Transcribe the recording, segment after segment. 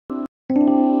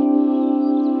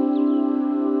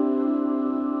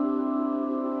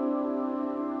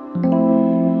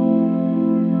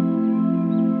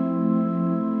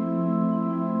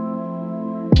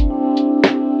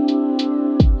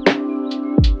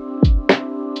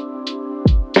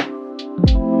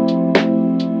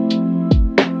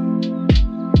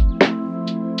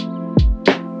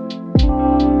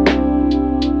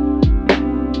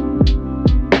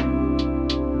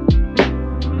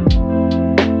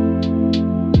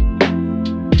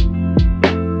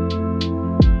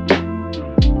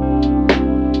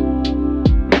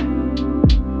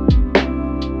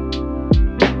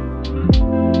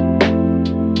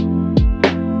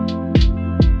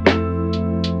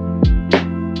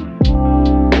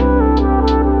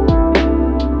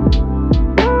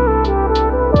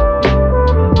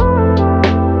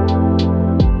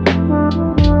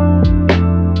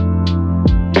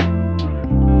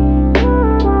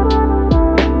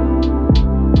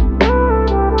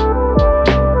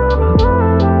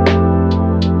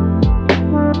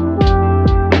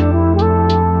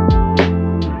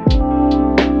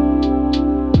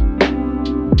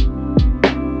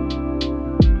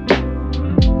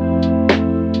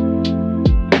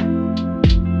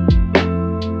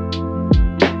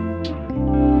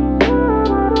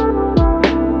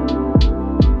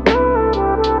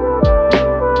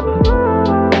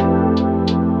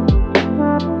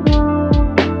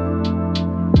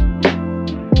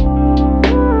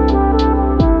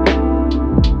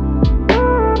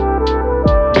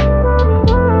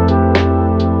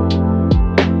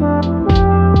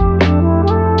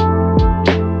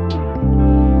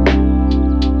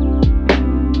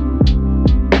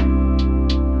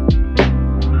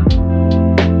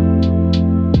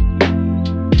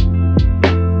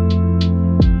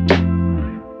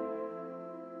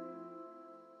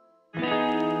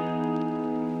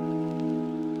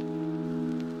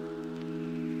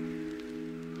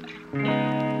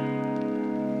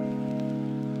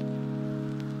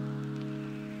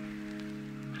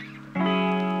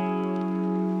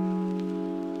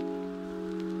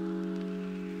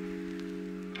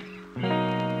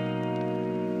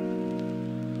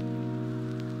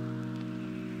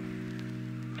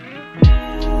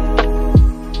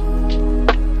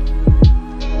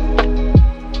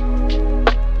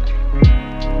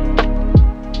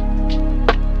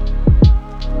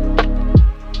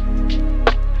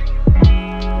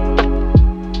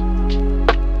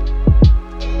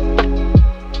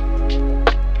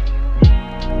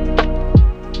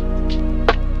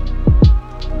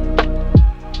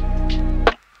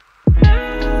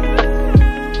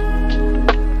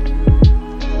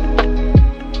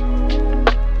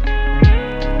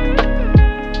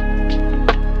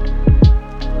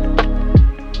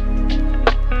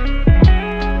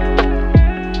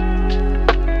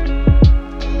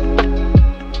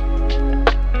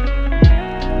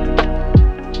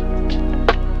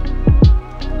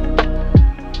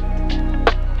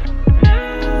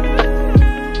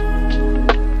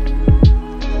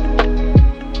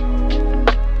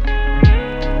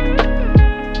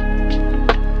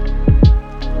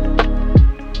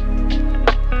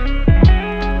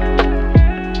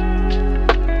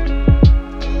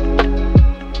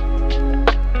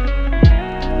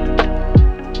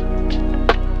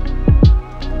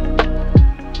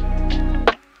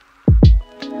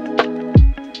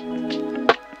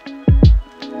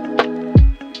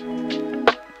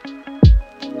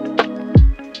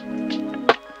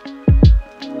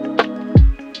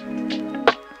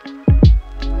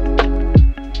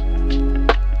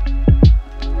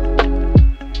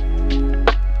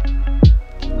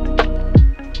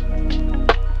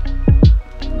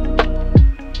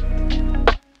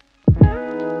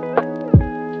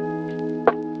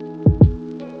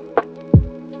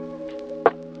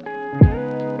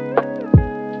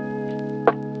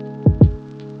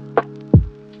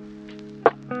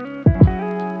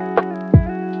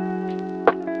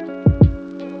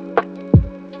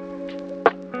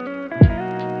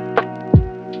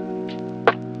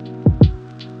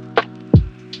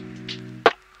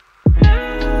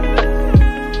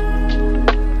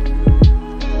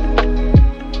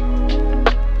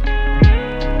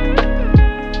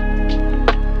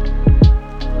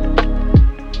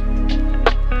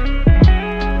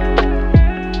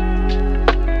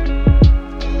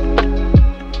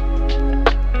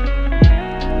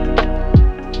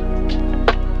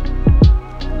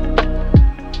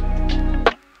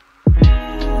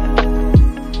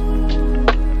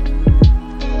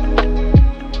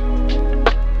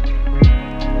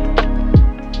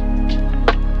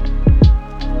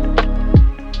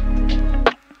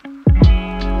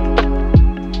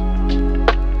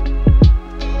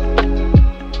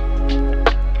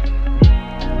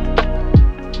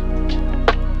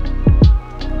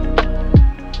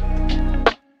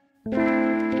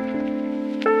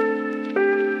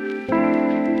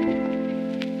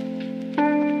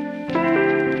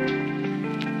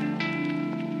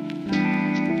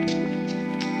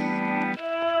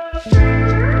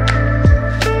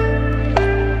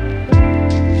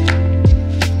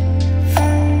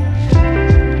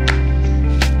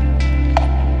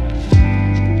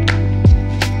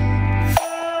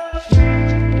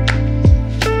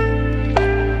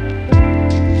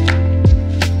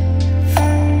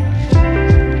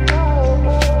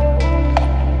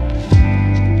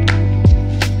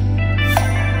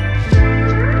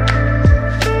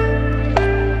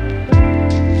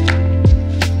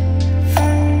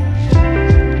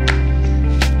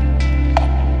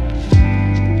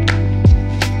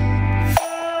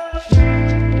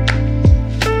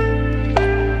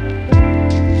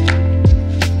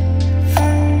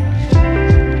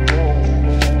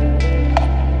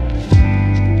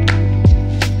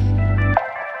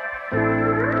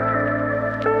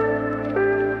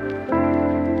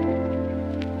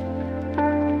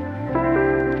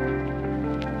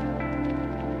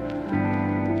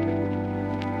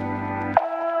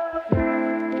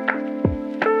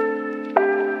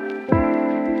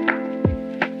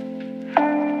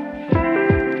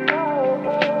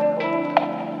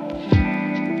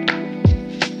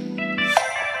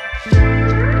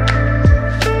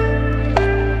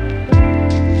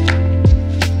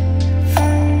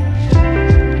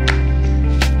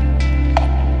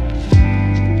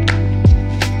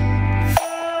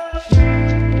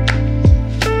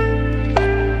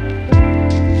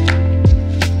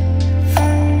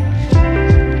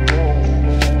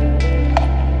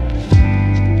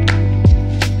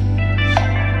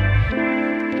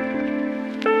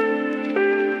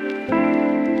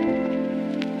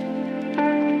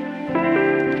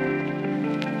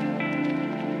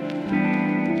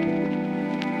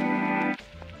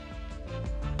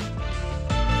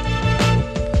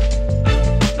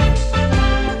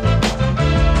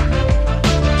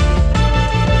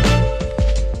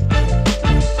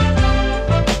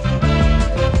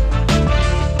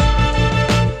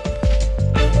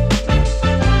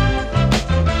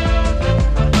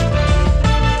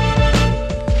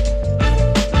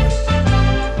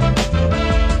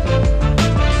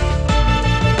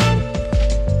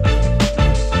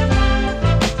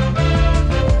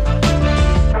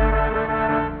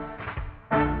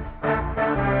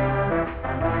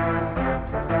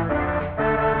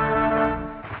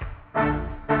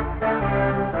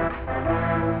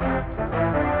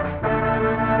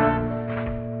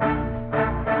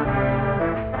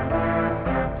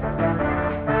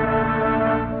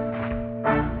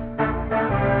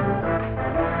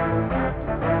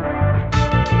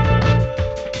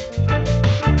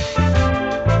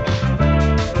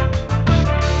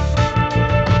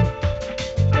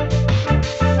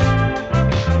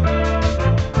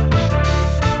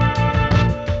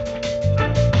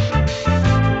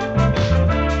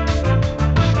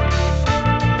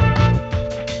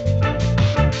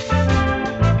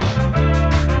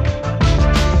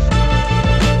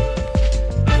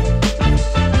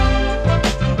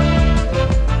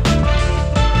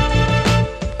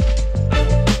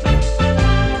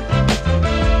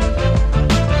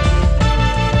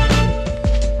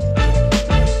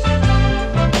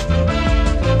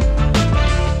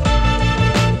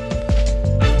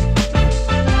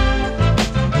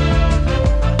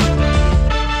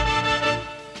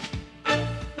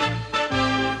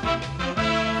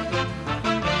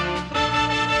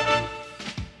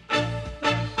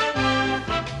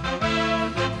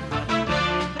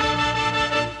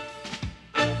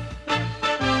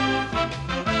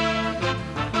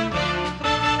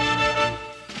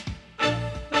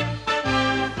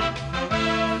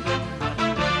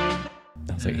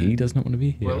he does not want to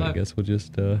be here. Well, I guess we'll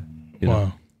just, you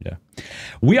know. Yeah.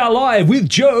 We are live with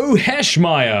Joe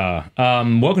Heschmeyer.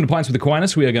 Welcome to Pints with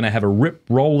Aquinas. We are going to have a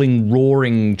rip-rolling,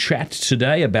 roaring chat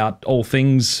today about all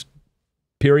things,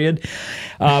 period.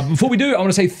 Before we do, I want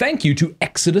to say thank you to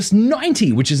Exodus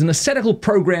 90, which is an ascetical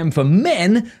program for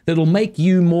men that'll make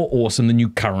you more awesome than you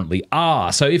currently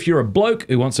are. So if you're a bloke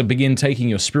who wants to begin taking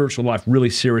your spiritual life really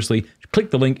seriously,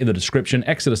 click the link in the description,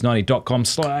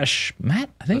 exodus90.com/Matt,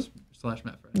 I think. /Matt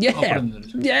Frad.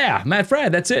 Yeah, Matt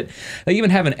Frad, that's it. They even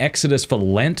have an Exodus for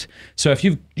Lent. So if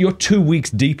you're 2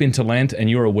 weeks deep into Lent and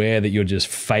you're aware that you're just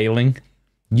failing,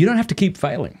 you don't have to keep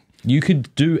failing. You could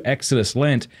do Exodus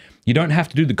Lent. You don't have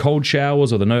to do the cold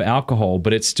showers or the no alcohol,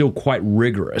 but it's still quite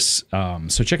rigorous.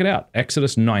 So check it out,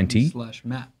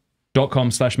 exodus90.com/Matt.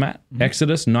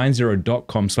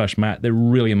 exodus90.com/Matt. They're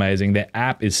really amazing. Their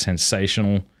app is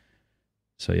sensational.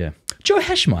 So yeah. Joe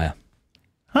Heschmeyer.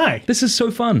 Hi. This is so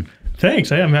fun.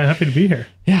 Thanks. I'm happy to be here.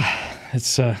 Yeah,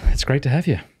 it's great to have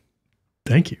you.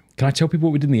 Thank you. Can I tell people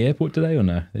what we did in the airport today, or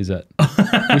no? Is that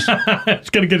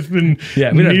it's gonna get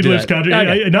needless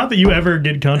controversy? Okay. Not that you ever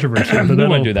get controversy, but we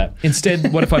won't do that.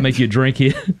 Instead, what if I make you a drink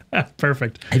here?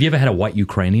 Perfect. Have you ever had a white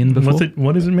Ukrainian before?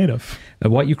 What is it made of? A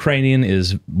white Ukrainian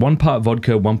is 1 part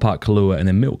vodka, 1 part Kahlua, and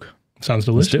then milk. Sounds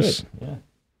delicious. Let's do it. Yeah.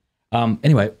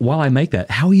 Anyway, while I make that,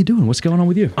 how are you doing? What's going on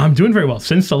with you? I'm doing very well.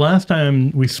 Since the last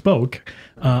time we spoke,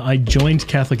 I joined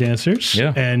Catholic Answers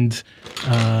and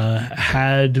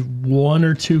had 1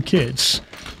 or 2 kids.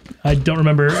 I don't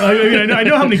remember. I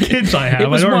know how many kids I have. It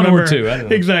was I don't 1 remember. or 2. I don't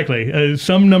know. Exactly.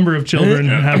 Some number of children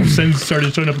have since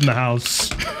started showing up in the house.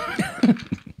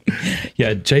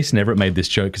 Yeah, Jason Everett made this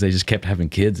joke because they just kept having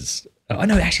kids. Oh,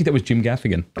 no, actually, that was Jim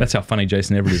Gaffigan. That's how funny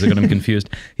Jason Everett is. I got him confused.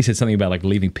 He said something about like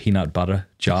leaving peanut butter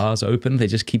jars open. They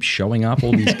just keep showing up,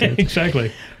 all these kids. Exactly.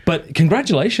 But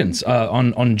congratulations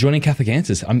on joining Catholic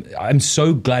Answers. I'm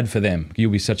so glad for them.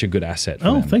 You'll be such a good asset for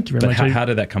them. Thank you very much. How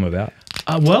did that come about?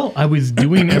 Well, I was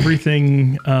doing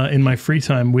everything in my free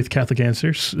time with Catholic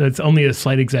Answers. That's only a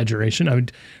slight exaggeration.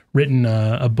 I'd written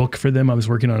a book for them. I was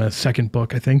working on a second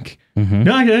book, I think. Mm-hmm.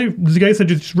 No, the guy said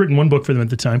just written 1 book for them at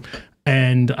the time.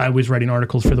 And I was writing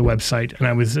articles for the website, and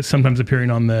I was sometimes appearing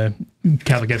on the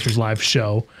Catholic Answers live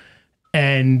show.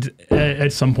 And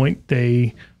at some point,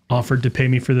 they offered to pay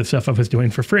me for the stuff I was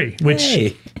doing for free,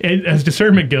 which, as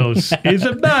discernment goes, is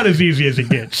about as easy as it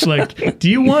gets. Like, do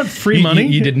you want free money?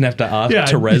 You didn't have to ask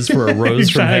Therese for a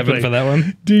rose from heaven for that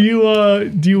one. Do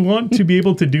you want to be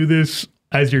able to do this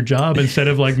as your job instead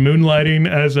of like moonlighting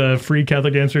as a free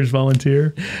Catholic Answers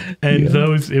volunteer? And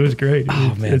it was great.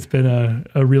 It's been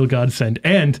a real godsend.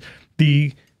 And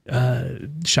the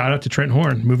shout out to Trent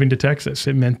Horn moving to Texas.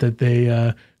 It meant that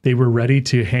they were ready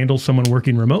to handle someone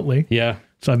working remotely. Yeah.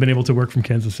 So I've been able to work from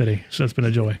Kansas City. So it's been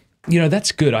a joy. You know,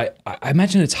 that's good. I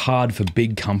imagine it's hard for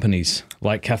big companies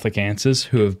like Catholic Answers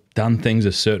who have done things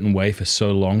a certain way for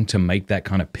so long to make that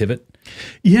kind of pivot.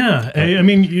 Yeah. I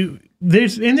mean,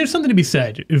 there's something to be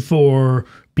said for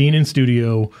being in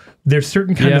studio. There's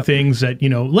certain kind of things that,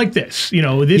 like this,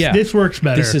 this works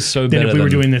better. This is so than better if we were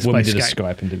doing this when by we did Skype.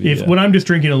 a Skype interview. When I'm just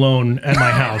drinking alone at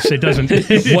my house, it doesn't.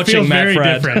 It Watching feels Matt very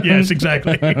Frad. different. Yes,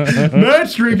 exactly.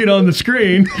 Matt's drinking on the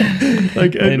screen.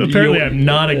 Like apparently, I'm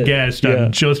not a guest.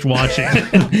 I'm just watching.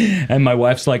 And my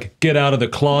wife's like, "Get out of the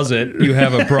closet. You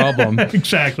have a problem."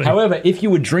 Exactly. However, if you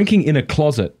were drinking in a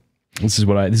closet. This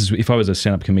is if I was a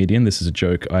stand-up comedian, this is a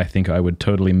joke I think I would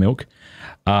totally milk.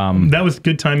 That was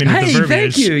good timing with the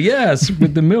verbiage. Thank you. Yes,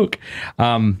 with the milk.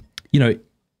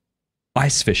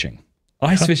 Ice fishing.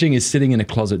 Ice fishing is sitting in a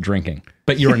closet drinking,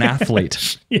 but you're an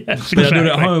athlete. Yes, but I do it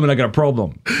at home and I got a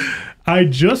problem. I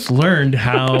just learned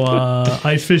how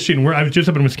ice fishing works. I was just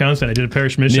up in Wisconsin. I did a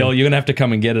parish mission. Neil, you're going to have to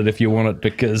come and get it if you want it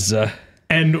because...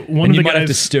 And you might have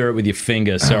to stir it with your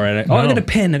finger. Sorry. I got a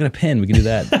pen. We can do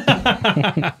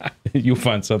that. You'll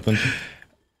find something.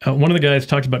 One of the guys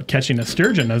talked about catching a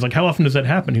sturgeon. I was like, how often does that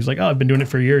happen? He's like, I've been doing it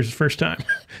for years. First time.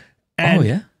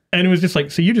 And it was just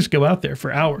like, so you just go out there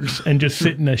for hours and just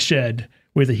sit in a shed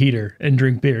with a heater and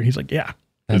drink beer. And he's like, yeah.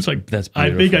 That's beautiful.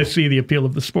 I think I see the appeal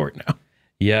of the sport now.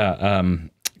 Yeah.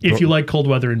 If you like cold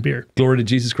weather and beer. Glory to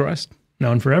Jesus Christ.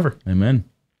 Now and forever. Amen.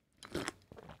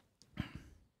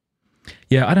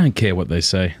 Yeah, I don't care what they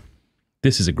say.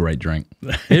 This is a great drink.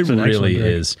 It really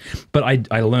is. But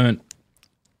I learned,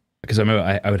 because I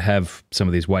remember I would have some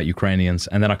of these white Ukrainians,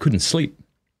 and then I couldn't sleep.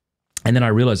 And then I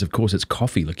realized, of course, it's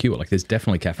coffee liqueur. Like, there's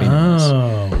definitely caffeine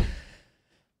in this.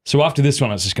 So after this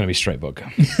one, it's just going to be straight vodka.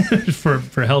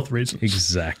 for health reasons.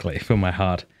 Exactly, for my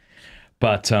heart.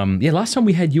 But, last time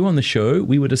we had you on the show,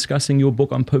 we were discussing your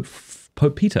book on Pope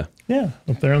Pope Peter. Yeah,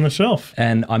 up there on the shelf.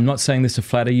 And I'm not saying this to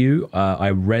flatter you. I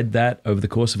read that over the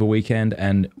course of a weekend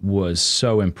and was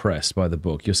so impressed by the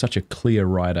book. You're such a clear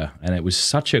writer, and it was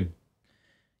such a,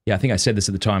 I think I said this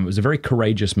at the time, it was a very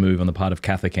courageous move on the part of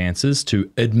Catholic Answers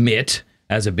to admit,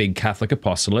 as a big Catholic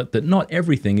apostolate, that not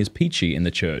everything is peachy in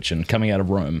the church and coming out of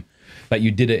Rome. But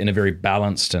you did it in a very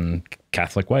balanced and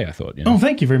Catholic way, I thought. Oh,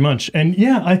 thank you very much. And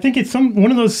yeah, I think it's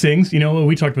one of those things,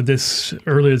 we talked about this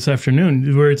earlier this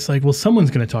afternoon, where it's like, well,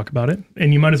 someone's going to talk about it.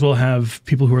 And you might as well have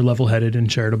people who are level-headed and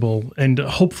charitable. And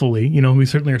hopefully, we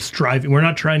certainly are striving. We're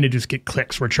not trying to just get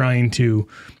clicks. We're trying to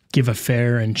give a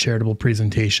fair and charitable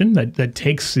presentation that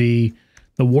takes the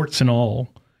warts and all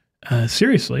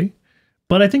seriously.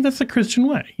 But I think that's the Christian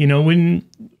way.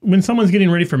 When someone's getting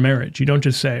ready for marriage, you don't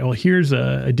just say, oh, here's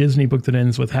a Disney book that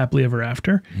ends with happily ever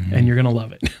after, and you're going to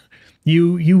love it.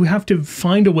 You have to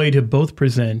find a way to both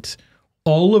present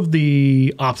all of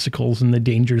the obstacles and the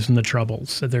dangers and the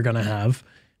troubles that they're going to have,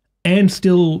 and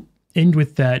still end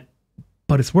with that,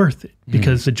 but it's worth it,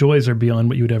 because the joys are beyond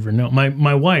what you would ever know.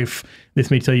 My wife, this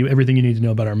may tell you everything you need to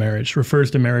know about our marriage, refers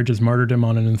to marriage as martyrdom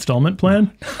on an installment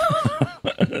plan.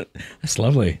 That's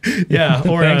lovely. Yeah,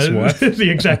 or Thanks, wife.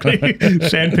 Exactly,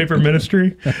 sandpaper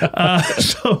ministry.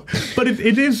 But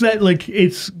it is that, like,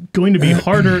 it's going to be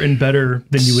harder and better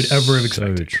than you would ever have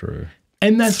expected. So true.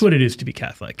 And that's what it is to be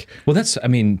Catholic. Well,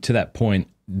 to that point,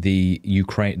 the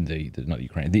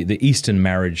Eastern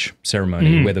marriage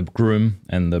ceremony, where the groom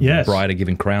and the bride are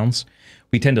given crowns,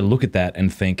 we tend to look at that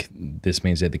and think this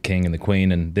means they're the king and the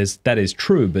queen, and that is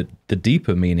true, but the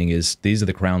deeper meaning is these are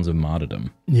the crowns of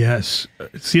martyrdom. Yes.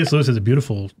 C.S. Lewis has a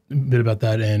beautiful bit about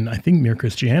that, and I think Mere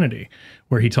Christianity,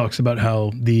 where he talks about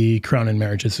how the crown in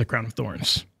marriage is the crown of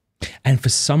thorns. And for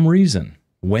some reason,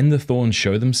 when the thorns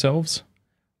show themselves,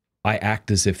 I act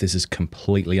as if this is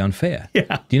completely unfair.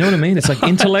 Yeah. Do you know what I mean? It's like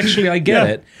intellectually I get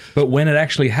it, but when it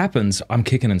actually happens, I'm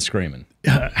kicking and screaming.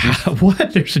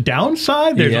 What? There's a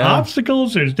downside? There's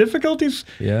obstacles? There's difficulties?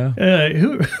 Yeah.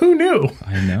 Who knew?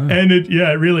 I know. And it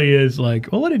really is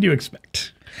like, well, what did you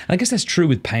expect? I guess that's true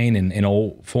with pain in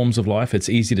all forms of life. It's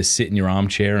easy to sit in your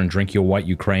armchair and drink your white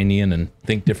Ukrainian and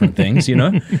think different things,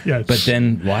 Yes. But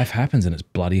then life happens and it's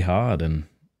bloody hard. And,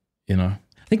 I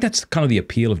think that's kind of the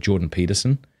appeal of Jordan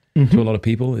Peterson. To a lot of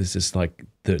people, is just like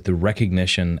the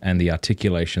recognition and the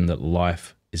articulation that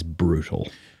life is brutal.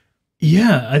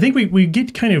 Yeah, I think we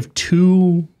get kind of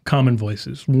two common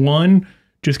voices. One,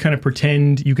 just kind of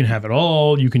pretend you can have it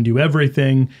all, you can do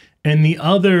everything. And the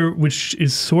other, which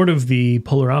is sort of the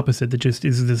polar opposite, that just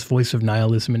is this voice of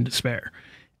nihilism and despair.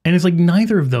 And it's like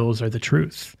neither of those are the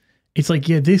truth. It's like,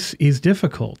 yeah, this is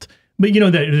difficult. But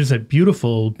there's that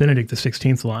beautiful Benedict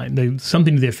XVI line,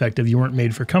 something to the effect of, you weren't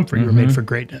made for comfort, you were made for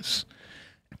greatness.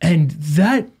 And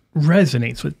that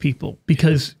resonates with people,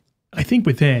 because I think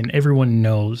within, everyone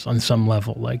knows on some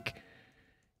level, like,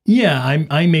 yeah,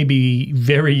 I may be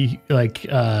very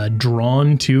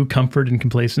drawn to comfort and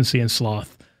complacency and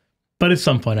sloth, but at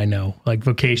some point I know, like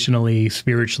vocationally,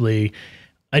 spiritually,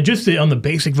 I just on the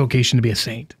basic vocation to be a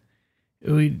saint,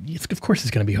 of course it's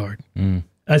going to be hard.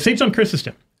 St. John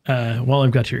Chrysostom. While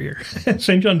I've got your ear,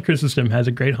 St. John Chrysostom has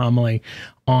a great homily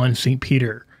on St.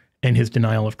 Peter and his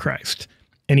denial of Christ.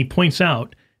 And he points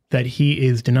out that he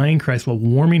is denying Christ while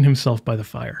warming himself by the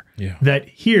fire. Yeah. That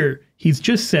here, he's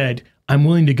just said, I'm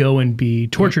willing to go and be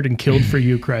tortured and killed for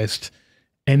you, Christ.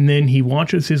 And then he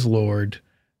watches his Lord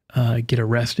get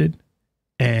arrested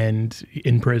and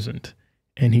imprisoned.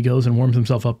 And he goes and warms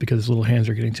himself up because his little hands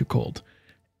are getting too cold.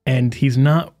 And he's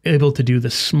not able to do the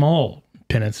small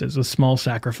penances, the small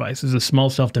sacrifices, the small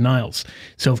self-denials.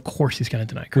 So of course he's going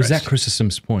to deny Christ. Was that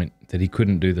Chrysostom's point, that he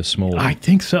couldn't do the small? I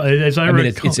think so. As I mean,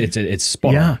 it's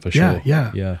spot on for sure.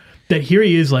 Yeah. That here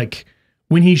he is, like,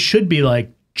 when he should be like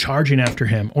charging after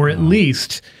him, or at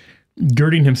least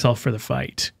girding himself for the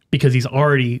fight, because he's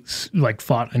already like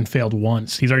fought and failed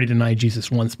once. He's already denied Jesus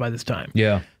once by this time.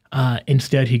 Yeah.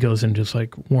 Instead, he goes and just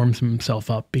like warms himself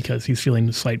up because he's feeling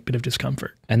a slight bit of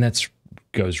discomfort. And that's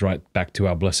goes right back to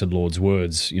our blessed Lord's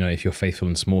words. If you're faithful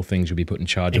in small things, you'll be put in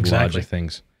charge of larger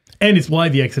things. And it's why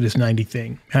the Exodus 90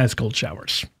 thing has cold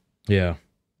showers. Yeah.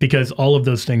 Because all of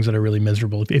those things that are really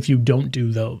miserable, if you don't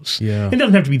do those, it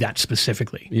doesn't have to be that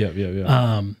specifically.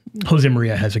 Yeah. Jose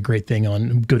Maria has a great thing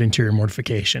on good interior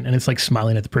mortification. And it's like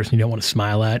smiling at the person you don't want to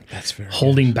smile at. That's very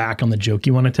holding back on the joke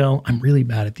you want to tell. I'm really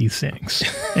bad at these things.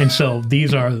 And so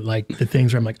these are like the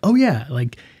things where I'm like, oh yeah,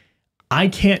 like, I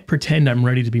can't pretend I'm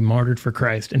ready to be martyred for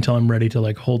Christ until I'm ready to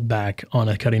like hold back on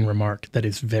a cutting remark that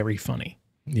is very funny.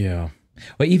 Yeah.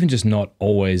 Or even just not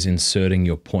always inserting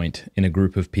your point in a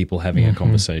group of people having a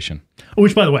conversation.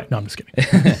 Which, by the way, no, I'm just kidding.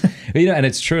 And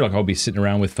it's true. Like, I'll be sitting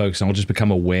around with folks and I'll just become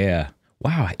aware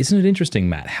wow, isn't it interesting,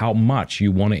 Matt, how much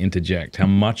you want to interject, how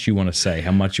much you want to say,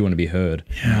 how much you want to be heard.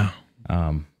 Yeah.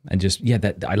 And just,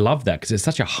 that I love that because it's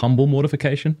such a humble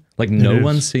mortification. Like no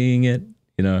one's seeing it,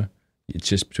 it's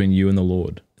just between you and the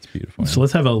Lord. It's beautiful. So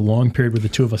let's have a long period where the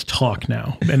two of us talk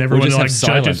now, and everyone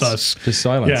judges us. Just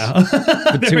silence. Yeah,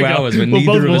 for 2 hours. When we'll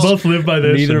both live by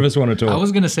this. Neither of us want to talk. I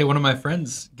was going to say one of my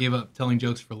friends gave up telling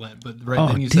jokes for Lent, but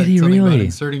then you said he something about really?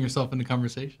 inserting yourself into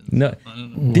conversations. No, I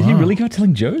don't know. Did he really go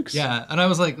telling jokes? Yeah, and I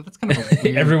was like, that's kind of a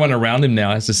weird. Everyone around him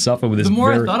now has to suffer with this. The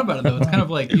more I thought about it, though, it's kind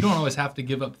of like you don't always have to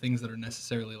give up things that are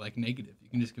necessarily like negative. You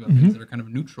can just give up things that are kind of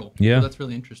neutral. Yeah, so that's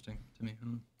really interesting to me.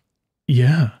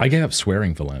 Yeah, I gave up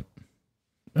swearing for Lent.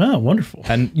 Oh, wonderful.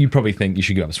 And you probably think you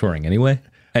should give up swearing anyway,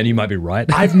 and you might be right.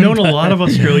 I've known a lot of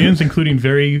Australians, including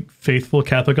very faithful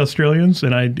Catholic Australians,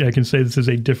 and I can say this is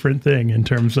a different thing in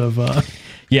terms of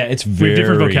it's very,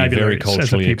 different vocabularies very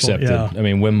culturally accepted. Yeah. I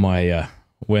mean, when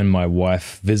my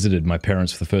wife visited my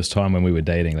parents for the first time when we were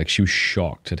dating, like she was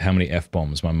shocked at how many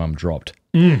F-bombs my mum dropped.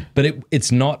 But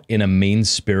it's not in a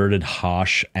mean-spirited,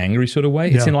 harsh, angry sort of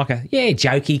way. It's in like a,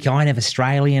 jokey kind of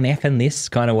Australian effing this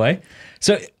kind of way.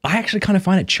 So I actually kind of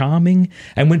find it charming.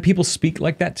 And when people speak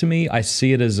like that to me, I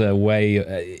see it as a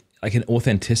way, like an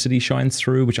authenticity shines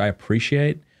through, which I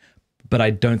appreciate. But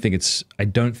I don't think it's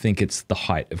the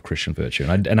height of Christian virtue.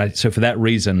 So for that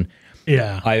reason,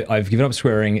 I've given up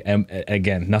swearing. And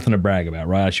again, nothing to brag about,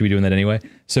 right? I should be doing that anyway.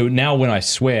 So now when I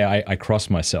swear, I cross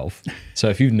myself. So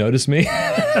if you've noticed me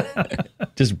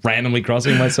just randomly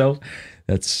crossing myself,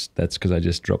 that's because I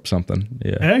just dropped something.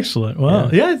 Yeah. Excellent. Well,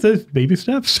 it's baby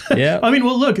steps. Yeah. I mean,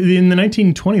 well, look, in the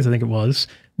 1920s, I think it was,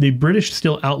 the British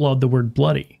still outlawed the word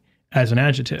bloody as an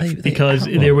adjective because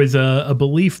there was a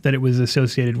belief that it was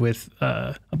associated with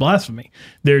a blasphemy.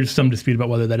 There's some dispute about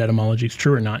whether that etymology is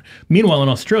true or not. Meanwhile, in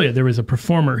Australia, there was a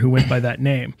performer who went by that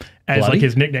name as Bloody? like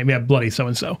his nickname. Yeah, bloody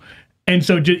so-and-so. And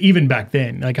so even back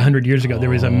then, like 100 years ago,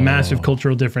 there was a massive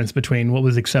cultural difference between what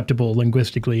was acceptable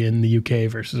linguistically in the UK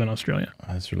versus in Australia.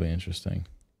 That's really interesting.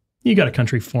 You got a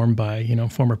country formed by,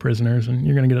 former prisoners, and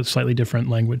you're going to get a slightly different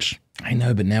language. I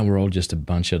know, but now we're all just a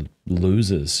bunch of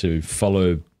losers who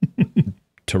follow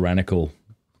tyrannical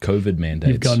COVID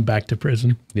mandates. You've gone back to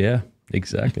prison. Yeah,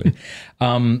 exactly.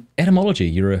 Etymology.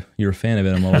 You're a fan of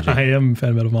etymology. I am a fan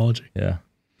of etymology. Yeah.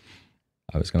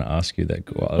 I was going to ask you that.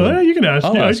 You can ask.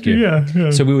 I'll ask you.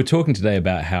 Yeah. So we were talking today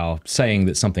about how saying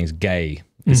that something's gay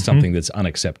is something that's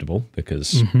unacceptable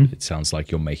because it sounds like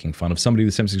you're making fun of somebody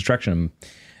with same-sex attraction and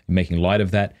making light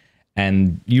of that.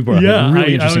 And you brought up a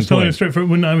really interesting I was telling point. you straight from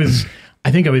when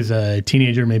I think I was a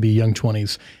teenager, maybe young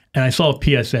 20s, and I saw a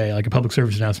PSA, like a public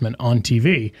service announcement on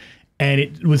TV, and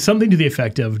it was something to the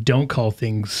effect of don't call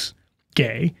things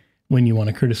gay. When you want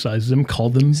to criticize them, call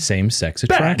them same-sex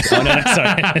attraction. Oh, no,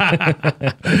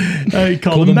 sorry.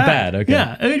 Call them bad. Okay.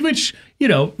 Yeah, I mean, which,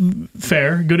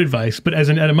 fair, good advice. But as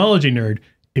an etymology nerd,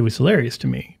 it was hilarious to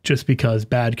me just because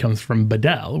bad comes from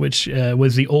badal, which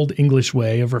was the old English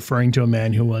way of referring to a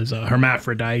man who was a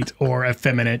hermaphrodite or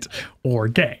effeminate or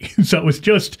gay. So it was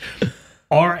just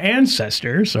our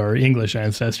ancestors, our English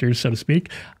ancestors, so to speak,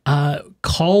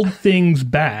 called things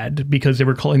bad because they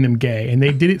were calling them gay. And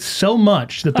they did it so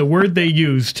much that the word they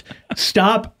used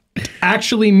stopped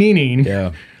actually meaning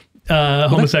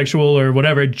homosexual or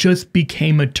whatever. It just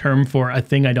became a term for a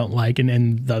thing I don't like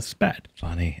and thus bad.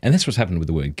 Funny. And that's what's happened with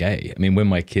the word gay. I mean, when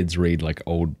my kids read like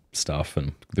old stuff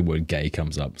and the word gay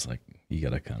comes up, it's like, you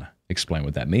got to kind of explain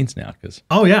what that means now. Because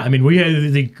I mean, we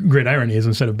had the great irony is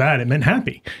instead of bad, it meant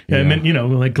happy. It meant,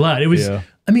 like glad. It was, I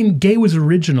mean, gay was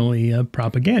originally a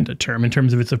propaganda term in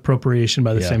terms of its appropriation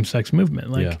by the same-sex movement.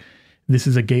 Like, this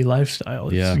is a gay lifestyle.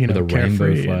 It's, with a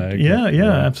rainbow flag. Yeah,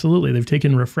 absolutely. They've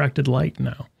taken refracted light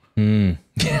now.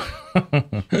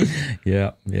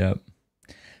 Yeah.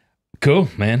 Cool,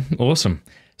 man. Awesome.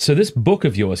 So this book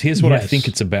of yours, here's what I think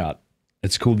it's about.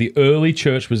 It's called The Early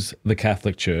Church Was the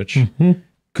Catholic Church.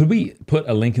 Could we put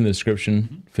a link in the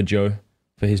description for Joe,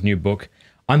 for his new book?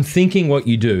 I'm thinking what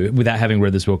you do, without having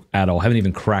read this book at all, haven't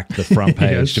even cracked the front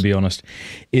page, to be honest,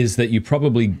 is that you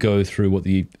probably go through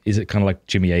is it kind of like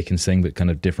Jimmy Akin's thing, but kind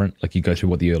of different? Like you go through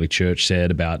what the early church said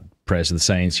about prayers of the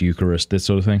saints, Eucharist, this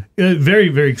sort of thing? Very,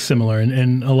 very similar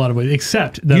in a lot of ways,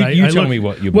 except that you tell me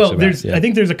what your book's about. I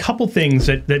think there's a couple things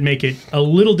that make it a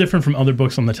little different from other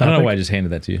books on the topic. I don't know why I just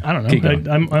handed that to you. I don't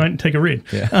know. I might take a read.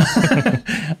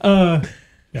 Yeah.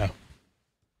 Yeah.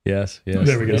 Yes.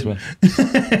 There we go.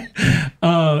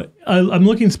 I'm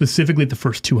looking specifically at the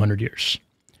first 200 years.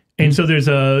 And so there's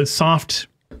a soft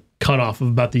cutoff of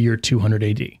about the year 200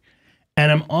 AD.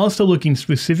 And I'm also looking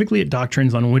specifically at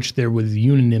doctrines on which there was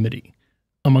unanimity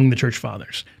among the church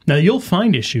fathers. Now, you'll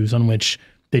find issues on which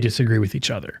they disagree with each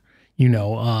other.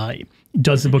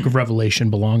 does the book of Revelation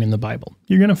belong in the Bible?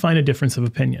 You're going to find a difference of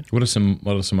opinion. What are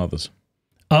some others?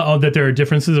 That there are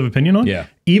differences of opinion on? Yeah.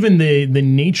 Even the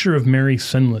nature of Mary's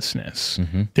sinlessness,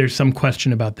 there's some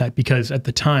question about that, because at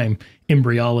the time,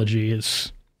 embryology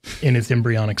is in its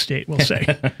embryonic state, we'll say.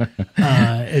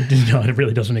 It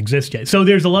really doesn't exist yet. So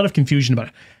there's a lot of confusion about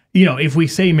it. If we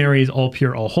say Mary is all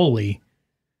pure, all holy,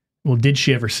 well, did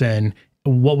she ever sin?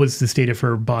 What was the state of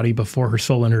her body before her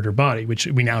soul entered her body, which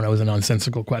we now know is a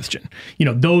nonsensical question.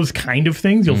 Those kind of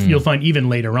things you'll find even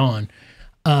later on.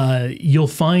 You'll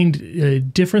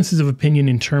find differences of opinion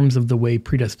in terms of the way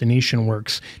predestination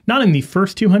works. Not in the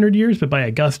first 200 years, but by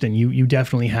Augustine, you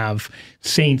definitely have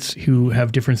saints who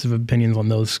have differences of opinions on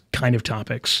those kind of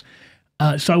topics.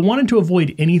 So I wanted to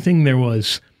avoid anything there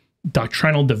was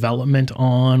doctrinal development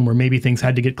on, where maybe things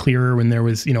had to get clearer when there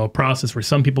was, a process where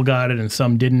some people got it and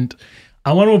some didn't.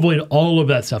 I want to avoid all of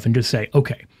that stuff and just say,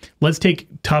 okay, let's take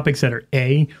topics that are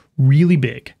A, really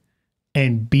big,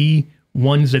 and B,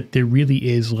 ones that there really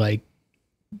is like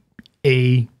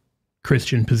a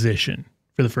Christian position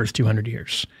for the first 200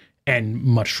 years and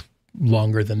much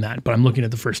longer than that. But I'm looking at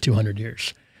the first 200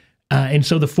 years. And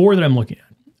so the four that I'm looking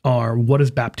at are, what does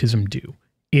baptism do?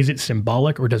 Is it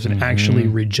symbolic, or does it actually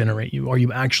regenerate you? Are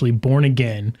you actually born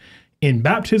again in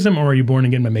baptism, or are you born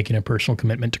again by making a personal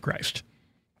commitment to Christ?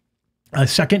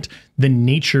 Second, the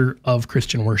nature of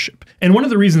Christian worship. And one of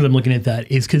the reasons I'm looking at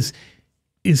that is because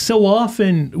so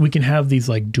often we can have these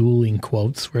like dueling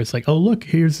quotes where it's like, oh, look,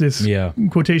 here's this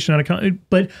quotation out of,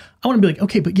 but I want to be like,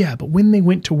 okay, but when they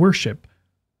went to worship,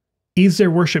 is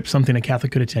their worship something a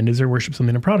Catholic could attend? Is their worship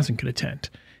something a Protestant could attend?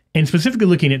 And specifically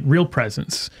looking at real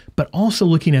presence, but also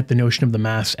looking at the notion of the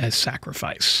Mass as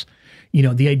sacrifice.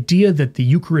 The idea that the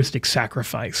Eucharistic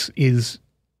sacrifice is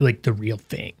like the real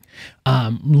thing.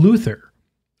 Luther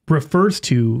refers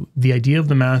to the idea of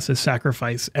the Mass as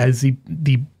sacrifice as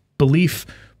the belief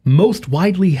most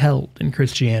widely held in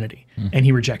Christianity, and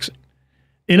he rejects it.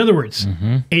 In other words,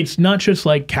 it's not just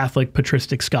like Catholic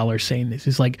patristic scholars saying this.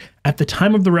 It's like at the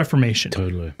time of the Reformation,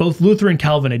 both Luther and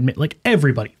Calvin admit, like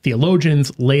everybody,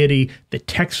 theologians, laity, the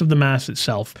text of the Mass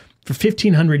itself, for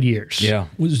 1,500 years. Yeah,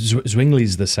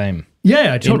 Zwingli's the same.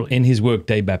 Yeah, totally. In his work,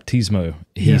 De Baptismo,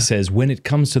 he says, when it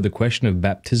comes to the question of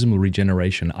baptismal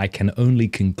regeneration, I can only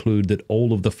conclude that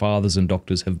all of the fathers and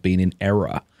doctors have been in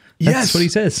error. That's what he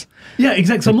says. Yeah,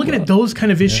 exactly. So I'm looking at those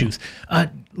kind of issues.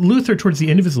 Luther, towards the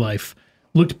end of his life,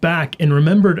 looked back and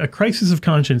remembered a crisis of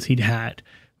conscience he'd had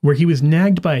where he was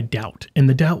nagged by a doubt. And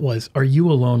the doubt was, are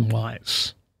you alone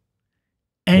wise?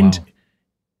 And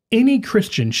any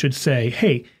Christian should say,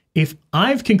 hey, if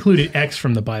I've concluded X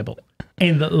from the Bible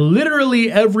and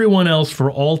literally everyone else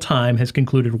for all time has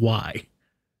concluded Y,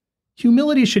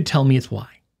 humility should tell me it's Y.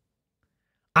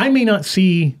 I may not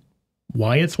see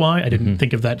why it's why. I didn't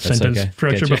think of that sentence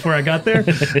structure before I got there.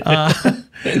 I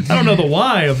don't know the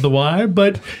why of the why,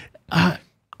 but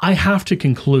I have to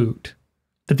conclude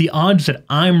that the odds that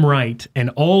I'm right and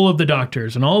all of the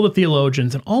doctors and all the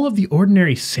theologians and all of the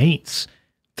ordinary saints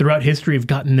throughout history have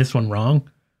gotten this one wrong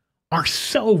are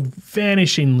so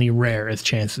vanishingly rare as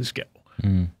chances go.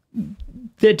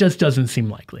 That just doesn't seem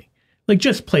likely. Like,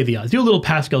 just play the odds. Do a little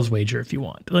Pascal's wager if you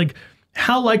want. Like,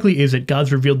 how likely is it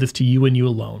God's revealed this to you and you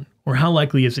alone? Or how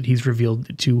likely is it he's revealed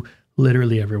it to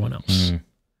literally everyone else?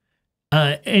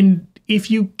 And if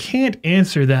you can't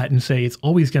answer that and say it's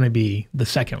always going to be the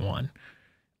second one,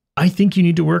 I think you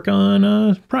need to work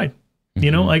on pride.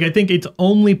 Like, I think it's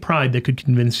only pride that could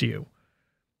convince you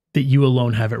that you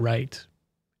alone have it right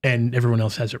and everyone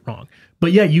else has it wrong.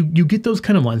 But yeah, you get those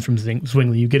kind of lines from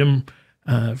Zwingli. You get them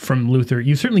from Luther.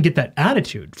 You certainly get that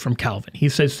attitude from Calvin. He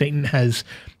says Satan has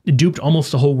duped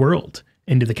almost the whole world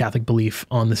into the Catholic belief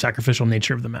on the sacrificial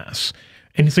nature of the Mass.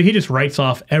 And so he just writes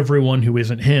off everyone who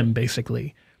isn't him,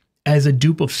 basically, as a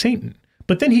dupe of Satan.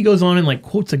 But then he goes on and like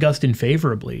quotes Augustine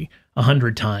favorably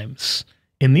 100 times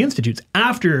in the Institutes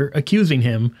after accusing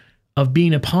him of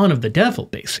being a pawn of the devil,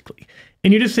 basically.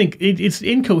 And you just think it's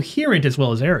incoherent as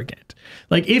well as arrogant.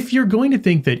 Like, if you're going to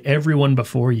think that everyone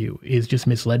before you is just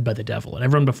misled by the devil and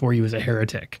everyone before you is a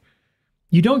heretic,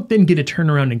 you don't then get to turn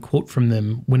around and quote from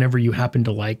them whenever you happen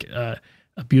to like a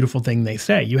beautiful thing they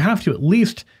say. You have to at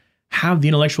least have the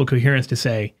intellectual coherence to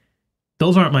say,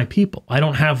 those aren't my people. I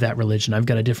don't have that religion. I've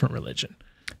got a different religion.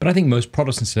 But I think most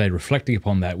Protestants today, reflecting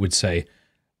upon that, would say,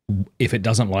 if it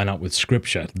doesn't line up with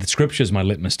Scripture, the Scripture is my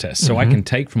litmus test. So I can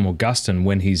take from Augustine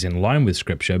when he's in line with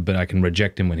Scripture, but I can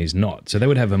reject him when he's not. So they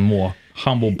would have a more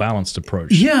humble, balanced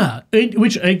approach. Yeah,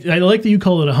 which I like that you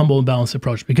call it a humble and balanced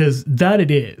approach, because that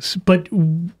it is. But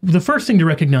the first thing to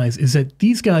recognize is that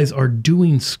these guys are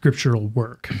doing scriptural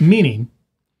work, meaning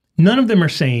none of them are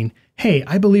saying, hey,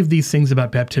 I believe these things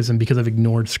about baptism because I've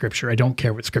ignored Scripture. I don't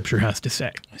care what Scripture has to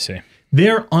say. I see.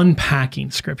 They're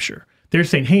unpacking Scripture. They're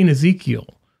saying, hey, in Ezekiel,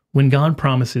 when God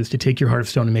promises to take your heart of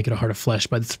stone and make it a heart of flesh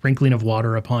by the sprinkling of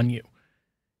water upon you,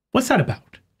 what's that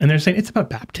about? And they're saying it's about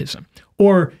baptism.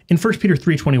 Or in 1 Peter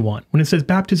 3:21, when it says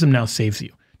baptism now saves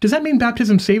you, does that mean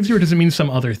baptism saves you or does it mean some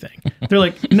other thing? They're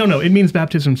like, no, it means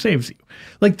baptism saves you.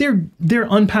 Like they're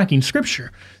unpacking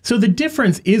Scripture. So the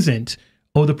difference isn't,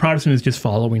 the Protestant is just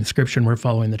following Scripture and we're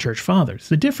following the Church Fathers.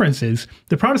 The difference is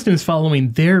the Protestant is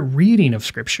following their reading of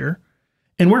Scripture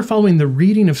and we're following the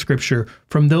reading of Scripture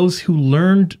from those who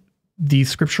learned the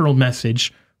scriptural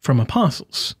message from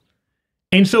apostles.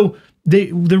 And so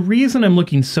the reason I'm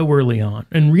looking so early on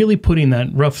and really putting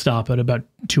that rough stop at about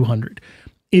 200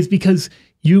 is because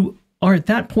you are at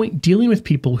that point dealing with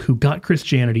people who got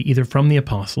Christianity either from the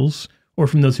apostles or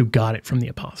from those who got it from the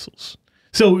apostles.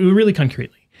 So really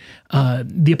concretely,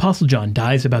 the apostle John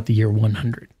dies about the year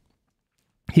 100.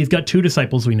 He's got two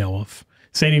disciples we know of,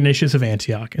 St. Ignatius of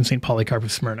Antioch and St. Polycarp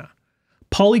of Smyrna.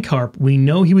 Polycarp, we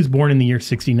know he was born in the year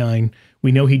 69.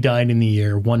 We know he died in the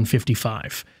year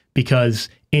 155 because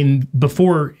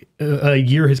before a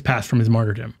year has passed from his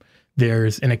martyrdom,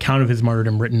 there's an account of his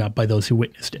martyrdom written up by those who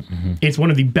witnessed it. Mm-hmm. It's one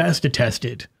of the best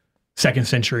attested 2nd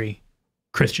century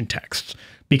Christian texts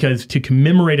because to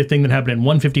commemorate a thing that happened in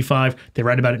 155, they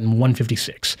write about it in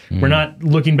 156. Mm. We're not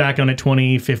looking back on it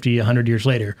 20, 50, 100 years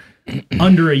later,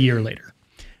 under a year later.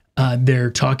 They're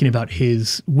talking about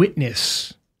his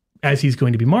witness as he's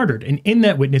going to be martyred. And in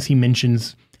that witness, he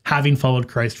mentions having followed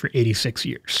Christ for 86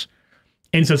 years.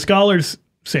 And so scholars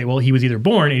say, well, he was either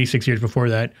born 86 years before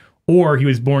that, or he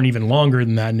was born even longer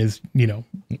than that and is,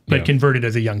 but converted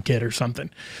as a young kid or something.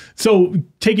 So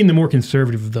taking the more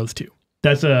conservative of those two,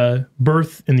 that's a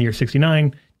birth in the year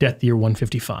 69, death the year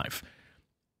 155.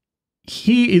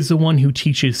 He is the one who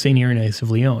teaches St. Irenaeus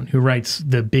of Lyon, who writes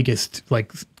the biggest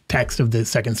text of the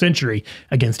 2nd century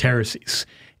against heresies.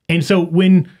 And so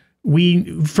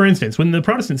for instance, when the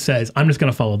Protestant says, I'm just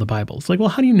going to follow the Bible, it's like, well,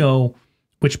 how do you know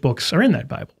which books are in that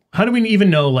Bible? How do we even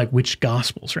know which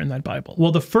Gospels are in that Bible?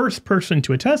 Well, the first person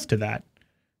to attest to that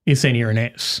is St.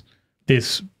 Irenaeus,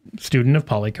 this student of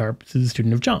Polycarp, this is a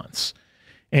student of John's.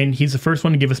 And he's the first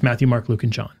one to give us Matthew, Mark, Luke,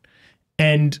 and John.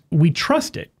 And we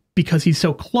trust it because he's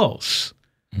so close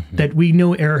that we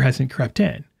know error hasn't crept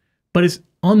in. But it's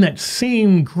on that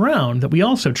same ground that we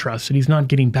also trust that he's not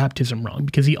getting baptism wrong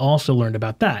because he also learned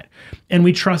about that. And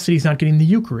we trust that he's not getting the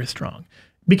Eucharist wrong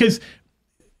because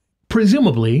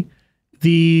presumably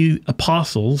the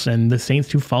apostles and the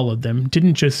saints who followed them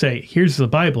didn't just say, here's the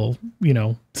Bible,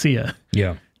 see ya.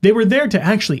 Yeah. They were there to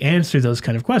actually answer those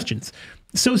kind of questions.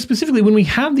 So specifically, when we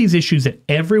have these issues that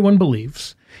everyone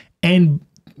believes and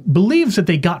believes that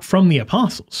they got from the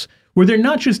apostles, where they're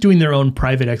not just doing their own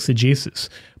private exegesis,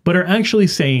 but are actually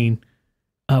saying,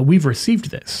 we've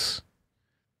received this.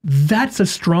 That's a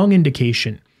strong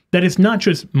indication that it's not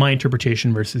just my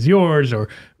interpretation versus yours or,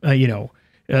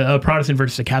 a Protestant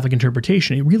versus a Catholic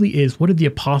interpretation. It really is, what did the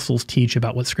apostles teach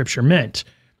about what Scripture meant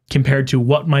compared to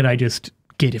what might I just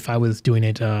get if I was doing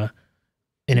it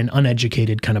in an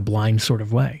uneducated kind of blind sort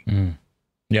of way. Mm.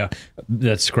 Yeah,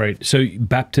 that's great. So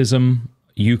baptism,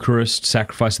 Eucharist,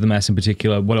 sacrifice of the Mass in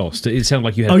particular, what else? It sounded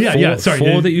like you had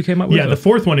four that you came up with? Yeah, the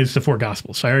fourth one is the four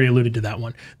Gospels. So I already alluded to that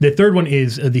one. The third one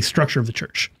is the structure of the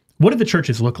church. What did the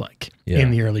churches look like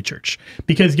in the early church?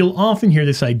 Because you'll often hear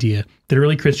this idea that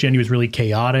early Christianity was really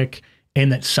chaotic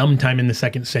and that sometime in the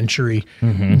 2nd century,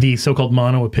 the so-called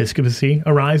monoepiscopacy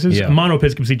arises. Yeah.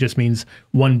 Monoepiscopacy just means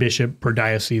one bishop per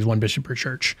diocese, one bishop per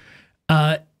church.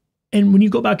 And when you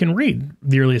go back and read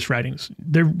the earliest writings,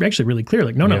 they're actually really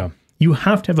clear. No. You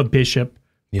have to have a bishop,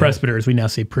 presbyter, as we now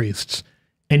say priests,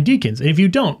 and deacons. And if you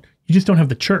don't, you just don't have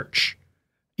the church.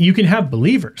 You can have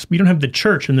believers, but you don't have the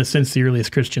church in the sense the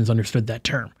earliest Christians understood that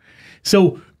term.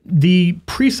 So the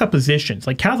presuppositions,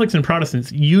 like Catholics and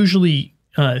Protestants usually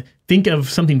think of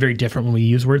something very different when we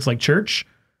use words like church.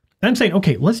 And I'm saying,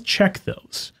 okay, let's check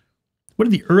those. What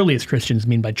did the earliest Christians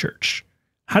mean by church?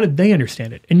 How did they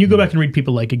understand it? And you go back and read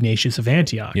people like Ignatius of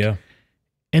Antioch. Yeah.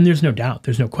 And there's no doubt,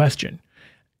 there's no question.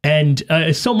 And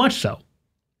so much so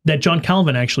that John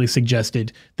Calvin actually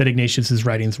suggested that Ignatius's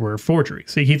writings were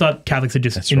forgeries. He thought Catholics had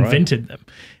just invented them.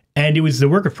 And it was the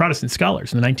work of Protestant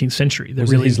scholars in the 19th century. That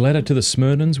was really, it his letter to the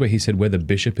Smyrnans where he said, where the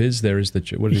bishop is, there is the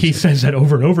church? He says that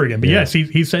over and over again. But yes,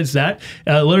 he says that.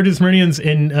 Letter to the Smyrnians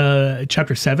in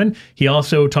chapter 7, he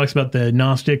also talks about the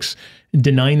Gnostics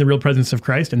denying the real presence of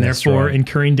Christ and therefore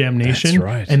incurring damnation,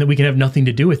 and that we can have nothing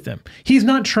to do with them. He's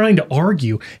not trying to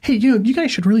argue, hey, you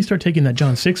guys should really start taking that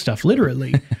John 6 stuff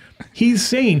literally. He's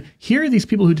saying, here are these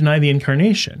people who deny the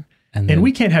incarnation. And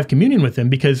we can't have communion with them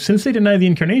because since they deny the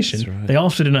incarnation, they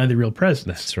also deny the real presence.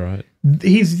 That's right.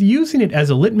 He's using it as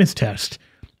a litmus test,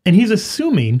 and he's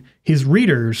assuming his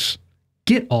readers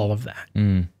get all of that.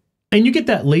 And you get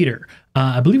that later.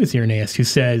 I believe it's Irenaeus who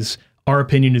says, our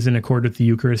opinion is in accord with the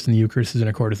Eucharist, and the Eucharist is in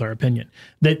accord with our opinion.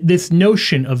 That this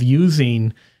notion of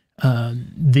using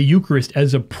the Eucharist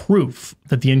as a proof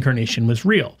that the incarnation was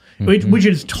real, which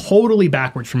is totally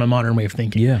backwards from a modern way of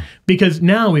thinking. Yeah. Because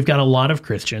now we've got a lot of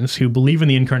Christians who believe in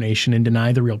the incarnation and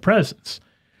deny the real presence.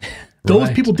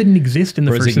 Those people didn't exist in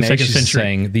the first and second century.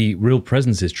 Saying the real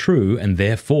presence is true, and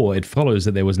therefore it follows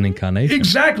that there was an incarnation.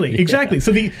 Exactly.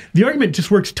 So the argument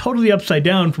just works totally upside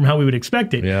down from how we would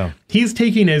expect it. Yeah. He's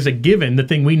taking as a given the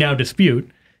thing we now dispute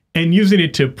and using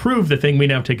it to prove the thing we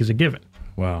now take as a given.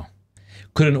 Wow.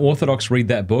 Could an Orthodox read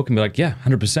that book and be like, yeah,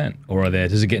 100%? Or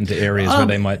does it get into areas where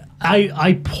they might...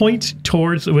 I point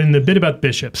towards, in the bit about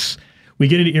bishops, we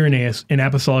get into Irenaeus in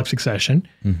apostolic succession,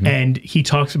 and he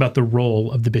talks about the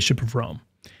role of the Bishop of Rome,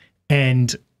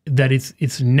 and that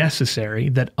it's necessary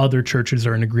that other churches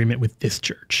are in agreement with this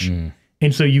church.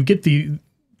 And so you get the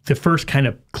first kind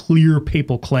of clear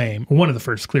papal claim, or one of the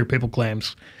first clear papal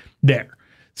claims there.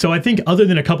 So I think other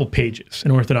than a couple pages,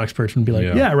 an Orthodox person would be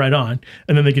like, yeah, right on.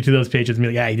 And then they get to those pages and be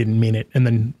like, yeah, he didn't mean it, and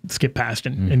then skip past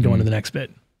and go on to the next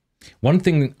bit. One of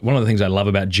the things I love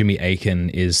about Jimmy Akin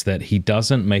is that he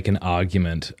doesn't make an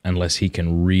argument unless he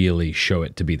can really show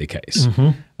it to be the case.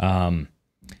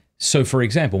 So, for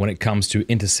example, when it comes to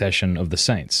intercession of the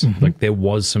saints, like there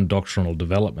was some doctrinal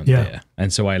development there.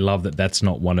 And so I love that that's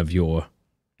not one of your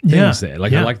things there.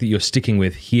 Like I like that you're sticking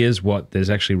with, here's what there's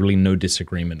actually really no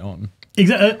disagreement on.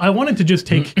 Exactly. I wanted to just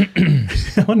take,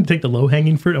 I wanted to take the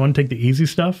low-hanging fruit. I want to take the easy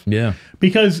stuff. Yeah.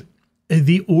 Because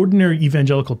the ordinary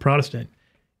evangelical Protestant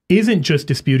isn't just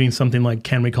disputing something like,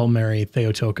 can we call Mary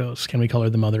Theotokos? Can we call her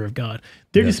the Mother of God?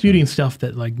 They're disputing stuff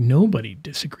that like nobody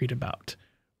disagreed about.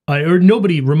 Or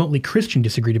nobody remotely Christian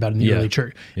disagreed about in the early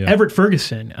church. Everett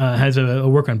Ferguson has a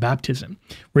work on baptism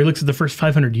where he looks at the first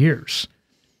 500 years.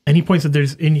 And he points that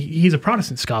he's a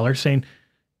Protestant scholar saying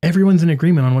everyone's in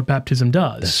agreement on what baptism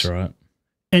does. That's right.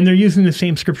 And they're using the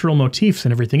same scriptural motifs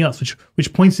and everything else,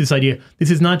 which points to this idea, this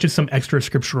is not just some extra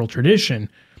scriptural tradition.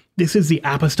 This is the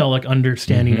apostolic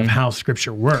understanding of how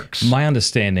Scripture works. My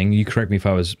understanding, you correct me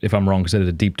if I'm wrong, because I did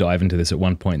a deep dive into this at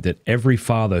one point, that every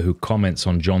father who comments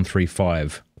on John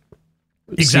 3:5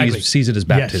 sees it as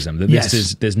baptism.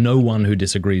 That there's no one who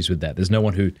disagrees with that. There's no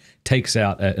one who takes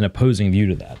out an opposing view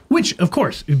to that. Which, of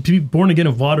course, to be born again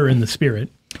of water and the Spirit.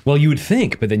 Well, you would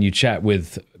think, but then you chat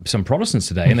with some Protestants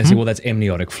today, and they say, well, that's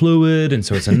amniotic fluid, and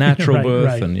so it's a natural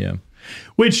birth, and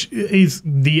Which is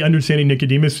the understanding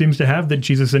Nicodemus seems to have, that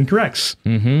Jesus then corrects.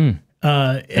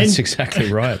 That's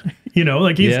exactly right. You know,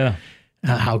 like he's,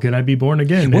 how can I be born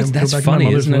again? Well, that's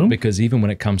funny, isn't it? Because even when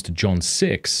it comes to John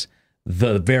 6,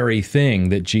 the very thing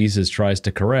that Jesus tries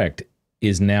to correct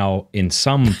is now, in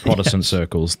some Protestant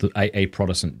circles, a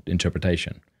Protestant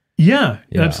interpretation. Yeah,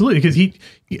 absolutely.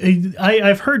 Because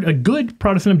I've heard a good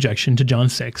Protestant objection to John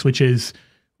 6, which is,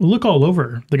 look all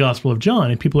over the Gospel of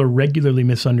John, and people are regularly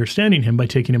misunderstanding him by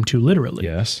taking him too literally.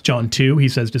 Yes. John 2, he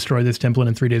says, destroy this temple, and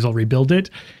in 3 days I'll rebuild it.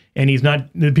 And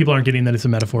people aren't getting that it's a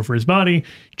metaphor for his body.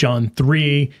 John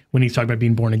 3, when he's talking about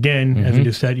being born again, as we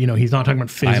just said, he's not talking about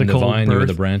physical I am the vine, birth. you are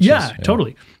the branches. Yeah,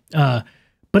 totally.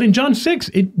 But in John 6,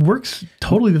 it works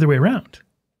totally the other way around.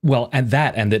 Well, and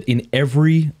that in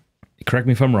every, correct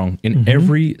me if I'm wrong, in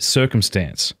every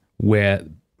circumstance where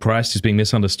Christ is being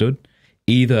misunderstood,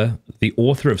 either the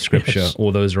author of Scripture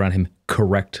or those around him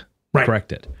correct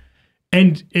it.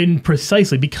 And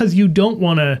precisely, because you don't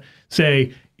want to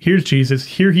say, here's Jesus,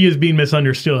 here he is being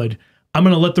misunderstood, I'm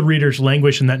going to let the readers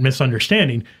languish in that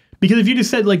misunderstanding. Because if you just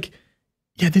said, like,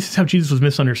 yeah, this is how Jesus was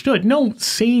misunderstood, no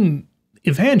sane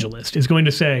evangelist is going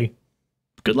to say,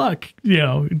 good luck,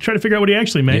 try to figure out what he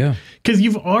actually meant. Because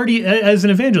you've already, as an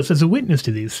evangelist, as a witness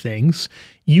to these things,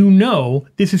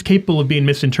 this is capable of being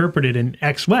misinterpreted in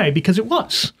X way because it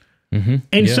was.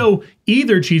 So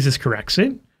either Jesus corrects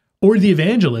it, or the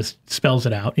evangelist spells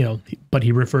it out, but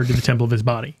he referred to the temple of his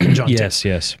body in John 10.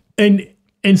 Yes.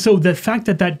 And so the fact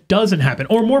that doesn't happen,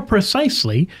 or more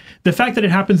precisely, the fact that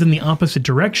it happens in the opposite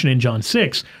direction in John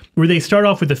 6, where they start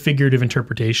off with a figurative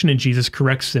interpretation and Jesus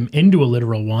corrects them into a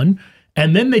literal one,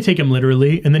 and then they take him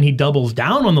literally, and then he doubles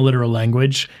down on the literal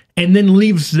language, and then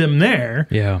leaves them there.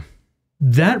 Yeah.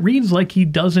 That reads like he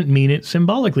doesn't mean it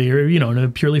symbolically or, in a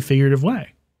purely figurative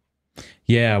way.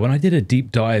 Yeah, when I did a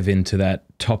deep dive into that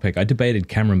topic, I debated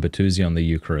Cameron Bertuzzi on the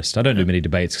Eucharist. I don't do many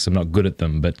debates because I'm not good at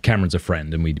them, but Cameron's a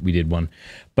friend, and we did one.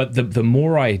 But the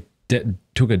more I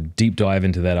took a deep dive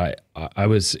into that, I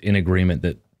was in agreement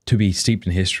that to be steeped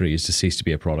in history is to cease to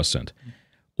be a Protestant.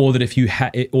 Or that if you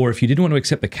didn't want to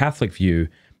accept the Catholic view,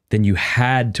 then you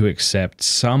had to accept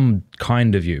some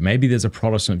kind of view. Maybe there's a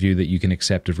Protestant view that you can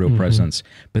accept of real presence,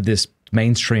 but this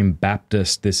mainstream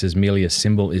Baptist, this is merely a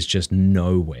symbol, is just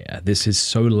nowhere. This is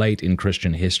so late in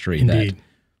Christian history. Indeed.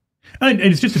 And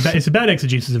it's just it's a bad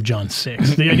exegesis of John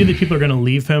 6. The idea that people are going to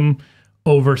leave him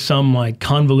over some like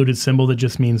convoluted symbol that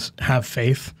just means have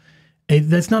faith,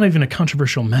 that's not even a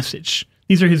controversial message.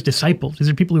 These are his disciples. These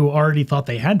are people who already thought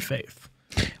they had faith.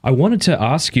 I wanted to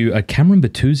ask you, Cameron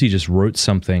Bertuzzi just wrote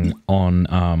something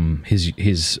on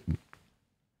his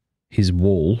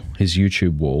wall, his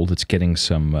YouTube wall, that's getting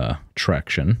some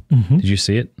traction. Did you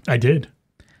see it? I did.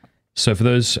 So for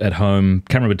those at home,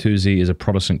 Cameron Bertuzzi is a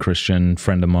Protestant Christian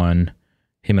friend of mine.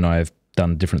 Him and I have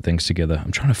done different things together.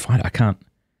 I'm trying to find it. I can't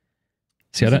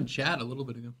see. He was in chat a little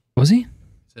bit ago. Was he? He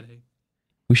said, "Hey,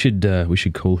 we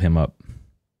should call him up.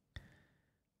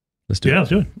 Let's do it. Yeah, let's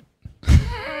do it."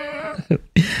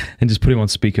 And just put him on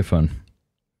speakerphone.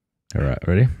 All right,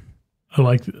 ready? I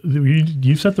like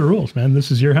you set the rules, man.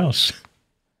 This is your house.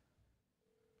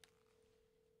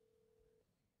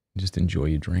 Just enjoy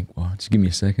your drink. Well, just give me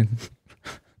a second.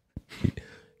 He's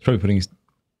probably putting his...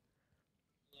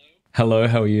 Hello,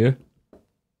 how are you? I'm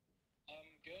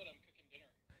good. I'm cooking dinner.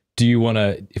 Do you want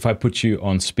to, if I put you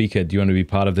on speaker, do you want to be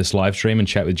part of this live stream and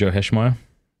chat with Joe Heschmeyer?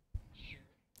 Sure.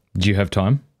 Do you have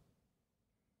time?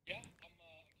 Yeah, I'm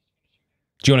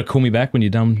Do you want to call me back when you're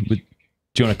done with...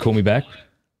 Do you want to call me back?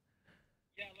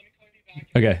 yeah, let me call you back.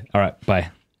 Okay, all right, bye.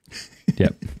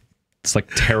 Yep. It's like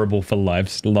terrible for live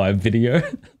video.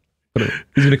 He's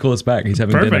going to call us back. He's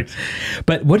having Perfect. dinner.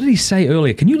 But what did he say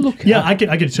earlier? Can you look? Yeah, up? I can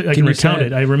you recount say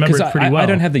it. I remember it pretty well. I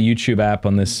don't have the YouTube app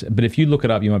on this, but if you look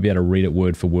it up, you might be able to read it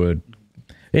word for word.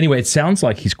 Anyway, it sounds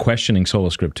like he's questioning Sola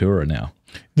Scriptura now.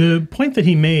 The point that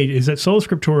he made is that Sola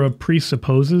Scriptura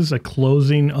presupposes a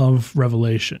closing of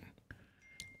Revelation.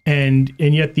 And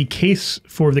yet the case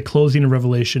for the closing of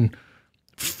Revelation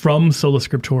from Sola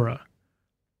Scriptura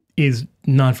is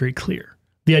not very clear.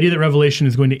 The idea that Revelation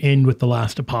is going to end with the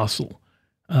last apostle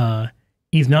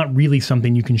is not really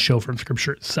something you can show from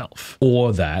Scripture itself.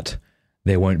 Or that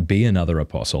there won't be another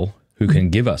apostle who can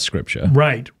give us Scripture.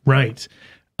 Right.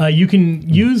 You can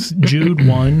use Jude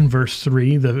 1, verse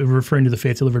 3, referring to the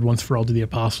faith delivered once for all to the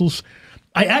apostles.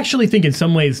 I actually think in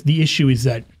some ways the issue is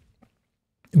that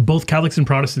both Catholics and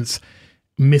Protestants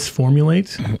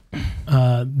misformulate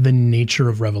the nature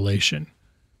of revelation,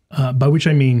 by which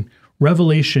I mean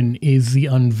revelation is the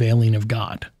unveiling of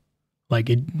God.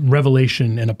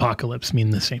 Revelation and apocalypse mean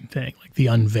the same thing, like the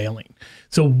unveiling.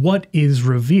 So what is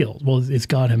revealed? Well, it's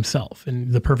God himself.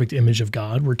 And the perfect image of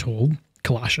God, we're told,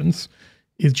 Colossians,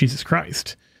 is Jesus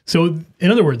Christ. So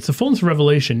in other words, the fullness of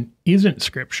revelation isn't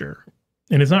Scripture.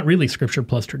 And it's not really Scripture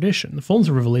plus tradition. The fullness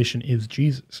of revelation is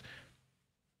Jesus.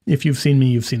 If you've seen me,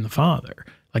 you've seen the Father.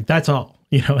 Like, that's all.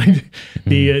 You know,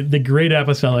 the great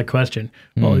apostolic question.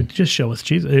 Well, just show us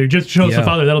Jesus. Or just show us the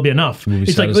Father. That'll be enough.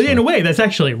 It's satisfied. Like, in a way, that's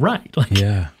actually right.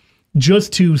 Like,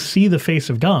 just to see the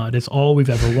face of God is all we've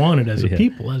ever wanted as a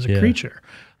people, as a creature.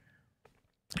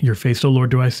 Your face, O Lord,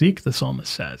 do I seek, the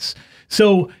psalmist says.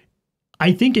 So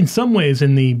I think in some ways,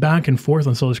 in the back and forth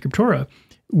on Sola Scriptura,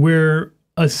 we're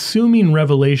assuming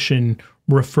revelation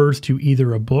refers to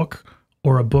either a book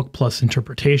or a book plus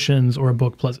interpretations, or a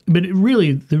book plus... But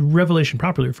really, the revelation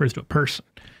properly refers to a person.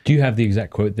 Do you have the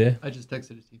exact quote there? I just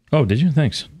texted it to you. Oh, did you?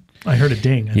 Thanks. I heard a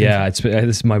ding.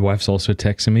 My wife's also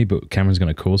texting me, but Cameron's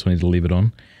going to call, so I need to leave it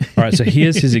on. All right, so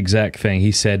here's his exact thing.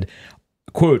 He said,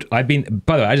 quote, by the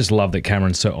way, I just love that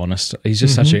Cameron's so honest. He's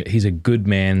just he's a good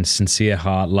man, sincere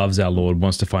heart, loves our Lord,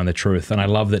 wants to find the truth. And I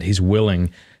love that he's willing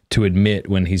to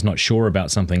admit when he's not sure about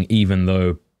something, even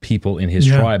though people in his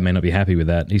tribe may not be happy with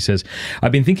that. He says,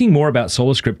 I've been thinking more about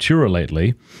Sola Scriptura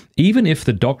lately. Even if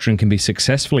the doctrine can be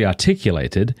successfully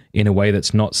articulated in a way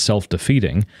that's not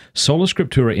self-defeating, Sola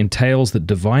Scriptura entails that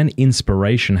divine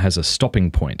inspiration has a stopping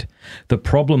point. The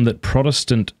problem that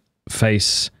Protestants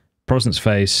face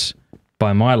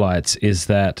by my lights is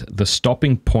that the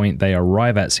stopping point they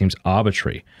arrive at seems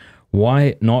arbitrary.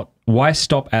 Why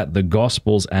stop at the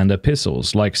Gospels and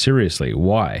epistles? Like, seriously,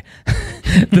 why?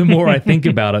 The more I think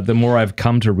about it, the more I've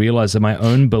come to realize that my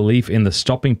own belief in the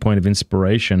stopping point of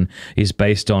inspiration is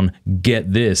based on,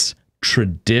 get this,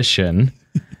 tradition.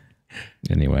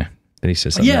 Anyway, then he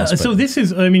says something else. So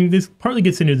this partly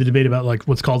gets into the debate about like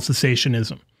what's called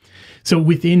cessationism. So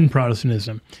within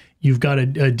Protestantism, you've got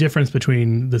a difference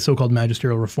between the so-called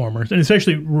magisterial reformers, and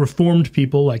especially Reformed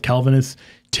people like Calvinists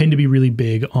tend to be really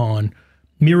big on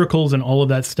miracles and all of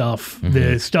that stuff,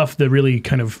 the stuff, the really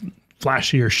kind of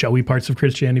flashy or showy parts of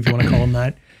Christianity, if you want to call them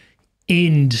that,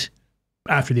 and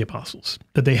after the apostles,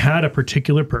 that they had a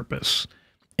particular purpose.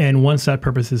 And once that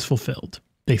purpose is fulfilled,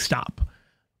 they stop.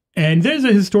 And there's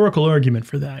a historical argument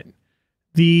for that.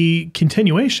 The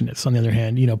continuationists, on the other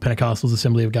hand, Pentecostals,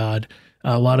 Assembly of God,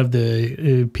 a lot of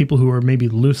the people who are maybe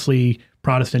loosely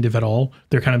Protestant, if at all,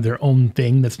 they're kind of their own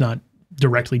thing that's not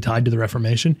directly tied to the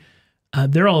Reformation.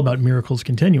 They're all about miracles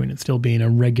continuing and still being a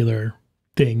regular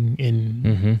thing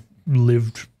in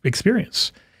lived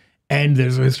experience. And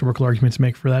there's a historical argument to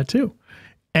make for that too.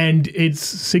 And it's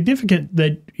significant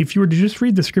that if you were to just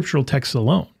read the scriptural texts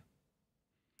alone,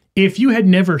 if you had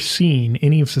never seen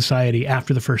any of society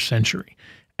after the first century,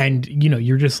 and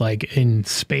you're just like in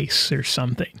space or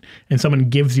something, and someone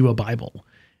gives you a Bible,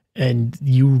 and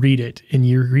you read it, and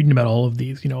you're reading about all of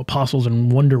these, apostles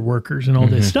and wonder workers and all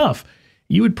this stuff,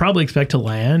 you would probably expect to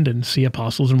land and see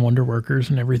apostles and wonder workers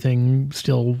and everything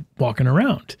still walking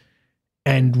around.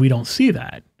 And we don't see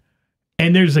that.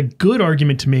 And there's a good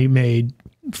argument to be made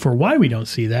for why we don't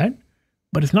see that,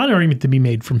 but it's not an argument to be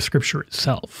made from Scripture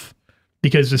itself,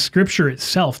 because the Scripture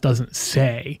itself doesn't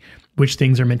say which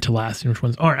things are meant to last and which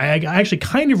ones aren't. I actually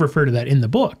kind of refer to that in the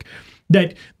book,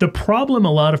 that the problem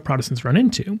a lot of Protestants run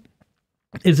into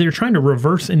is they're trying to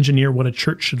reverse engineer what a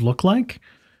church should look like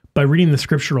by reading the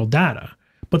scriptural data.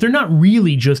 But they're not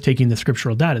really just taking the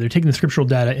scriptural data. They're taking the scriptural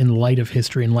data in light of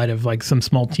history, in light of like some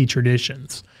small T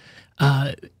traditions.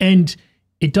 And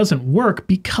it doesn't work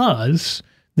because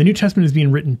the New Testament is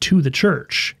being written to the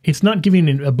church. It's not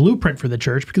giving a blueprint for the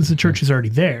church because the church is already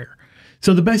there.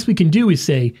 So the best we can do is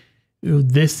say,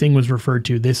 this thing was referred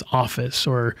to, this office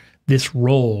or this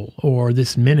role or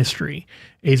this ministry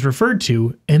is referred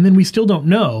to, and then we still don't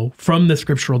know from the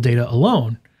scriptural data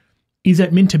alone, is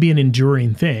that meant to be an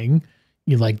enduring thing,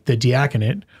 like the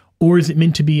diaconate, or is it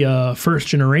meant to be a first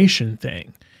generation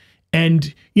thing?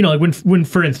 And, like when,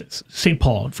 for instance, St.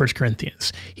 Paul in 1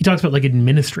 Corinthians, he talks about like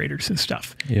administrators and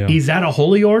stuff. Yeah. Is that a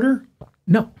holy order?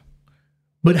 No.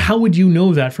 But how would you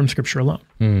know that from scripture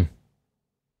alone?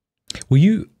 Were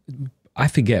you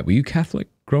Catholic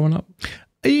growing up?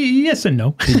 Yes and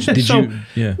no. Did so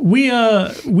you?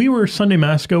 Yeah. We were Sunday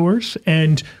Mass goers,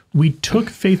 and we took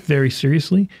faith very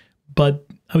seriously, but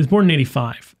I was born in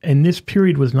 1985, and this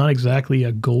period was not exactly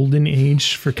a golden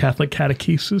age for Catholic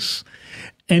catechesis.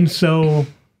 And so,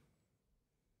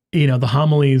 the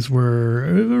homilies were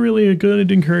really a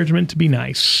good encouragement to be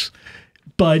nice.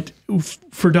 But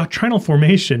for doctrinal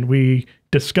formation, we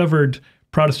discovered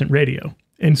Protestant radio.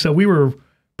 And so we were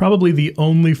probably the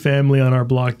only family on our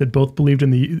block that both believed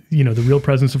in the real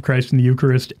presence of Christ in the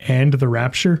Eucharist and the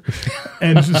rapture.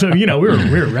 And so, we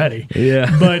were ready.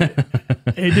 Yeah. But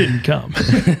it didn't come.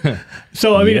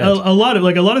 So, I mean, a lot of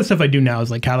the stuff I do now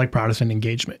is like Catholic Protestant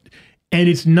engagement. And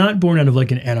it's not born out of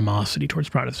like an animosity towards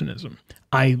Protestantism.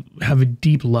 I have a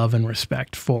deep love and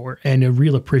respect for, and a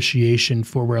real appreciation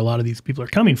for where a lot of these people are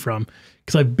coming from,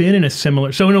 because I've been in a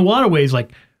similar, so in a lot of ways,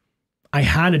 like I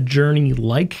had a journey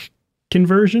like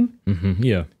conversion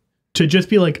to just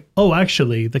be like, oh,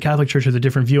 actually the Catholic Church has a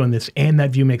different view on this, and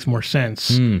that view makes more sense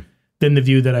than the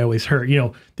view that I always heard.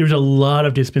 There's a lot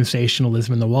of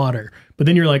dispensationalism in the water, but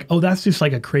then you're like, oh, that's just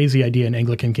like a crazy idea an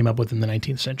Anglican came up with in the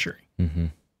 19th century.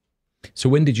 So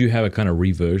when did you have a kind of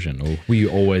reversion, or were you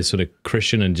always sort of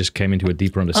Christian and just came into a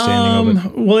deeper understanding of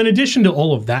it? Well, in addition to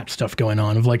all of that stuff going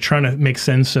on, of like trying to make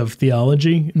sense of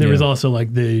theology, there was also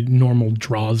like the normal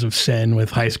draws of sin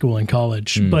with high school and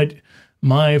college. But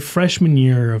my freshman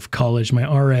year of college, my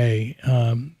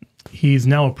RA, he's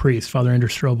now a priest, Father Andrew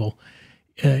Strobel.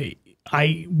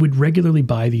 I would regularly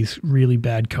buy these really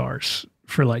bad cars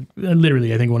for like,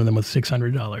 literally, I think one of them was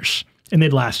 $600, and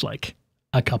they'd last like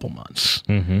a couple months.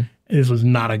 This was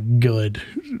not a good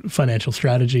financial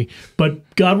strategy,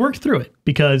 but God worked through it,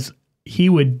 because he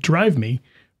would drive me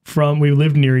we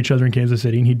lived near each other in Kansas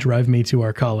City, and he'd drive me to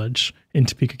our college in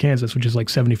Topeka, Kansas, which is like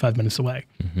 75 minutes away.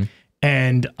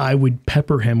 And I would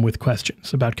pepper him with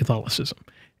questions about Catholicism.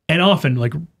 And often,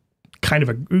 like, kind of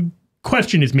a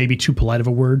question is maybe too polite of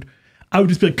a word. I would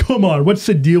just be like, come on, what's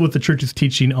the deal with the church's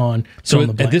teaching on? So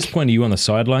at this point, are you on the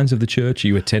sidelines of the church? Are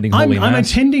you attending Holy Mass? I'm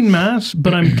attending Mass,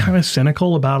 but I'm kind of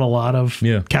cynical about a lot of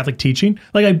Catholic teaching.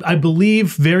 Like, I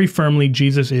believe very firmly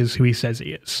Jesus is who he says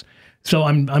he is. So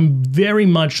I'm very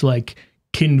much like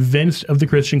convinced of the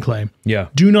Christian claim. Yeah.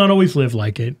 Do not always live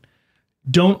like it.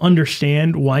 Don't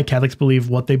understand why Catholics believe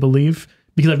what they believe,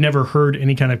 because I've never heard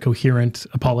any kind of coherent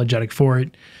apologetic for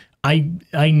it.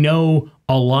 I know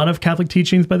a lot of Catholic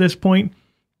teachings by this point,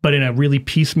 but in a really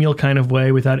piecemeal kind of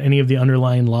way without any of the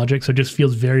underlying logic. So it just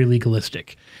feels very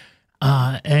legalistic.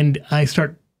 And I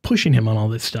start pushing him on all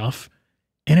this stuff.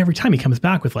 And every time he comes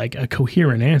back with like a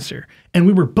coherent answer. And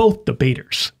we were both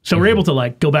debaters. So we're able to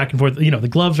like go back and forth. You know, the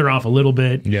gloves are off a little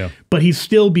bit. Yeah. But he's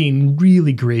still being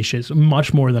really gracious,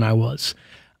 much more than I was.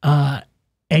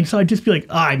 And so I'd just be like,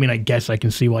 I mean, I guess I can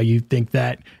see why you think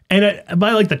that. And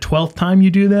by like the 12th time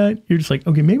you do that, you're just like,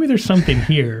 okay, maybe there's something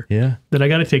here that I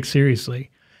got to take seriously.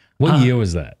 What year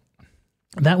was that?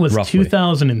 That was roughly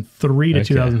 2003 to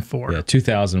 2004. Yeah,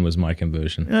 2000 was my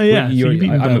conversion. Yeah,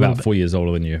 I'm about 4 years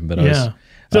older than you, but I was...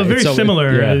 So very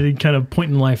similar kind of point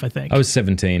in life, I think. I was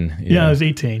 17. Yeah, I was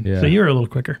 18. Yeah. So you were a little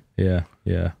quicker. Yeah.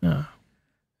 Yeah,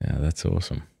 that's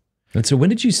awesome. And so when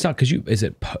did you start? Because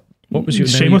what was your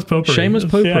name? Shameless Popery. Shameless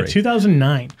Popery. Yeah,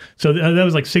 2009. So that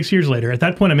was like 6 years later. At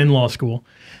that point, I'm in law school.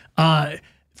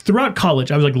 Throughout college,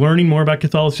 I was like learning more about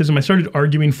Catholicism. I started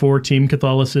arguing for Team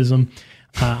Catholicism.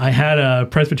 I had a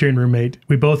Presbyterian roommate.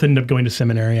 We both ended up going to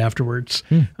seminary afterwards.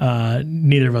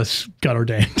 Neither of us got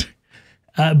ordained.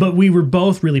 But we were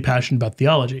both really passionate about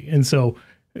theology. And so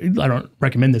I don't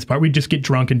recommend this part. We'd just get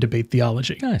drunk and debate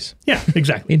theology. Nice. Yeah,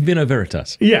 exactly. In vino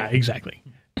veritas. Yeah, exactly.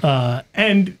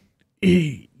 And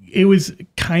it was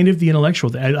kind of the intellectual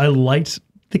thing. I liked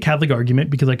the Catholic argument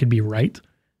because I could be right.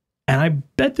 And I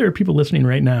bet there are people listening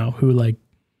right now who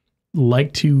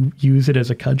like to use it as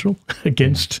a cudgel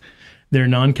against their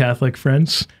non-Catholic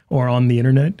friends or on the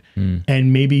internet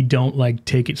and maybe don't like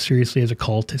take it seriously as a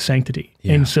call to sanctity.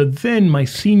 Yeah. And so then my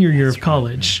senior year of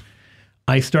college,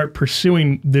 I start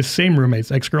pursuing this same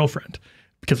roommate's ex-girlfriend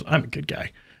because I'm a good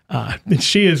guy. And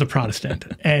she is a Protestant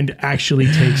and actually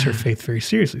takes her faith very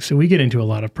seriously. So we get into a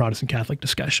lot of Protestant Catholic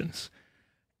discussions.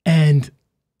 And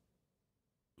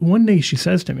one day she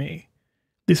says to me,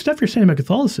 this stuff you're saying about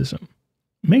Catholicism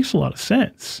makes a lot of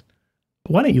sense,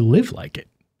 but why don't you live like it?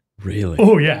 Really?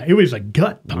 Oh, yeah. It was a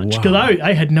gut punch because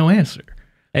I had no answer.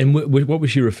 And what was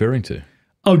she referring to?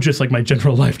 Oh, just like my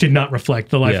general life did not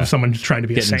reflect the life of someone trying to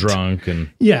be a saint. Getting drunk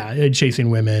and... Yeah, and chasing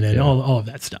women and all of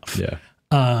that stuff. Yeah.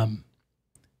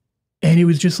 And it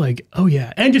was just like, oh,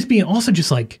 yeah. And just being also just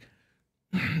like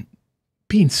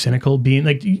being cynical, being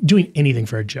like doing anything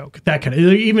for a joke. That kind of,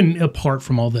 even apart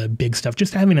from all the big stuff,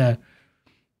 just having a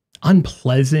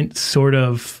unpleasant sort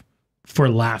of... for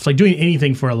laughs, like doing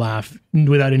anything for a laugh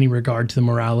without any regard to the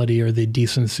morality or the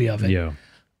decency of it. Yeah.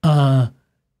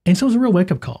 And so it was a real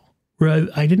wake-up call where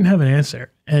I didn't have an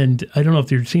answer. And I don't know if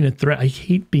you've seen a threat. I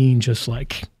hate being just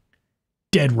like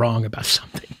dead wrong about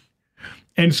something.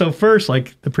 And so first,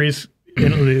 like the priest,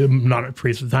 not a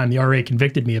priest at the time, the RA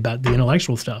convicted me about the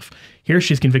intellectual stuff. Here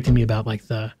she's convicting me about like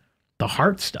the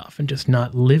heart stuff and just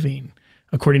not living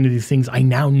according to these things I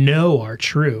now know are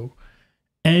true.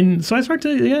 And so I start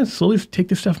to slowly take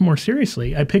this stuff more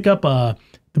seriously. I pick up the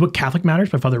book Catholic Matters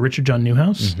by Father Richard John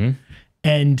Newhouse.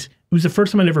 And it was the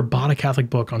first time I'd ever bought a Catholic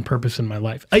book on purpose in my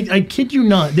life. I kid you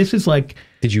not. This is like...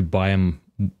 Did you buy them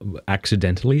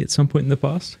accidentally at some point in the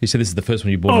past? You said this is the first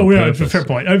one you bought on purpose. It's a fair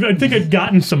point. I think I'd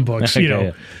gotten some books,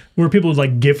 where people would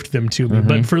like gift them to me.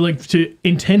 But for like to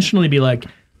intentionally be like,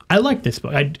 I like this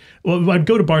book. I'd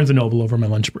go to Barnes & Noble over my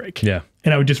lunch break. Yeah.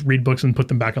 And I would just read books and put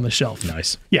them back on the shelf.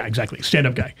 Nice. Yeah, exactly.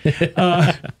 Stand-up guy.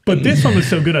 But this one was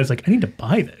so good, I was like, I need to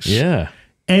buy this. Yeah.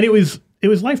 And it was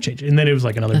life-changing. And then it was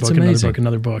like another book,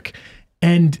 another book.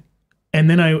 And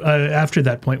then I, after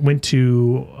that point, went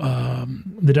to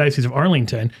the Diocese of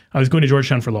Arlington. I was going to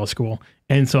Georgetown for law school.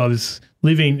 And so I was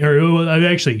living,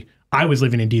 I was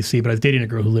living in D.C., but I was dating a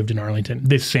girl who lived in Arlington.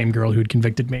 This same girl who had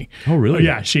convicted me. Oh, really?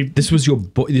 Yeah. This was your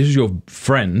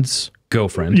friend's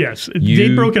girlfriend. Yes.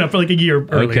 They'd broken up for like a year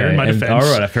earlier in my defense.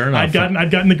 All right, fair enough. I'd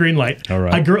gotten the green light. All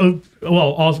right.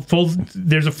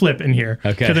 There's a flip in here.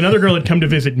 Okay. Because another girl had come to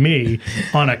visit me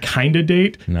on a kind of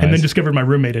date and then discovered my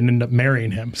roommate and ended up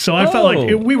marrying him. So I felt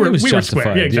like we were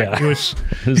square. Yeah, exactly. Yeah.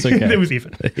 It was okay. It was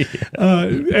even.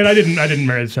 And I didn't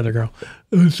marry this other girl.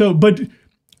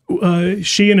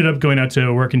 She ended up going out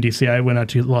to work in D.C. I went out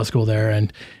to law school there,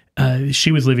 and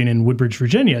she was living in Woodbridge,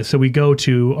 Virginia. So we go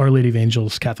to Our Lady of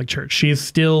Angels Catholic Church. She is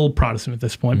still Protestant at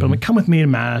this point, but I'm like, come with me to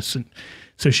Mass. And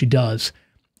so she does.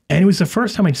 And it was the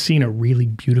first time I'd seen a really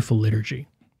beautiful liturgy.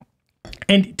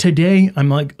 And today I'm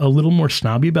like a little more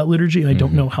snobby about liturgy. I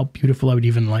don't know how beautiful I would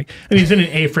even like. I mean, it's in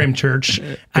an A-frame church,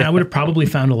 and I would have probably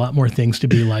found a lot more things to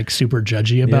be like super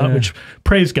judgy about, which,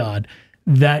 praise God,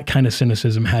 that kind of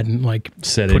cynicism hadn't like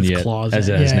set put in its yet, claws as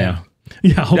in. it has now.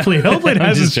 Yeah, hopefully it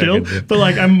hasn't still. But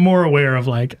like, I'm more aware of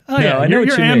like,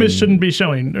 your amice shouldn't be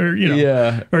showing, or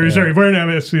sorry, wearing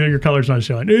amice, your color's not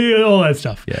showing, all that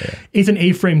stuff. Yeah. It's an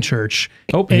A-frame church.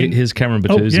 Oh, here's Cameron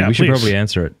Bertuzzi. We should probably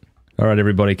answer it. All right,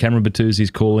 everybody. Cameron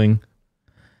Bertuzzi's calling.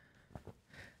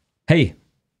 Hey.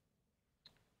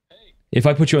 If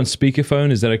I put you on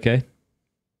speakerphone, is that okay?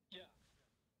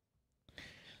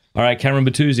 All right, Cameron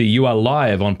Bertuzzi, you are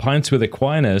live on Pints with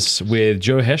Aquinas with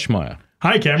Joe Heschmeyer.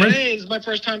 Hi, Cameron. Hey, it's my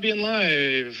first time being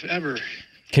live ever.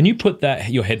 Can you put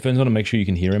your headphones on and make sure you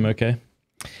can hear him okay?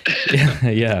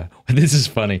 Yeah, this is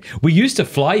funny. We used to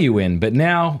fly you in, but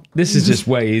now this is just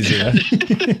way easier.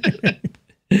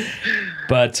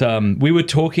 But we were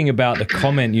talking about the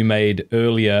comment you made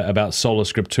earlier about sola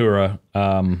scriptura.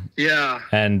 Yeah.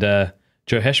 And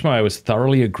Joe Heschmeyer was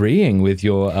thoroughly agreeing with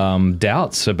your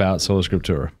doubts about sola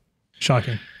scriptura.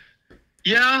 Shocking.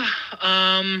 Yeah.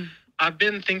 I've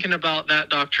been thinking about that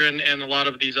doctrine and a lot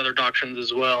of these other doctrines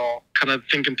as well, kind of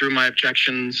thinking through my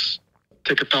objections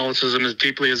to Catholicism as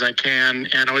deeply as I can.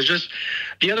 And I was just,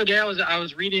 the other day I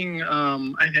was reading,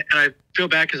 and I feel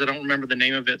bad because I don't remember the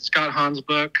name of it, Scott Hahn's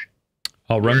book.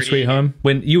 Oh, Rome Sweet Home?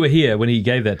 When you were here, when he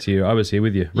gave that to you, I was here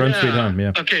with you. Rome Sweet Home,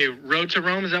 yeah. Okay, Road to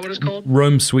Rome, is that what it's called?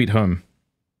 Rome Sweet Home.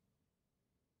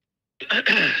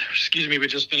 Excuse me, we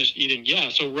just finished eating. Yeah,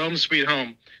 so Rome Sweet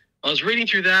Home. I was reading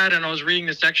through that, and I was reading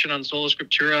the section on sola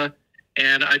scriptura,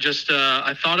 and I just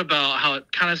I thought about how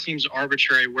it kind of seems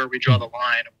arbitrary where we draw the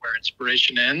line of where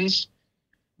inspiration ends.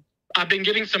 I've been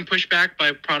getting some pushback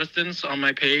by Protestants on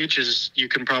my page, as you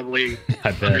can probably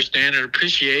understand and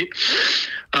appreciate.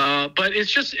 But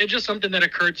it's just something that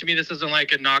occurred to me. This isn't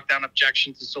like a knockdown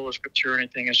objection to sola scriptura or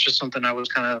anything. It's just something I was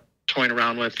kind of toying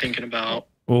around with, thinking about.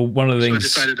 Well, one of the things I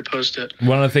decided to post it.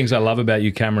 One of the things I love about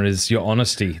you, Cameron, is your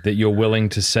honesty, that you're willing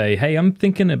to say, hey, I'm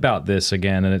thinking about this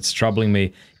again, and it's troubling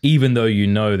me, even though you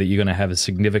know that you're going to have a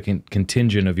significant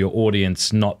contingent of your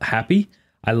audience not happy.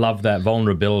 I love that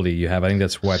vulnerability you have. I think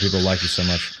that's why people like you so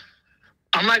much.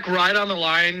 I'm like right on the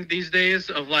line these days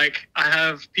of like, I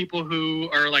have people who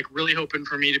are like really hoping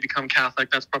for me to become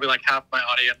Catholic. That's probably like half my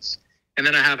audience. And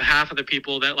then I have half of the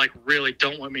people that like really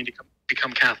don't want me to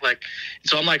become Catholic.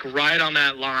 So I'm like right on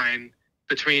that line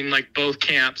between like both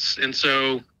camps. And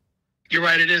so you're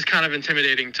right, it is kind of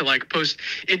intimidating to like post.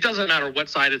 It doesn't matter what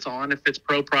side it's on, if it's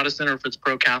pro-Protestant or if it's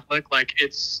pro-Catholic, like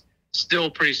it's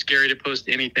still pretty scary to post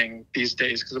anything these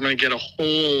days because I'm going to get a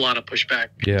whole lot of pushback.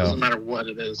 Yeah. It doesn't matter what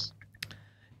it is.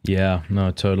 Yeah, no,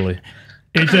 totally.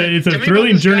 It's a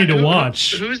thrilling journey to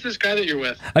watch. Who's this guy that you're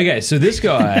with? Okay, so this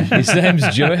guy, his name's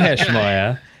Joe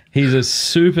Heschmeyer. He's a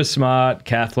super smart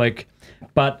Catholic,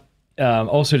 but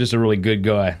also just a really good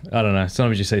guy. I don't know.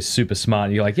 Sometimes you say super smart,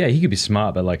 and you're like, yeah, he could be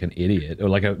smart, but like an idiot or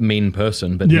like a mean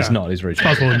person. But he's not. He's very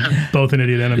smart. Both an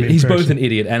idiot and a mean He's person. both an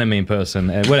idiot and a mean person,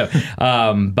 and whatever.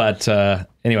 But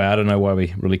anyway, I don't know why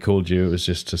we really called you. It was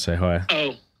just to say hi.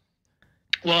 Oh,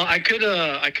 well, I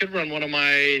could run one of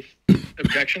my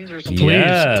objections or something.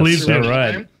 Yes, please do. All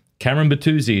right. Cameron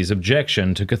Bertuzzi's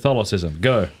objection to Catholicism.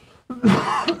 Go.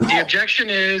 The objection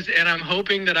is, and I'm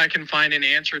hoping that I can find an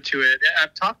answer to it.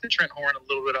 I've talked to Trent Horn a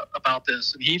little bit about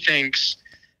this, and he thinks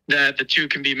that the two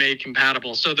can be made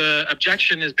compatible. So the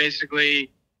objection is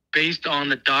basically based on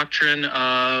the doctrine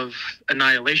of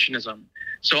annihilationism.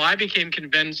 So I became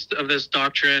convinced of this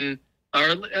doctrine,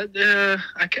 or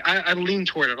I lean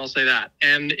toward it, I'll say that.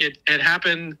 And it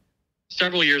happened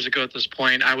several years ago at this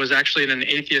point. I was actually in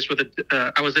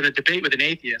I was in a debate with an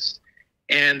atheist.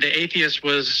 And the atheist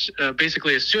was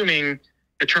basically assuming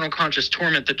eternal conscious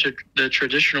torment, the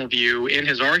traditional view, in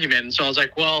his argument. And so I was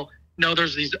like, well, no,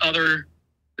 there's these other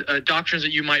doctrines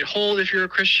that you might hold if you're a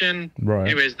Christian. Right.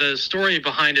 Anyways, the story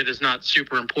behind it is not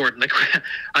super important. Like,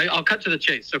 I'll cut to the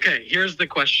chase. Okay, here's the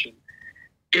question.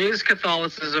 Is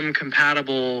Catholicism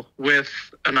compatible with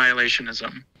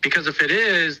annihilationism? Because if it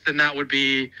is, then that would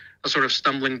be a sort of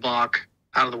stumbling block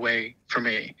out of the way for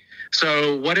me.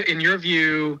 So what, in your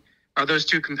view, are those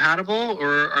two compatible,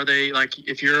 or are they like,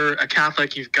 if you're a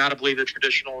Catholic, you've got to believe the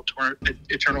traditional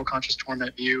eternal conscious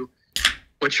torment view?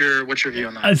 What's your view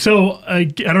on that? I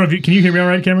don't know if can you hear me all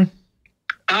right, Cameron?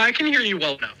 I can hear you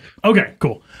well enough. Okay,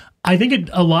 cool. I think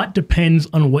a lot depends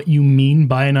on what you mean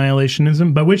by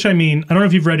annihilationism, by which I mean, I don't know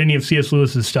if you've read any of C.S.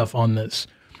 Lewis's stuff on this.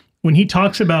 When he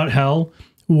talks about hell,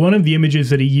 one of the images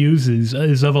that he uses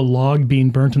is of a log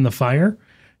being burnt in the fire.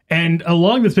 And a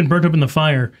log that's been burnt up in the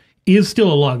fire is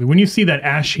still a log. When you see that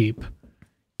ash heap,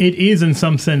 it is in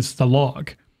some sense the log,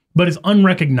 but it's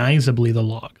unrecognizably the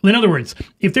log. In other words,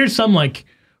 if there's some like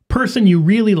person you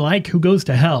really like who goes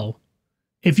to hell,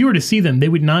 if you were to see them, they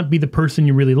would not be the person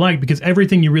you really like, because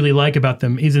everything you really like about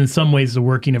them is in some ways the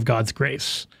working of God's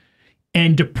grace.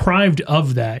 And deprived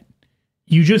of that,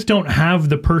 you just don't have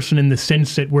the person in the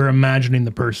sense that we're imagining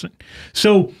the person.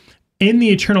 So in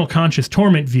the eternal conscious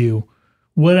torment view,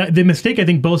 the mistake I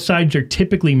think both sides are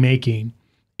typically making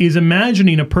is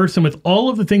imagining a person with all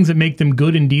of the things that make them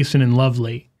good and decent and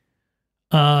lovely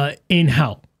in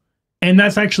hell. And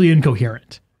that's actually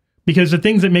incoherent, because the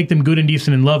things that make them good and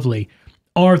decent and lovely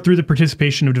are through the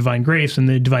participation of divine grace and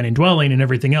the divine indwelling and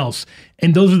everything else.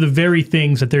 And those are the very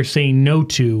things that they're saying no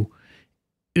to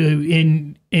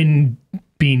in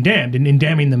being damned and in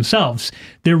damning themselves.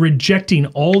 They're rejecting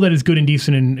all that is good and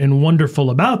decent and wonderful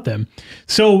about them.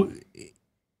 So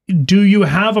do you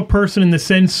have a person in the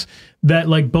sense that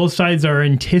like both sides are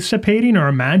anticipating or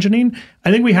imagining?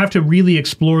 I think we have to really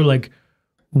explore like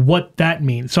what that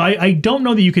means. So I don't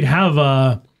know that you could have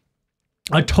a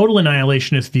total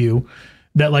annihilationist view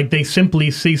that like they simply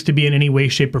cease to be in any way,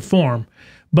 shape, or form.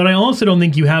 But I also don't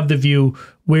think you have the view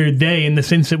where they, in the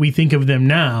sense that we think of them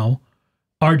now,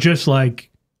 are just like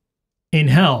in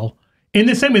hell. In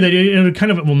the same way that it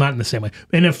kind of, well, not in the same way.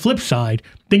 In a flip side,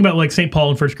 think about like St.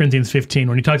 Paul in 1 Corinthians 15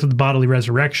 when he talks about the bodily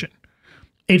resurrection.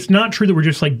 It's not true that we're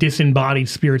just like disembodied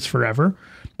spirits forever,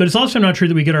 but it's also not true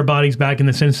that we get our bodies back in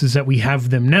the senses that we have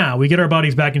them now. We get our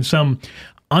bodies back in some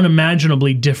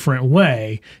unimaginably different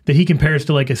way that he compares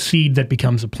to like a seed that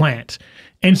becomes a plant.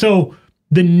 And so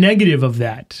the negative of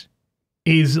that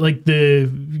is like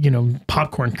the,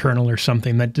 popcorn kernel or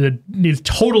something that is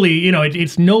totally,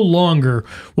 it's no longer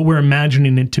what we're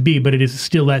imagining it to be, but it is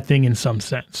still that thing in some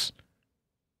sense.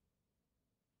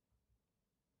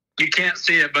 You can't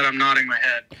see it, but I'm nodding my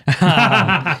head.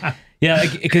 Yeah,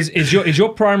 because is your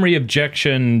primary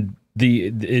objection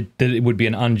that it would be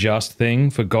an unjust thing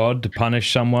for God to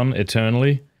punish someone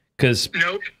eternally?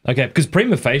 Nope. Okay, because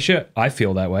prima facie, I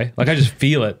feel that way. Like I just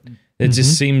feel it. It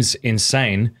just seems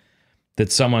insane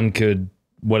that someone could,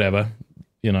 whatever,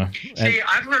 See,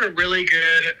 I've heard a really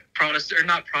good I've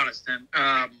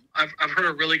heard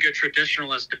a really good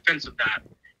traditionalist defense of that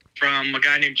from a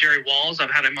guy named Jerry Walls. I've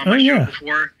had him on my show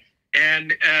before.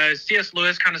 And C.S.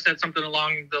 Lewis kind of said something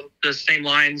along the same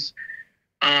lines.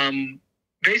 So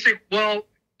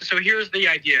here's the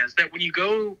idea, is that when you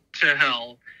go to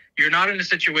hell, you're not in a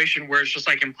situation where it's just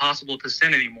like impossible to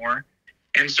sin anymore.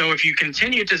 And so if you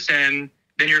continue to sin,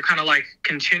 then you're kind of like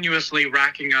continuously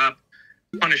racking up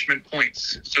punishment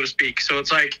points, so to speak. So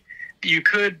it's like you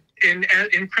could,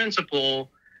 in principle,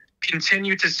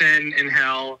 continue to sin in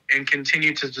hell and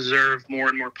continue to deserve more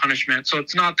and more punishment. So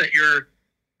it's not that you're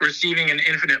receiving an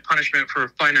infinite punishment for a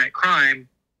finite crime.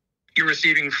 You're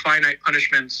receiving finite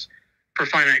punishments for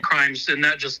finite crimes, and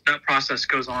that process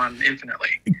goes on infinitely.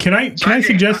 Can I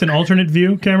suggest an alternate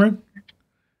view, Cameron?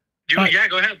 Yeah,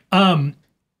 go ahead.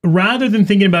 Rather than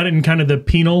thinking about it in kind of the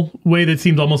penal way that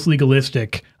seems almost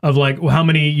legalistic of like, well, how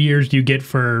many years do you get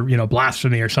for,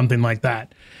 blasphemy or something like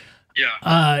that?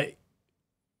 Yeah.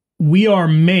 We are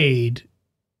made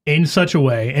in such a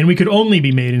way, and we could only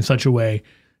be made in such a way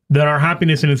that our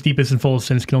happiness in its deepest and fullest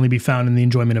sense can only be found in the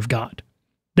enjoyment of God.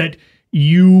 That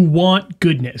you want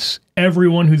goodness.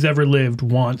 Everyone who's ever lived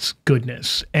wants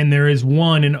goodness. And there is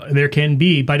one, and there can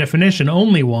be, by definition,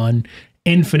 only one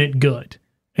infinite good,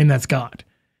 and that's God.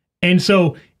 And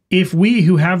so if we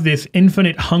who have this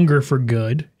infinite hunger for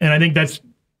good, and I think that's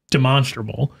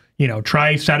demonstrable,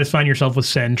 try satisfying yourself with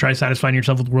sin, try satisfying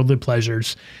yourself with worldly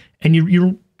pleasures,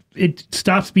 and it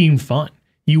stops being fun.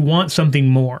 You want something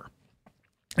more.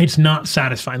 It's not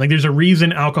satisfying. Like there's a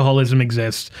reason alcoholism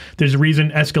exists. There's a reason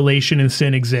escalation and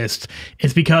sin exists.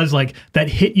 It's because like that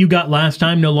hit you got last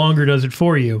time no longer does it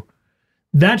for you.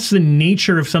 That's the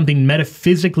nature of something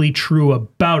metaphysically true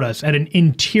about us at an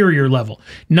interior level.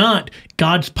 Not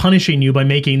God's punishing you by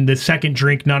making the second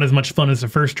drink not as much fun as the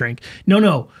first drink.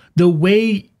 No. The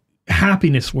way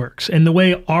happiness works and the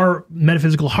way our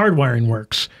metaphysical hardwiring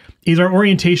works is our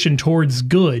orientation towards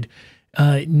good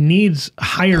needs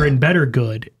higher and better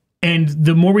good. And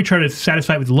the more we try to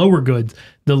satisfy it with lower goods,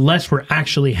 the less we're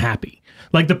actually happy.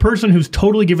 Like the person who's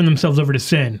totally given themselves over to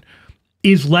sin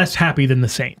is less happy than the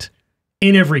saint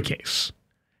in every case.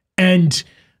 And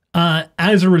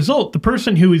as a result, the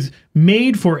person who is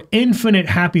made for infinite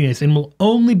happiness and will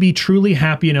only be truly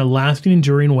happy in a lasting,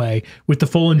 enduring way with the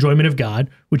full enjoyment of God,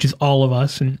 which is all of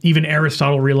us, and even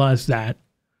Aristotle realized that,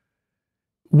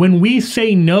 when we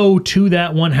say no to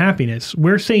that one happiness,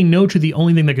 we're saying no to the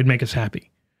only thing that could make us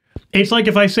happy. It's like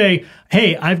if I say,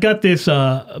 hey, I've got this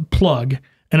plug,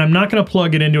 and I'm not going to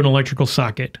plug it into an electrical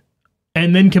socket,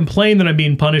 and then complain that I'm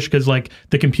being punished because like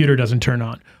the computer doesn't turn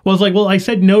on. Well, it's like, well, I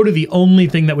said no to the only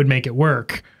thing that would make it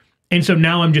work. And so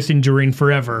now I'm just enduring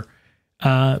forever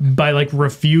by like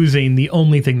refusing the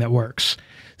only thing that works.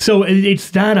 So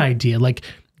it's that idea, like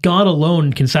God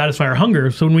alone can satisfy our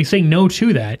hunger. So when we say no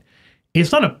to that,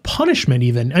 it's not a punishment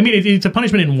even. I mean, it's a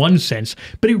punishment in one sense,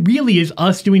 but it really is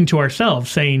us doing to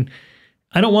ourselves saying,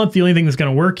 I don't want the only thing that's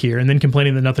going to work here, and then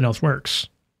complaining that nothing else works.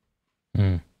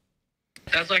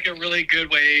 That's like a really good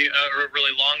way, or a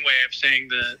really long way of saying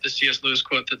the C.S. Lewis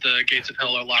quote that the gates of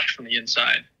hell are locked from the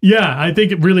inside. Yeah, I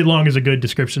think really long is a good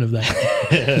description of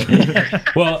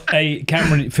that. Well, hey,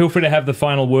 Cameron, feel free to have the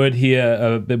final word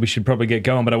here. That we should probably get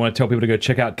going, but I want to tell people to go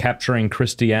check out Capturing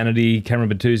Christianity. Cameron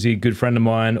Bertuzzi, good friend of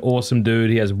mine, awesome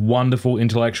dude. He has wonderful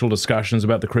intellectual discussions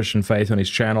about the Christian faith on his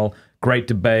channel. Great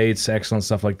debates, excellent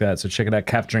stuff like that. So check it out,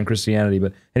 Capturing Christianity.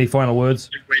 But any final words?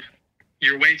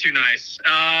 You're way too nice.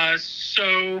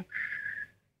 So,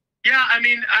 yeah, I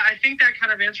mean, I think that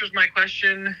kind of answers my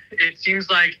question. It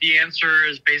seems like the answer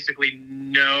is basically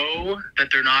no, that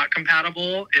they're not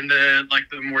compatible in the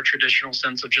more traditional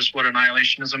sense of just what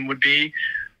annihilationism would be.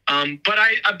 But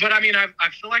I mean, I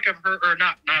feel like I've heard, or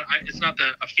not. It's not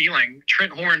a feeling.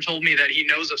 Trent Horn told me that he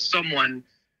knows of someone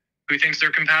who thinks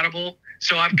they're compatible.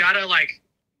 So I've got to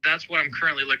that's what I'm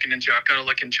currently looking into. I've got to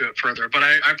look into it further. But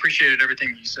I appreciated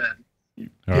everything you said.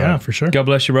 All yeah, right. for sure. God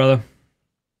bless you, brother.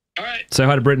 All right. Say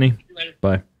hi to Brittany. See you later.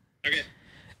 Bye. Okay.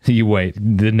 You wait.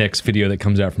 The next video that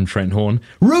comes out from Trent Horn.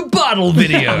 Rebuttal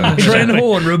video. Trent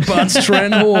Horn rebuts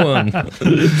Trent Horn.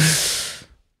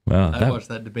 Wow. I watched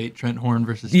that debate, Trent Horn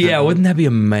versus Yeah, Trent Horn. wouldn't that be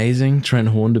amazing? Trent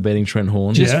Horn debating Trent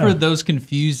Horn. Just Yeah. for those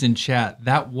confused in chat,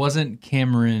 that wasn't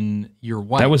Cameron, your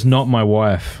wife. That was not my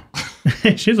wife.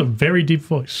 She has a very deep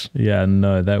voice. Yeah,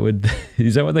 no, that would...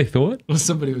 Is that what they thought? Well,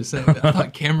 somebody was saying that. I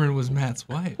thought Cameron was Matt's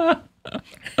wife.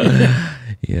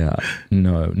 Yeah,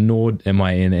 no, nor am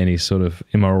I in any sort of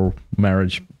immoral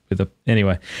marriage with a...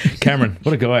 Anyway, Cameron,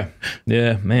 what a guy.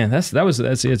 Yeah, man, that's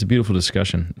it's a beautiful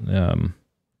discussion.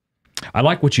 I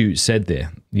like what you said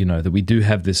there, that we do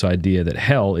have this idea that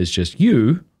hell is just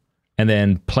you and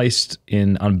then placed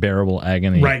in unbearable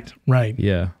agony. Right.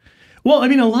 Yeah. Well, I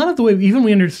mean, a lot of the way even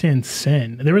we understand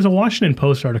sin, there was a Washington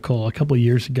Post article a couple of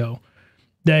years ago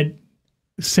that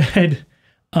said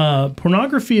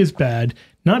pornography is bad,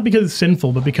 not because it's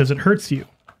sinful, but because it hurts you.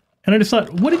 And I just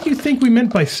thought, what did you think we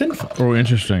meant by sinful? Oh,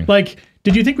 interesting.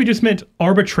 Did you think we just meant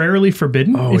arbitrarily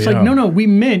forbidden? Oh, it's yeah. no, we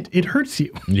meant it hurts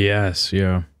you. Yes,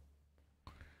 yeah.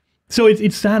 So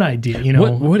it's that idea,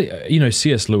 What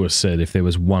C.S. Lewis said if there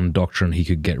was one doctrine he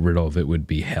could get rid of, it would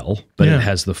be hell, but Yeah. it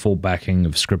has the full backing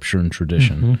of scripture and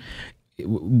tradition.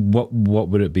 What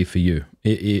would it be for you?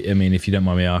 I mean, if you don't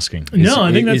mind me asking.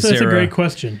 I think that's a great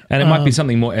question. And it might be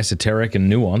something more esoteric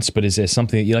and nuanced, but is there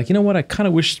something that you're like, you know what, I kind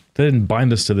of wish they didn't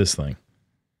bind us to this thing?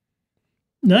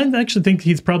 No, I actually think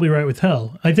he's probably right with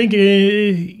hell. I think,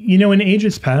 in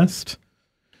ages past,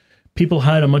 people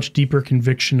had a much deeper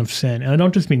conviction of sin. And I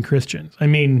don't just mean Christians. I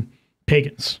mean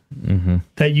pagans. Mm-hmm.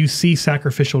 That you see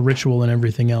sacrificial ritual and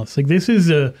everything else. This is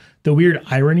the weird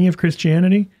irony of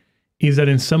Christianity is that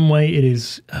in some way it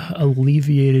is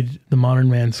alleviated the modern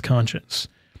man's conscience.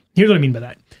 Here's what I mean by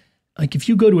that. If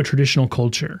you go to a traditional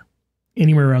culture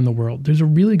anywhere around the world, there's a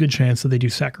really good chance that they do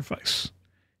sacrifice.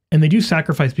 And they do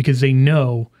sacrifice because they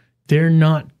know they're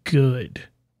not good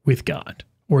with God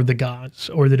or the gods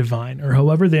or the divine or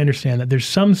however they understand that. There's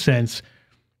some sense,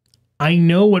 I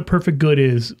know what perfect good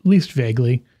is, at least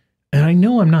vaguely, and I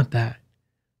know I'm not that.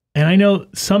 And I know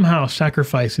somehow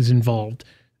sacrifice is involved.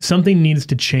 Something needs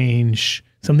to change.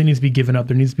 Something needs to be given up.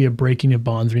 There needs to be a breaking of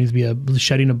bonds. There needs to be a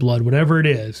shedding of blood, whatever it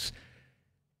is,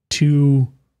 to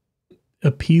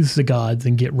appease the gods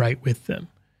and get right with them.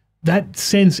 That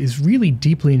sense is really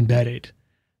deeply embedded.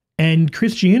 And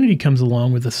Christianity comes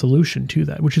along with a solution to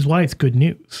that, which is why it's good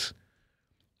news.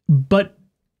 But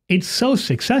it's so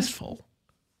successful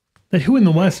that who in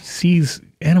the West sees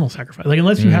animal sacrifice?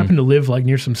 Unless you happen to live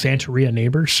near some Santeria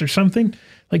neighbors or something,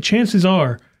 chances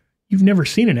are you've never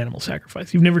seen an animal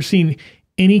sacrifice. You've never seen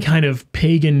any kind of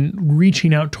pagan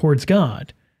reaching out towards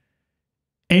God.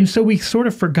 And so we sort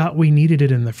of forgot we needed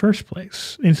it in the first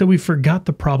place. And so we forgot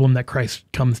the problem that Christ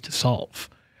comes to solve.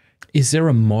 Is there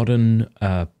a modern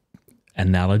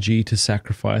analogy to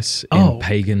sacrifice in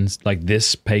pagans, like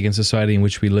this pagan society in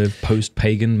which we live,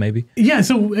 post-pagan maybe? Yeah,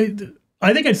 so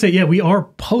I think I'd say, we are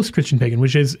post-Christian pagan,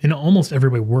 which is in almost every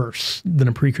way worse than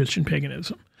a pre-Christian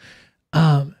paganism.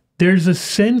 There's a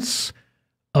sense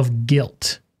of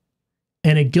guilt,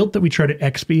 and a guilt that we try to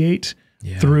expiate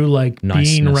through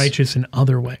being righteous in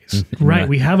other ways. Right.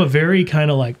 We have a very kind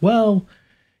of I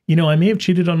may have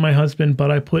cheated on my husband,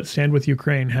 but I put stand with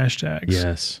Ukraine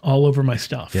hashtags all over my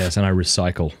stuff. Yes, and I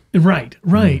recycle. Right.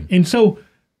 And so,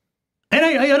 and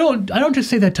I don't just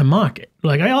say that to mock it.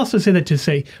 I also say that to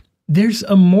say there's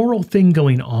a moral thing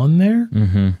going on there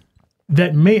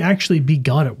that may actually be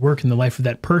God at work in the life of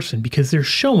that person, because they're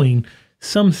showing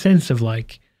some sense of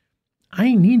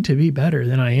I need to be better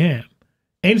than I am.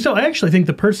 And so I actually think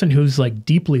the person who's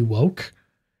deeply woke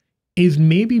is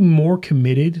maybe more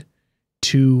committed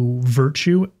to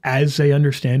virtue as they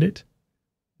understand it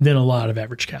than a lot of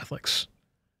average Catholics.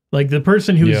 Like the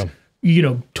person who's,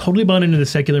 totally bought into the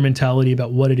secular mentality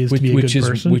about what it is to be a good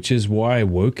person. Which is why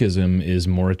wokeism is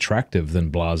more attractive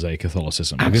than blasé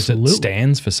Catholicism. Because it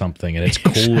stands for something and it's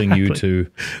calling you to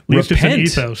repent.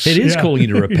 Ethos. It is calling you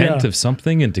to repent of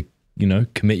something and to,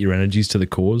 commit your energies to the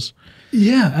cause.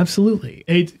 Yeah, absolutely.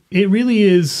 It really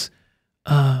is,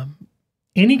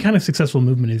 any kind of successful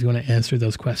movement is going to answer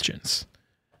those questions.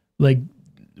 Like,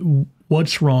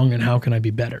 what's wrong and how can I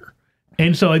be better?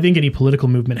 And so I think any political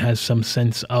movement has some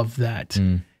sense of that.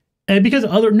 And because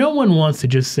no one wants to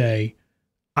just say,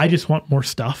 I just want more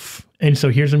stuff. And so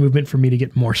here's a movement for me to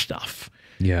get more stuff.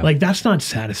 Yeah. Like that's not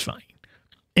satisfying.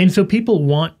 And so people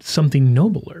want something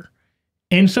nobler.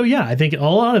 And so, I think a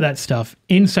lot of that stuff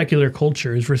in secular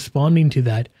culture is responding to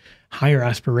that higher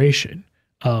aspiration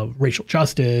of racial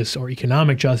justice or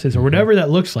economic justice or whatever that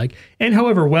looks like. And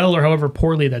however well or however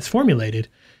poorly that's formulated,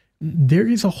 there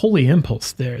is a holy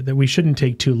impulse there that we shouldn't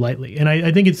take too lightly. And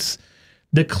I think it's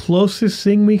the closest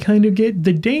thing we kind of get.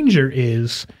 The danger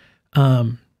is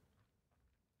it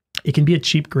can be a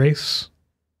cheap grace,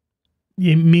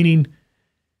 meaning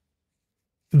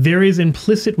there is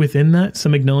implicit within that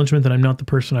some acknowledgement that I'm not the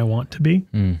person I want to be.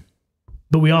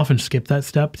 But we often skip that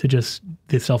step to just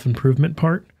the self-improvement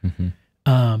part.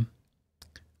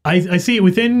 I see it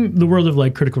within the world of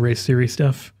like critical race theory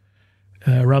stuff.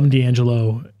 Robin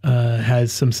DiAngelo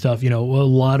has some stuff, a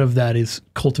lot of that is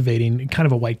cultivating kind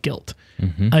of a white guilt.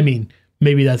 I mean,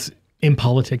 maybe that's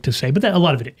impolitic to say, but a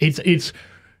lot of it's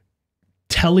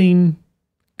telling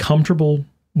comfortable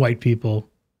white people,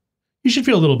 you should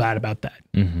feel a little bad about that.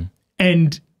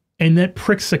 And that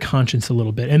pricks the conscience a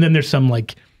little bit. And then there's some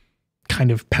like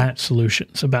kind of pat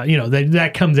solutions about,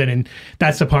 that comes in, and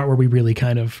that's the part where we really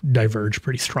kind of diverge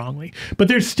pretty strongly. But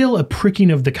there's still a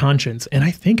pricking of the conscience. And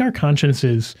I think our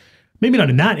consciences, maybe not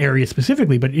in that area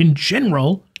specifically, but in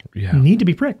general, need to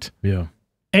be pricked. Yeah.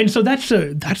 And so that's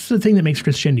the thing that makes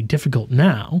Christianity difficult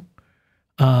now,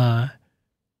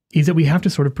 is that we have to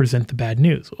sort of present the bad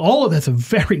news. All of that's a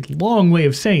very long way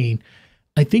of saying,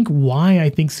 I think why I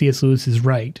think C.S. Lewis is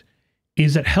right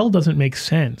is that hell doesn't make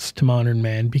sense to modern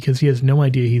man because he has no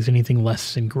idea he's anything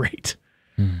less than great.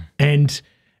 And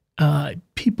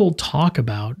people talk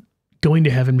about going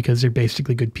to heaven because they're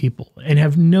basically good people and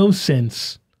have no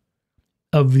sense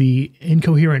of the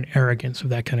incoherent arrogance of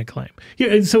that kind of claim.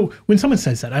 Yeah. So when someone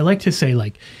says that, I like to say,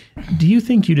 like, do you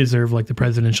think you deserve like the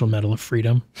Presidential Medal of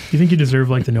Freedom? Do you think you deserve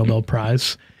like the Nobel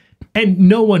Prize? And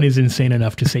no one is insane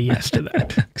enough to say yes to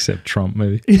that. Except Trump,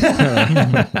 maybe.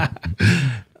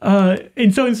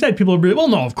 And so instead, people are really, well,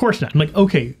 no, of course not. I'm like,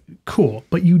 okay, cool.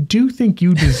 But you do think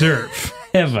you deserve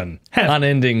heaven.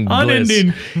 Unending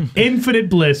bliss. Infinite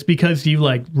bliss because you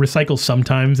like recycle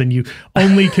sometimes and you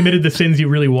only committed the sins you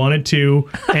really wanted to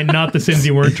and not the sins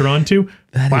you weren't drawn to.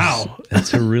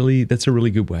 That's a really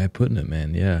good way of putting it,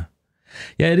 man. Yeah.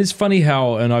 Yeah, it is funny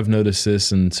how, and I've noticed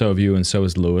this, and so have you, and so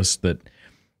has Lewis, that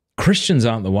Christians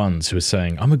aren't the ones who are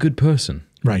saying, I'm a good person.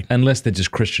 Right. Unless they're just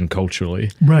Christian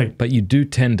culturally. Right. But you do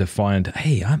tend to find,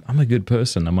 hey, I'm a good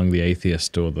person among the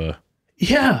atheist or the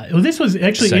well, this was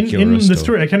actually in the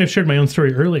story. I kind of shared my own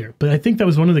story earlier, but I think that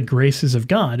was one of the graces of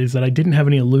God is that I didn't have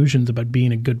any illusions about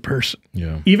being a good person.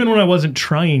 Yeah. Even when I wasn't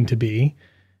trying to be,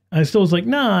 I still was like,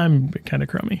 nah, I'm kind of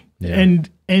crummy. Yeah.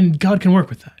 And God can work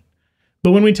with that.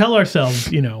 But when we tell ourselves,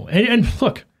 and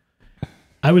look,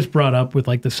 I was brought up with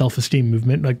like the self-esteem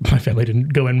movement. Like my family didn't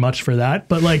go in much for that,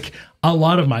 but like a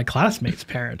lot of my classmates'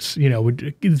 parents,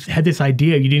 had this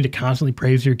idea you need to constantly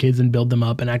praise your kids and build them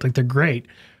up and act like they're great.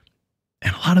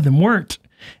 And a lot of them weren't.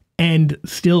 And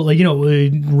still, like,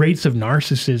 rates of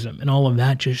narcissism and all of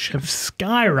that just have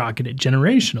skyrocketed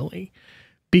generationally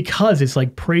because it's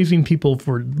like praising people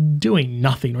for doing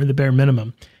nothing or the bare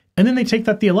minimum. And then they take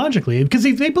that theologically because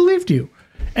they believed you.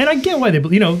 And I get why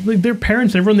like their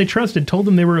parents and everyone they trusted told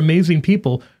them they were amazing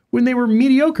people when they were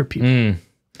mediocre people.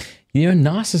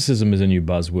 Narcissism is a new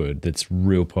buzzword that's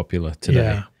real popular today.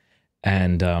 Yeah.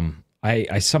 And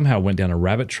I somehow went down a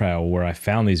rabbit trail where I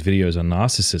found these videos on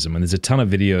narcissism. And there's a ton of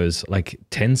videos like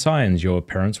 10 signs your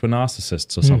parents were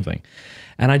narcissists or something.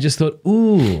 And I just thought,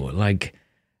 ooh, like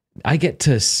I get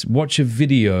to watch a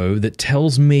video that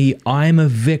tells me I'm a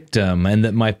victim and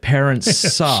that my parents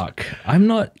suck. I'm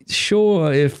not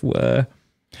sure if was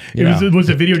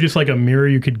the video just like a mirror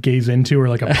you could gaze into or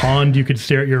like a pond you could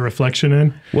stare at your reflection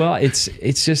in? Well, it's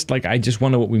just like I just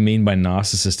wonder what we mean by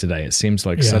narcissist today. It seems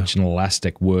like such an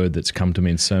elastic word that's come to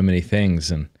mean so many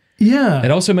things. And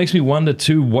it also makes me wonder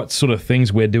too what sort of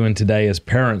things we're doing today as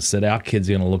parents that our kids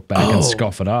are going to look back and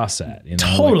scoff at us at.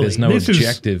 Totally. Like there's no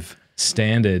objective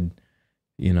standard,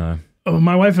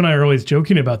 my wife and I are always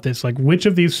joking about this. Like, which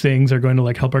of these things are going to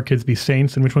like help our kids be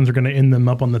saints, and which ones are going to end them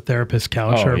up on the therapist's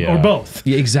couch, or both?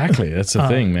 Yeah, exactly. That's the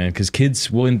thing, man. Because kids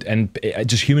will, and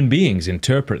just human beings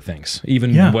interpret things,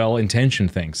 even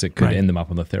well-intentioned things that could end them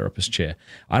up on the therapist chair.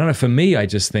 I don't know. For me, I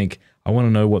just think I want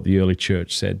to know what the early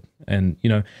church said, and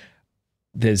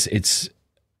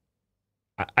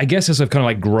I guess as I've kind of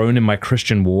like grown in my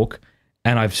Christian walk,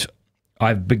 and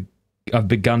I've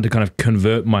begun to kind of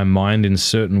convert my mind in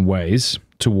certain ways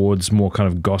towards more kind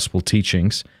of gospel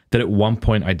teachings that at one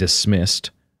point I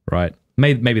dismissed, right?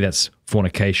 Maybe that's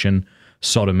fornication,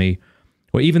 sodomy,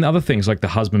 or even other things like the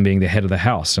husband being the head of the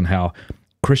house, and how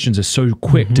Christians are so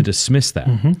quick to dismiss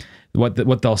that.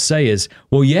 What they'll say is,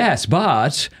 well, yes,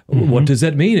 but what does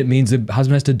that mean? It means the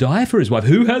husband has to die for his wife.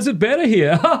 Who has it better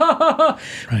here?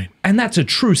 Right. And that's a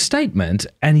true statement,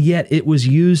 and yet it was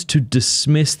used to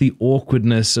dismiss the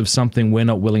awkwardness of something we're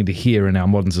not willing to hear in our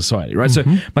modern society, right? So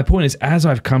my point is, as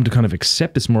I've come to kind of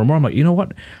accept this more and more, I'm like, you know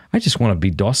what? I just want to be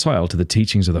docile to the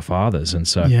teachings of the fathers. And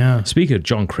so speaking of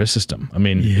John Chrysostom, I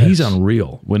mean, he's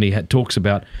unreal when he talks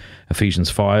about Ephesians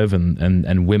 5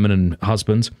 and women and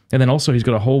husbands. And then also he's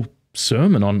got a whole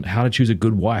sermon on how to choose a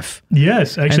good wife.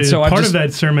 Yes, actually, so part of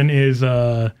that sermon is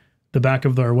the back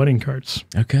of our wedding cards.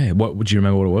 Okay, would you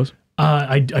remember what it was?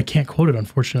 I can't quote it,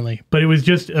 unfortunately, but it was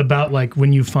just about like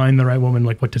when you find the right woman,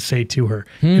 like what to say to her.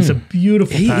 It's a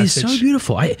beautiful passage. It is so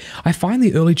beautiful. I find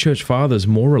the early church fathers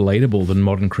more relatable than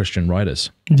modern Christian writers.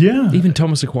 Yeah. Even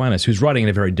Thomas Aquinas, who's writing in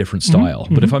a very different style.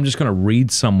 But if I'm just going to read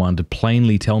someone to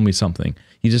plainly tell me something,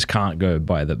 you just can't go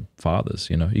by the fathers,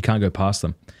 You can't go past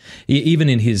them. Even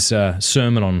in his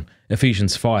sermon on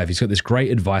Ephesians 5, he's got this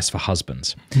great advice for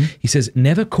husbands. He says,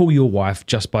 never call your wife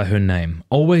just by her name.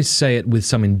 Always say it with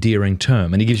some endearing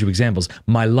term. And he gives you examples,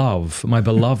 my love, my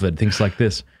beloved, things like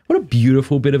this. What a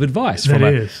beautiful bit of advice from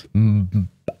a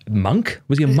monk.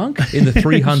 Was he a monk? In the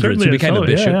 300s, who became a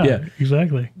bishop. Yeah,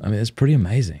 exactly. I mean, it's pretty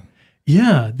amazing.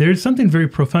 Yeah, there's something very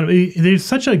profound. There's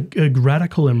such a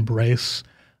radical embrace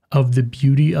of the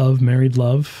beauty of married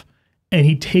love, and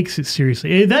he takes it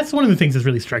seriously. That's one of the things that's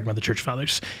really striking about the church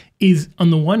fathers, is on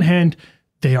the one hand,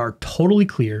 they are totally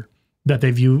clear that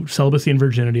they view celibacy and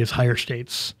virginity as higher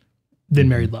states than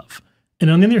married love. And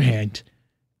on the other hand,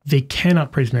 they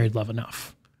cannot praise married love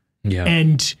enough. Yeah.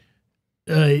 And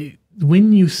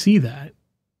when you see that,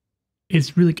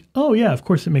 it's really, oh yeah, of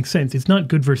course it makes sense. It's not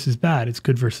good versus bad, it's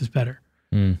good versus better.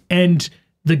 And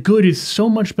the good is so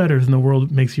much better than the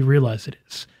world makes you realize it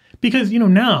is. Because,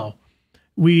 now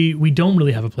we don't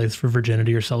really have a place for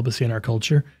virginity or celibacy in our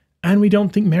culture, and we don't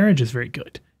think marriage is very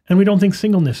good, and we don't think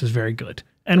singleness is very good,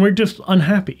 and we're just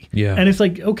unhappy. Yeah. And it's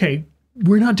like, okay,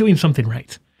 we're not doing something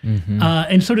right.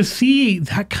 And so to see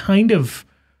that kind of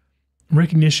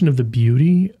recognition of the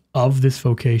beauty of this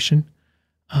vocation,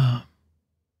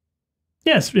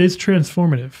 yes, it's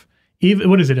transformative.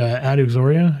 Even, what is it,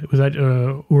 Aduxoria? Was that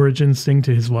Origen's thing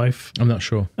to his wife? I'm not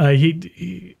sure.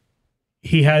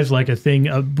 He has like a thing,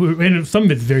 and some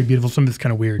of it's very beautiful, some of it's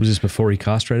kind of weird. Was this before he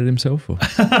castrated himself? Or?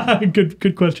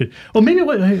 Good question. Well, maybe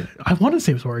I want to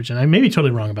say it was Origen. I may be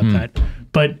totally wrong about that.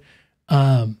 But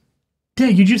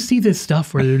you just see this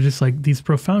stuff where they're just like these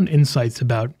profound insights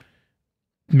about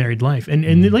married life.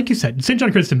 And like you said, St.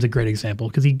 John Chrysostom's a great example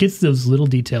because he gets those little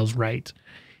details right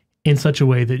in such a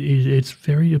way that it's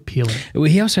very appealing. Well,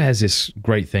 he also has this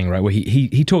great thing, right, where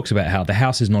he talks about how the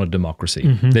house is not a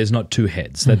democracy. There's not two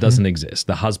heads. That doesn't exist.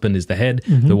 The husband is the head.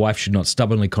 The wife should not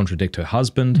stubbornly contradict her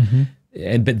husband.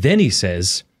 But then he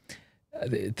says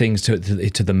things to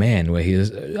the man where he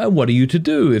is, what are you to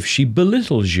do if she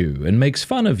belittles you and makes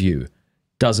fun of you?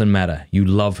 Doesn't matter. You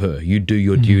love her. You do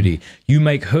your duty. You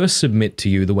make her submit to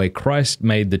you the way Christ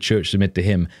made the church submit to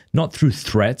him, not through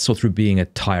threats or through being a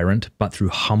tyrant, but through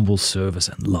humble service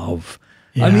and love.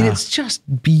 Yeah. I mean, it's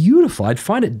just beautiful. I'd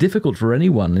find it difficult for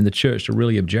anyone in the church to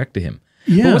really object to him.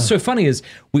 Yeah. But what's so funny is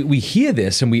we hear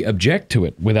this and we object to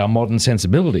it with our modern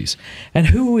sensibilities. And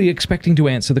who are we expecting to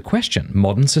answer the question?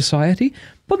 Modern society?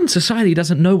 Modern society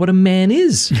doesn't know what a man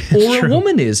is, or a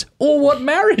woman is, or what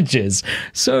marriage is.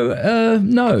 So,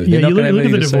 no. Yeah, you look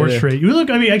at the divorce rate.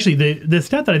 Actually, the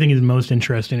stat that I think is most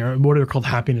interesting are what are called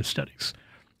happiness studies.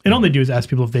 And all they do is ask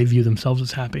people if they view themselves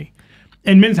as happy.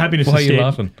 And men's happiness is Why are you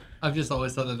laughing? I've just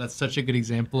always thought that that's such a good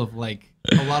example of, like,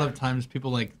 a lot of times people,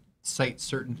 like, cite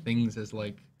certain things as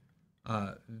like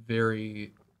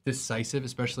very decisive,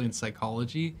 especially in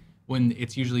psychology, when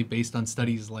it's usually based on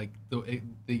studies like the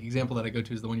example that I go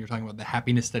to is the one you're talking about, the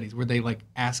happiness studies, where they like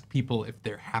ask people if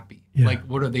they're happy. Yeah. Like,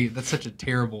 what are they? That's such a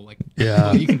terrible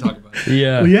well, you can talk about it.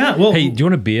 Yeah. Well, hey, do you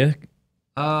want a beer?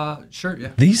 Sure.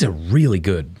 Yeah. These are really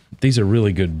good. These are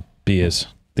really good beers.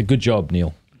 They're good job,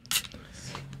 Neil.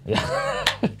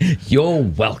 You're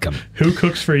welcome. Who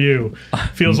cooks for you?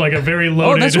 Feels like a very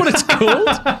loaded... Oh, that's what it's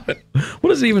called? What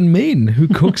does it even mean? Who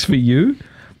cooks for you?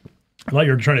 I thought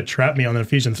you were trying to trap me on the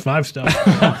Ephesians 5 stuff.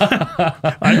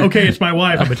 Okay, it's my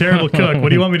wife. I'm a terrible cook. What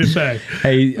do you want me to say?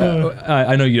 Hey,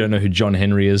 I know you don't know who John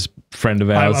Henry is, friend of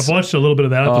ours. I've watched a little bit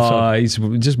of that episode. He's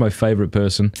just my favorite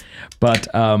person. But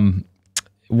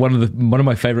one of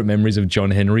my favorite memories of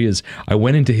John Henry is I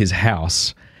went into his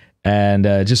house, and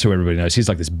just so everybody knows, he's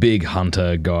like this big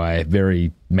hunter guy,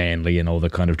 very manly in all the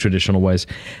kind of traditional ways.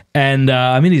 And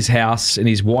I'm in his house, and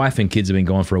his wife and kids have been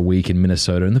gone for a week in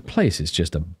Minnesota, and the place is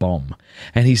just a bomb.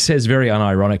 And he says very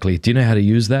unironically, "Do you know how to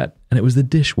use that?" And it was the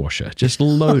dishwasher, just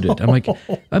loaded. I'm like,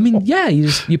 I mean, yeah,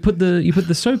 you put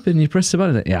the soap in, you press the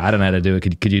button. Yeah, I don't know how to do it.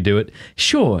 Could you do it?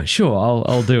 Sure,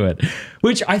 I'll do it.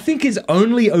 Which I think is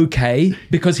only okay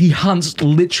because he hunts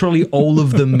literally all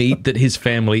of the meat that his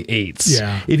family eats.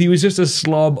 Yeah. If he was just a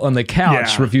slob on the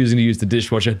couch refusing to use the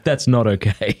dishwasher, that's not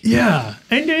okay. Yeah.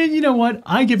 And you know what?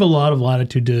 I give a lot of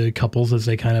latitude to couples as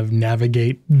they kind of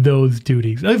navigate those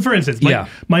duties. For instance,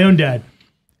 my own dad,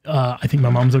 I think my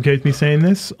mom's okay with me saying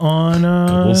this on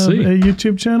we'll see. A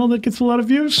YouTube channel that gets a lot of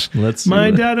views. Let's see. My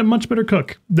dad, a much better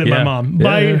cook than my mom.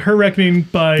 By her reckoning,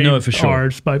 by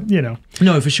ours, by,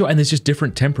 No, for sure. And there's just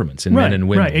different temperaments in men and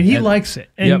women. Right, and he likes it.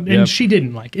 And she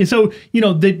didn't like it. So,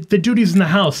 the duties in the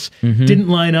house didn't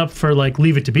line up for, like,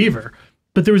 Leave It to Beaver.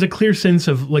 But there was a clear sense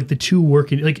of, like, the two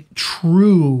working, like,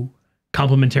 true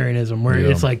complementarianism, where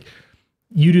it's like,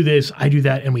 you do this, I do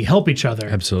that, and we help each other.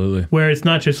 Absolutely. Where it's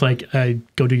not just like,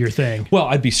 go do your thing. Well,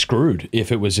 I'd be screwed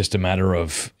if it was just a matter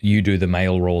of you do the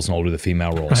male roles and I'll do the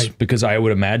female roles. Right. Because I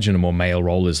would imagine a more male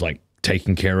role is like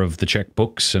taking care of the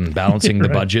checkbooks and balancing the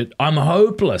budget. I'm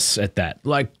hopeless at that.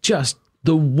 Like, just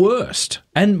the worst.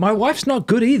 And my wife's not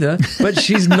good either, but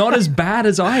she's not as bad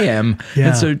as I am. Yeah.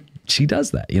 And so she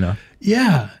does that,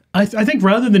 Yeah. I think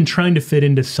rather than trying to fit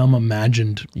into some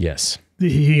imagined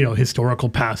historical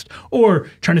past, or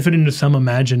trying to fit into some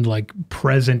imagined, like,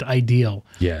 present ideal.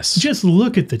 Yes. Just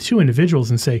look at the two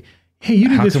individuals and say, hey, you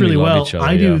do this really well.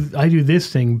 I do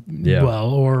this thing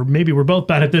well, or maybe we're both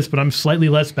bad at this, but I'm slightly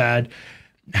less bad.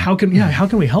 How can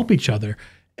we help each other?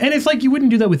 And it's like you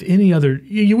wouldn't do that with any other.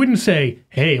 You wouldn't say,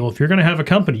 hey, well, if you're going to have a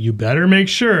company, you better make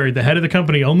sure the head of the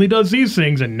company only does these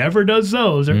things and never does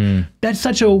those. That's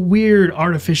such a weird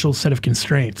artificial set of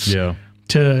constraints. Yeah.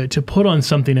 To put on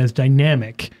something as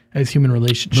dynamic as human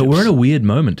relationships. But we're in a weird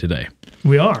moment today.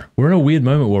 We are. We're in a weird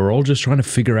moment where we're all just trying to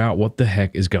figure out what the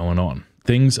heck is going on.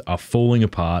 Things are falling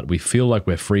apart. We feel like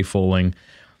we're free falling.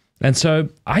 And so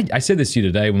I said this to you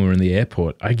today when we were in the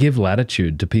airport. I give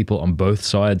latitude to people on both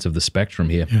sides of the spectrum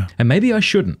here. Yeah. And maybe I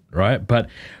shouldn't, right? But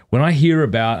when I hear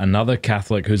about another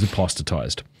Catholic who's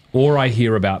apostatized, or I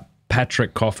hear about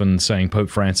Patrick Coffin saying Pope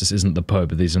Francis isn't the Pope,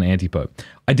 but he's an anti-Pope.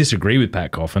 I disagree with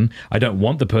Pat Coffin. I don't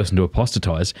want the person to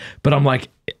apostatize, but I'm like,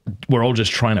 we're all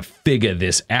just trying to figure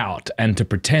this out and to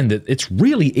pretend that it's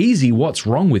really easy. What's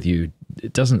wrong with you?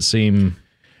 It doesn't seem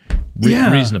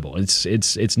reasonable.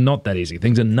 It's not that easy.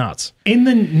 Things are nuts. In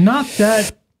the not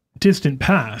that distant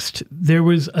past, there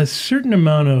was a certain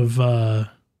amount of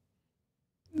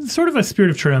sort of a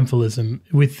spirit of triumphalism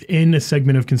within a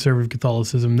segment of conservative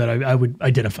Catholicism that I would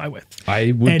identify with.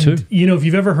 I would too. If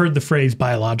you've ever heard the phrase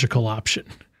biological option.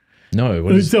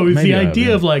 No. So it's the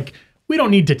idea of, like, we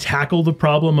don't need to tackle the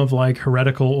problem of, like,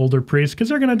 heretical older priests because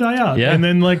they're going to die out. Yeah. And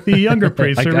then, like, the younger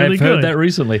priests are really good. I've heard that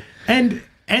recently. And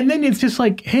then it's just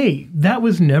like, hey, that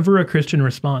was never a Christian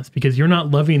response because you're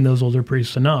not loving those older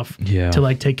priests enough to,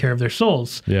 like, take care of their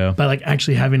souls by, like,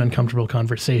 actually having uncomfortable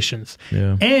conversations.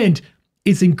 Yeah. And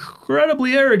it's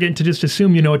incredibly arrogant to just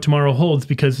assume you know what tomorrow holds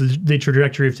because the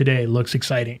trajectory of today looks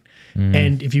exciting.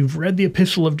 And if you've read the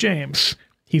Epistle of James,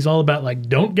 he's all about, like,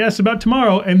 don't guess about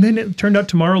tomorrow. And then it turned out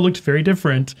tomorrow looked very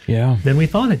different than we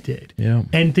thought it did. Yeah.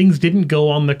 And things didn't go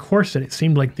on the course that it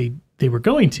seemed like they were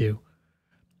going to.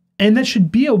 And that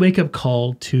should be a wake-up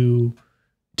call to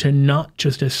not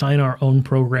just assign our own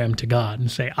program to God and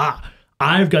say,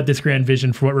 I've got this grand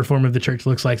vision for what reform of the church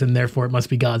looks like, and therefore it must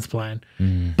be God's plan.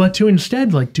 But to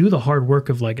instead, like, do the hard work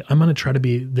of, like, I'm going to try to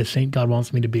be the saint God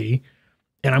wants me to be,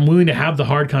 and I'm willing to have the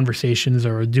hard conversations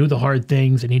or do the hard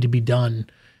things that need to be done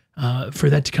for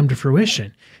that to come to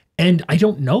fruition. And I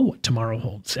don't know what tomorrow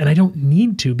holds, and I don't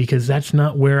need to because that's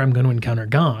not where I'm going to encounter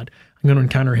God. I'm going to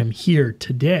encounter him here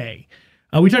today.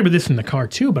 We talked about this in the car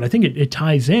too, but I think it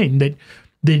ties in that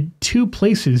the two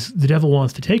places the devil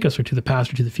wants to take us are to the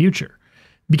past or to the future.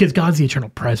 Because God's the eternal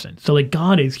present. So, like,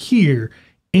 God is here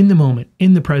in the moment,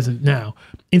 in the present now.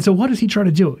 And so what does he try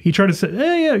to do? He try to say,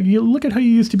 hey, yeah, you look at how you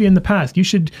used to be in the past. You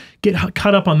should get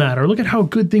caught up on that. Or look at how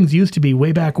good things used to be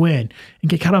way back when and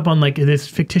get caught up on like this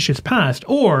fictitious past.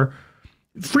 Or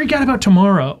freak out about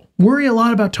tomorrow. Worry a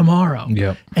lot about tomorrow.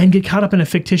 Yep. And get caught up in a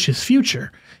fictitious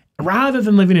future rather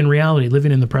than living in reality,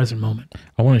 living in the present moment.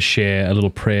 I want to share a little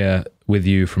prayer with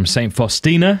you from St.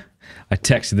 Faustina. I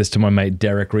texted this to my mate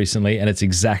Derek recently, and it's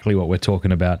exactly what we're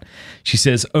talking about. She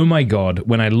says, "Oh my God,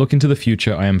 when I look into the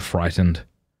future, I am frightened.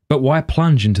 But why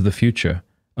plunge into the future?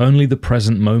 Only the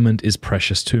present moment is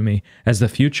precious to me, as the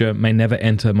future may never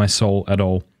enter my soul at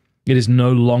all. It is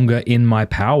no longer in my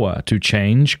power to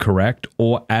change, correct,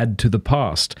 or add to the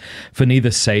past, for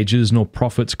neither sages nor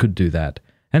prophets could do that.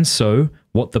 And so,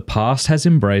 what the past has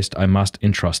embraced, I must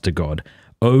entrust to God.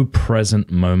 O present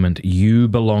moment, you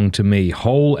belong to me,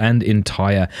 whole and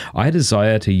entire. I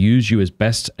desire to use you as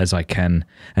best as I can.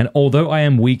 And although I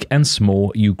am weak and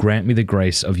small, you grant me the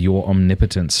grace of your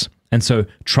omnipotence. And so,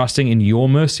 trusting in your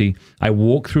mercy, I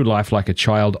walk through life like a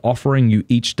child, offering you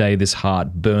each day this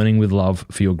heart burning with love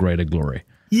for your greater glory."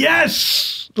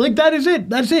 Yes! Like that is it.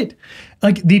 That's it.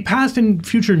 Like the past and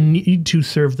future need to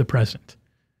serve the present.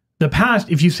 The past,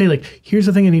 if you say like, here's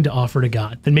the thing I need to offer to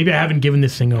God, then maybe I haven't given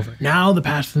this thing over. Now the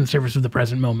past is in service of the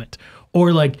present moment.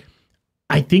 Or like,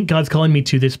 I think God's calling me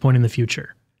to this point in the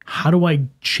future. How do I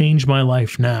change my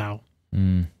life now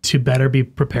to better be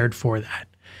prepared for that?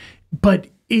 But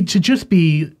it should just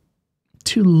be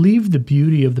to leave the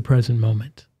beauty of the present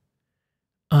moment.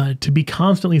 To be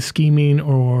constantly scheming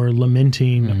or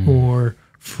lamenting or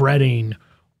fretting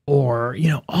or,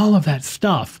 all of that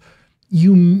stuff.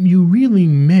 You really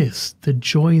miss the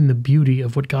joy and the beauty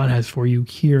of what God has for you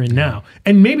here and now.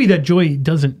 And maybe that joy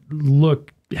doesn't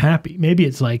look happy. Maybe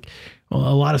it's like, well,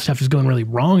 a lot of stuff is going really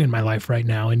wrong in my life right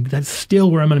now, and that's still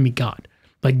where I'm going to meet God.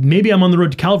 Like maybe I'm on the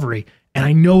road to Calvary, and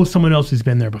I know someone else has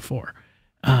been there before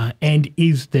and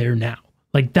is there now.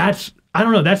 Like that's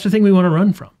the thing we want to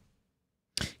run from.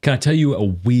 Can I tell you a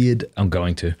weird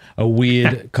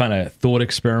kind of thought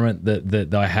experiment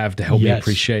that I have to help me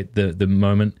appreciate the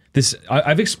moment?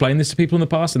 I've explained this to people in the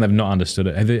past and they've not understood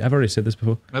it. I've already said this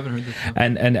before. I haven't heard this before.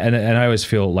 And I always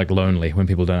feel like lonely when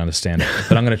people don't understand it.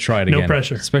 But I'm going to try it again. No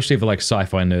pressure. Especially for like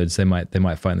sci-fi nerds, they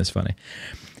might find this funny.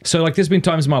 So like there's been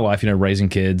times in my life, raising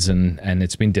kids and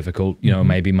it's been difficult.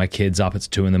 Maybe my kid's up, it's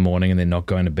 2 a.m. and they're not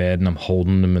going to bed and I'm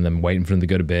holding them and then waiting for them to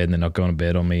go to bed and they're not going to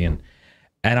bed on me.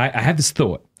 And I have this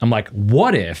thought. I'm like,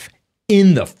 what if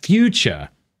in the future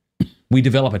we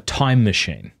develop a time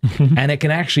machine and it can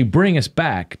actually bring us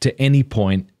back to any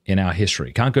point in our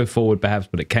history? Can't go forward perhaps,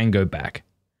 but it can go back.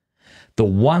 The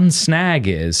one snag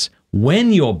is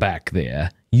when you're back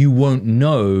there, you won't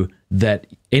know that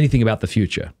anything about the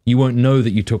future. You won't know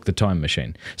that you took the time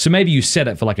machine. So maybe you set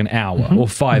it for like an hour or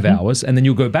 5 hours and then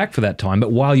you'll go back for that time.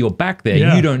 But while you're back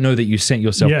there, you don't know that you sent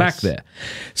yourself back there.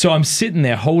 So I'm sitting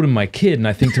there holding my kid and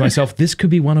I think to myself, this could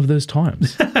be one of those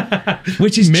times.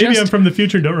 Which is maybe I'm from the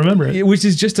future and don't remember it. Which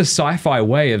is just a sci-fi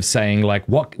way of saying like,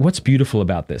 what's beautiful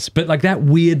about this? But like that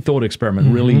weird thought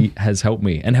experiment really has helped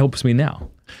me and helps me now.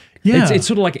 Yeah. It's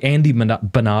sort of like Andy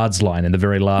Bernard's line in the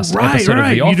very last episode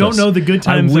of The Office. You don't know the good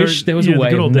times. I wish there was a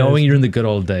way of knowing you're in the good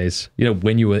old days,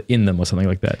 when you were in them or something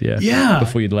like that. Yeah.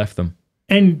 Before you'd left them.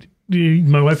 And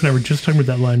my wife and I were just talking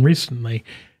about that line recently.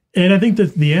 And I think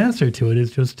that the answer to it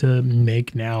is just to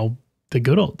make now the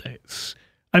good old days.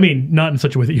 I mean, not in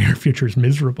such a way that your future is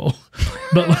miserable,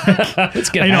 but like, let's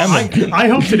get hammered. I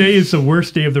hope today is the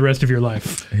worst day of the rest of your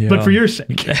life, but for your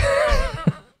sake.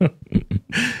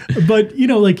 But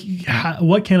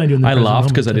what can I do in the I laughed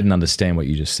because I didn't understand what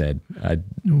you just said.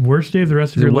 Worst day of the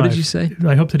rest of your life. What did you say?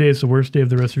 I hope today is the worst day of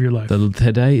the rest of your life.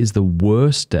 Today is the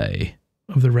worst day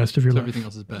of the rest of your life. Everything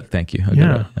else is better. Thank you.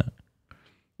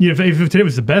 If today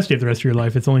was the best day of the rest of your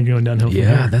life, it's only going downhill from here.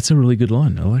 Yeah, that's a really good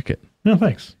line. I like it. No,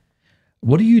 thanks.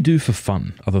 What do you do for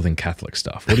fun other than Catholic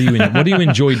stuff? What do you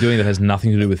enjoy doing that has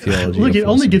nothing to do with theology? Look, it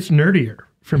only gets nerdier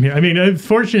from here. I mean,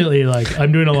 fortunately,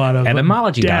 I'm doing a lot of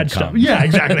etymology dad stuff. Yeah,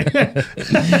 exactly.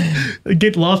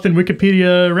 Get lost in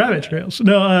Wikipedia rabbit trails.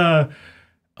 No,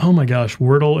 oh my gosh,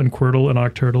 Wordle and Quirtle and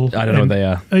Octurtle. I don't know what they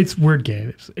are. It's word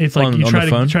games. It's like you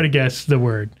try to guess the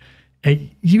word. And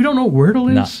you don't know what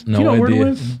Wordle is? No do you know idea. What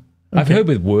Wordle is? Okay. I've heard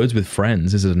with words with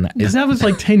friends. That was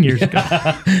like 10 years ago.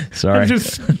 Sorry. I've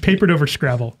just papered over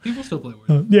Scrabble. People still play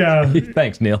Wordle. Yeah.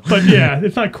 Thanks, Neil. But yeah,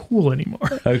 it's not cool anymore.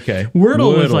 Okay.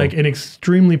 Wordle is like an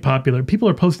extremely popular. People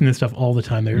are posting this stuff all the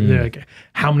time. They're like,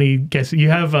 how many guesses? You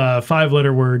have a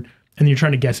 5-letter word and you're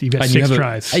trying to guess it. You've got And 6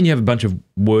 tries. And you have a bunch of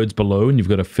words below, and you've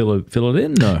got to fill it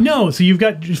in? No, so you've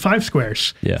got 5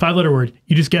 squares, 5-letter word.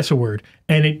 You just guess a word,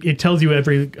 and it tells you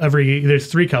every there's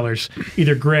 3 colors.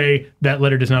 Either gray, that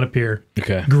letter does not appear.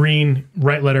 Okay. Green,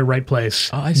 right letter, right place.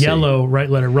 Oh, I see. Yellow, right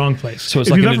letter, wrong place. So it's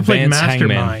if like you've an ever played advanced hangman.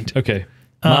 Mastermind. Okay.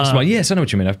 Mastermind. Yes, I know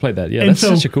what you mean. I've played that. Yeah, And that's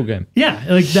so- such a cool game. Yeah,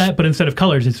 like that, but instead of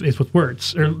colors, it's with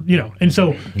words, or and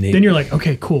so Neat. then you're like,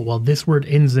 okay, cool. Well, this word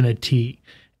ends in a T,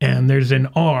 and there's an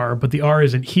R, but the R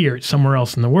isn't here; it's somewhere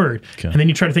else in the word. Okay. And then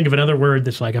you try to think of another word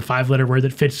that's like a 5-letter word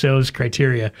that fits those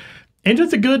criteria, and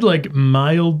it's a good like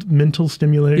mild mental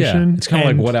stimulation. Yeah, it's kind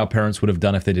of like what our parents would have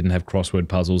done if they didn't have crossword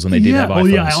puzzles and they did have iPhones. Oh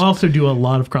yeah, I also do a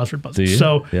lot of crossword puzzles. Do you?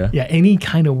 So Yeah. any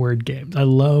kind of word games. I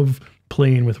love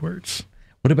playing with words.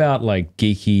 What about like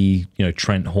geeky,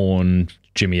 Trent Horn,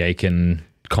 Jimmy Aiken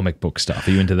comic book stuff?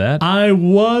 Are you into that?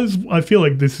 I feel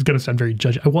like this is going to sound very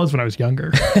judgy. I was when I was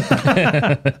younger.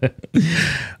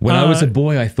 When I was a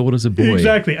boy, I thought as a boy.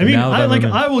 Exactly. I mean, Now that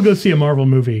I'm I will go see a Marvel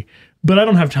movie, but I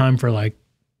don't have time for like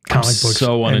comic books.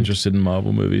 so and- uninterested in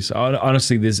Marvel movies.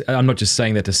 Honestly, I'm not just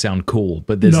saying that to sound cool,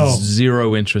 but there's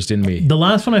zero interest in me. The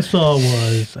last one I saw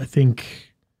was, I think,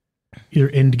 either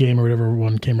Endgame or whatever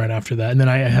one came right after that. And then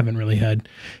I haven't really had.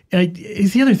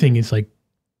 It's the other thing is like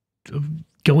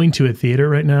going to a theater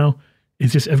right now.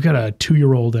 It's just, I've got a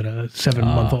 2-year-old and a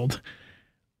 7-month-old.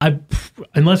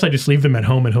 Unless I just leave them at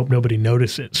home and hope nobody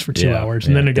notices for 2 hours,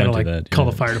 and then I gotta like call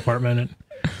the fire department and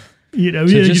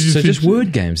just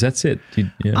word games. That's it.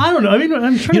 I don't know. I mean,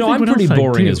 I'm trying to think I'm what pretty else I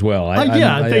boring do. as well.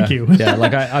 Thank you. Yeah,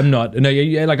 like I'm not. No,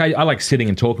 like I like sitting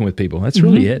and talking with people. That's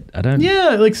really it. I don't.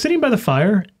 Yeah, like sitting by the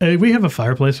fire. We have a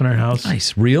fireplace in our house.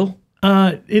 Nice, real.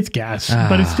 It's gas,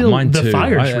 but it's still mine the too.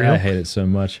 fire's real. I hate it so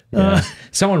much. Yeah.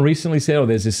 Someone recently said,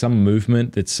 there's some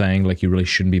movement that's saying like you really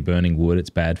shouldn't be burning wood.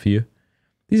 It's bad for you.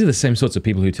 These are the same sorts of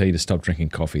people who tell you to stop drinking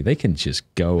coffee. They can just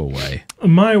go away.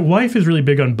 My wife is really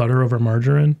big on butter over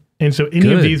margarine. And so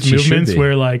any of these movements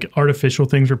where like artificial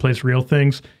things replace real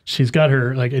things, she's got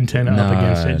her like antenna up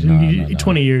against it. No.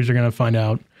 20 years are going to find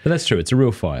out. But that's true. It's a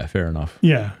real fire. Fair enough.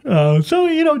 Yeah.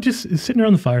 So, just sitting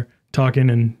around the fire, talking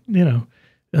and,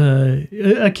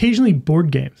 occasionally board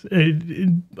games.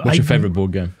 What's your favorite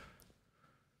board game?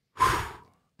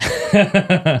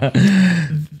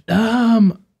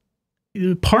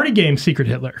 Party game, Secret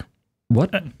Hitler.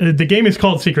 What? The game is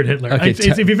called Secret Hitler. Okay,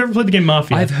 if you've ever played the game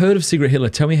Mafia. I've heard of Secret Hitler.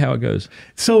 Tell me how it goes.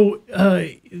 So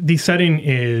the setting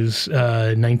is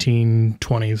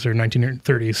 1920s or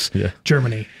 1930s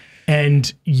Germany.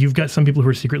 And you've got some people who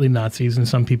are secretly Nazis and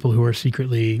some people who are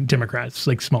secretly Democrats,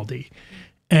 like small d.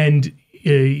 And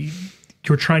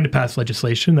you're trying to pass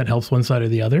legislation that helps one side or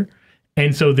the other.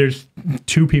 And so there's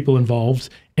 2 people involved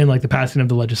in like the passing of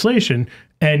the legislation.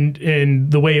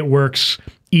 And the way it works,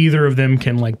 either of them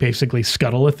can like basically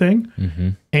scuttle a thing. Mm-hmm.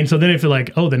 And so then if you're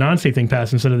like, the Nazi thing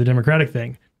passed instead of the Democratic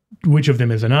thing, which of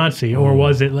them is a Nazi? Or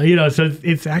was it, so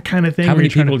it's that kind of thing. How many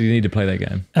people do you need to play that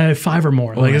game? 5 or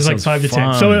more. Like it's like 5 to 10.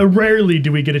 fun. So rarely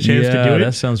do we get a chance to do it.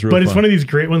 That sounds real But it's fun. one of these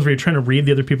great ones where you're trying to read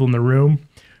the other people in the room.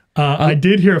 I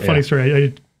did hear a funny story.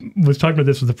 I was talking about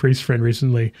this with a priest friend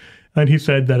recently. And he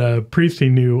said that a priest he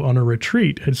knew on a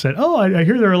retreat had said, I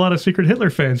hear there are a lot of Secret Hitler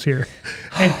fans here.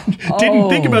 And didn't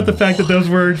think about the fact that those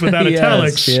words without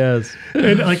italics. Yes.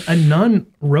 And like a nun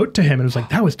wrote to him and was like,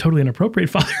 that was totally inappropriate,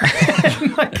 Father.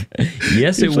 Like,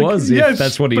 Yes, it like, was, yes, if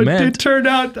that's what he but meant. it turned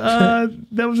out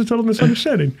that was a total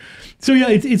misunderstanding. So yeah,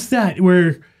 it's that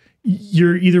where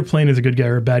you're either playing as a good guy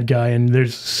or a bad guy, and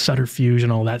there's subterfuge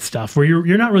and all that stuff, where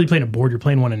you're not really playing a board, you're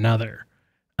playing one another.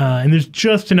 And there's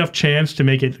just enough chance to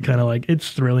make it kind of like,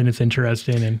 it's thrilling, it's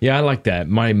interesting. And Yeah, I like that.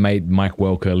 My mate Mike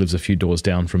Welker lives a few doors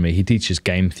down from me. He teaches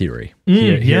game theory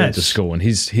here at the school, and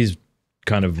his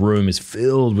kind of room is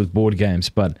filled with board games.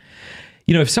 But,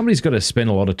 if somebody's got to spend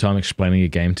a lot of time explaining a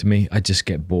game to me, I just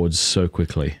get bored so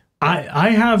quickly.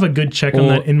 I have a good check on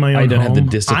that in my own I don't home. have the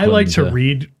discipline I like to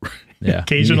read Yeah.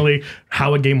 occasionally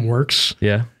how a game works.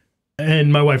 Yeah.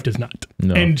 And my wife does not.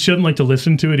 No. And she doesn't like to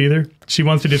listen to it either. She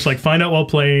wants to just like find out while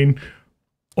playing.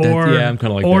 Or, I'm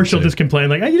kind of like or that she'll too. just complain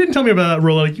like, you didn't tell me about that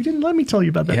rule. Like, you didn't let me tell you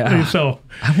about that. Yeah. So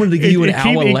I wanted to give you an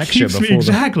hour lecture keeps me, before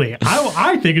exactly.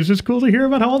 I think it's just cool to hear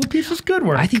about how all the pieces could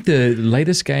work. I think the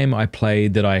latest game I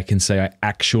played that I can say I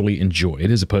actually enjoyed,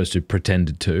 as opposed to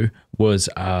pretended to, was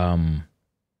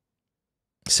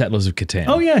Settlers of Catan.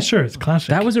 Oh yeah, sure. It's classic.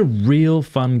 That was a real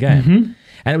fun game. Mm-hmm.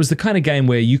 And it was the kind of game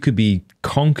where you could be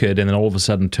conquered and then all of a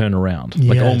sudden turn around.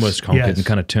 Like Yes, almost conquered yes. and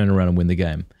kind of turn around and win the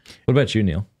game. What about you,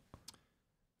 Neil?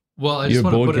 Well, I Your just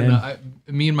want to board put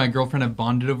game? me and my girlfriend have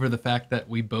bonded over the fact that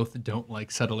we both don't like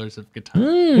Settlers of Catan.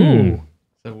 Ooh.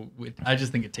 So I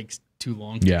just think it takes too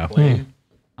long Yeah. to play.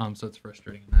 So it's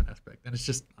frustrating in that aspect. And it's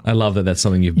just... I love that that's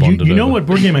something you've bonded You know over. what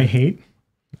board game I hate?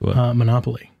 What?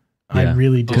 Monopoly. Yeah. I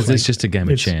really Because dislike. it's just a game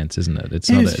of chance, isn't it? It's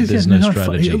Yeah, not. it's just- There's yeah, no not fun.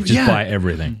 strategy. Just Yeah. buy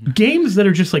everything. Games that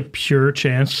are just like pure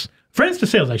chance. Friends to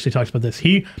Sales actually talks about this.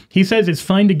 He says it's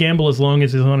fine to gamble as long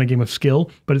as it's on a game of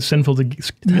skill, but it's sinful to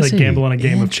like gamble on a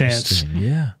game of chance.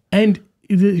 Yeah. And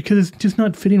because it's just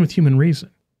not fitting with human reason.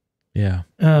 Yeah.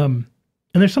 And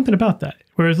there's something about that.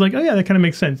 Whereas like, oh yeah, that kind of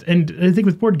makes sense. And I think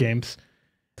with board games,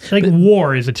 like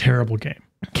War is a terrible game.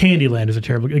 Candyland is a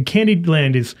terrible game.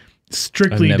 Candyland is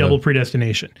strictly double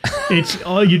predestination. It's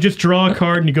all you just draw a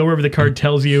card and you go wherever the card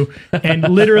tells you. And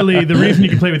literally the reason you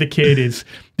can play with a kid is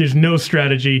there's no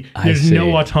strategy, there's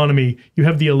no autonomy. You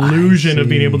have the illusion of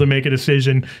being able to make a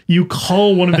decision. You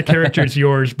call one of the characters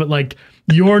yours, but like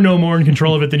you're no more in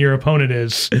control of it than your opponent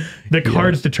is. The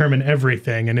cards determine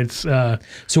everything, and it's So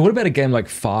what about a game like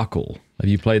Farkle? Have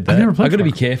you played that? I've never played I've got to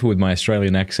be Farkle. careful with my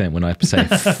Australian accent when I say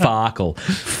Farkle.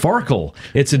 Farkle.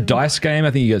 It's a dice game.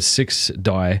 I think you got 6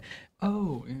 die.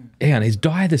 Oh, yeah. Hang on, is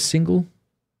die the single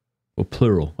or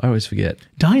plural? I always forget.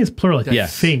 die is plural. I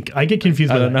Yes. think I get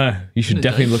confused. I by don't that. know. You should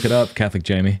definitely look it up, Catholic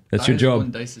Jamie. That's your Dice job.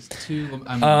 1, dice is 2.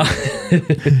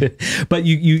 But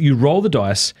you roll the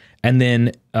dice, and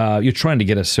then you're trying to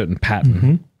get a certain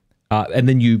pattern, and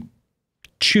then you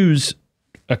choose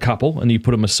a couple and you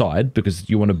put them aside because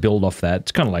you want to build off that.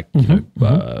 It's kind of like you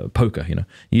know poker. You know,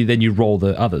 then you roll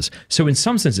the others. So in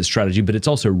some sense, it's strategy, but it's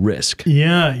also risk.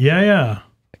 Yeah.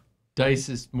 Dice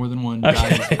is more than one. Die.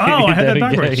 Oh, I had that Yeah,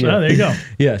 backwards. yeah. Oh, there you go.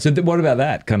 Yeah. So what about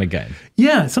that kind of game?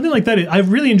 Yeah, something like that. I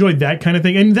really enjoyed that kind of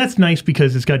thing, and that's nice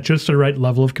because it's got just the right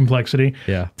level of complexity.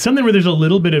 Yeah. Something where there's a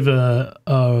little bit of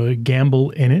a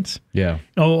gamble in it. Yeah.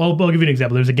 I'll give you an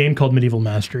example. There's a game called Medieval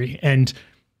Mastery, and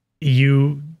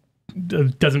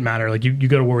it doesn't matter. Like you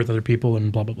go to war with other people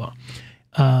and blah blah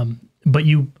blah. But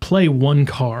you play one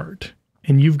card,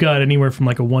 and you've got anywhere from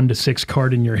like a 1 to 6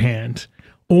 card in your hand,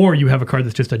 or you have a card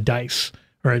that's just a dice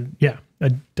or a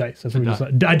dice. That's what it is.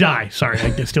 A die. Sorry,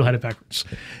 I still had it backwards.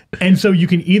 And so you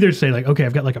can either say like, okay,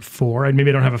 I've got like a 4, and maybe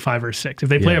I don't have a 5 or a 6. If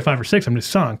they play a 5 or 6, I'm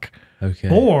just sunk. Okay.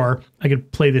 Or I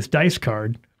could play this dice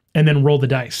card and then roll the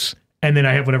dice. And then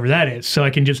I have whatever that is. So I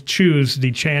can just choose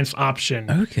the chance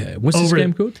option. Okay. What's this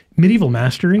game called? Medieval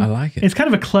Mastery. I like it. It's kind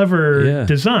of a clever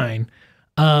design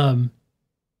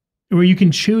where you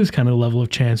can choose kind of the level of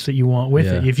chance that you want with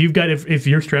it. If you've got, if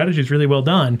your strategy is really well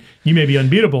done, you may be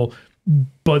unbeatable.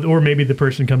 Or maybe the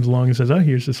person comes along and says, oh,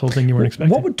 here's this whole thing you weren't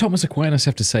expecting. What would Thomas Aquinas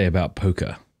have to say about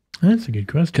poker? That's a good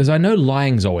question. Because I know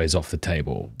lying's always off the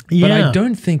table, but Yeah. I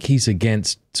don't think he's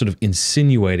against sort of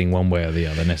insinuating one way or the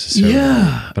other necessarily.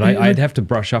 Yeah. But I'd have to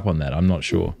brush up on that. I'm not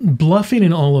sure. Bluffing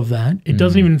and all of that. It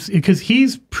doesn't even, because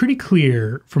he's pretty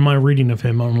clear from my reading of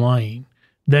him on lying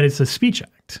that it's a speech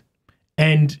act.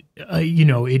 And,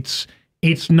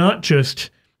 it's not just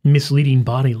misleading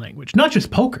body language, not just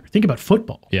poker. Think about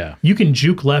football. Yeah. You can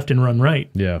juke left and run right.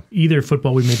 Yeah. Either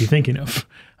football we may be thinking of.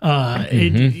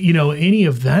 Any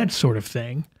of that sort of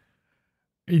thing.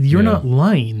 You're not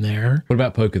lying there. What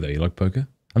about poker, though? You like poker?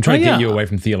 I'm trying to get you away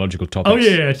from theological topics. Oh,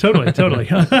 yeah, totally.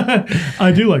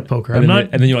 I do like poker. And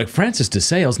then you're like, Francis de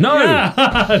Sales. No!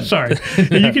 Yeah. Sorry.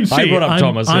 You can see I brought up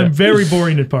Thomas. I'm very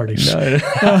boring at parties.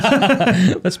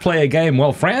 Let's play a game.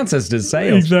 Well, Francis de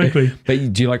Sales. Exactly.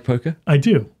 But do you like poker? I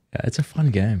do. Yeah, it's a fun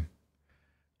game.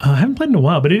 I haven't played in a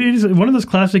while, but it is one of those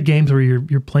classic games where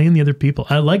you're playing the other people.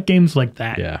 I like games like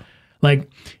that. Yeah. Like,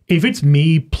 if it's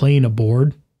me playing a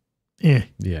board,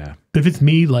 Yeah. But if it's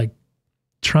me, like,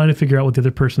 trying to figure out what the other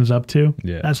person's up to,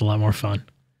 that's a lot more fun.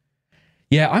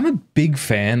 Yeah, I'm a big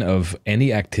fan of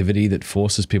any activity that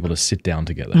forces people to sit down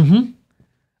together.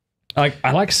 Like,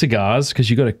 I like cigars because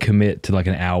you got to commit to like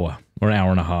an hour or an hour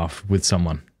and a half with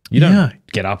someone. You don't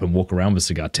get up and walk around with a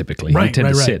cigar typically. You tend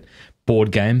to sit.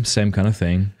 Board game, same kind of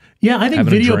thing. Yeah, I think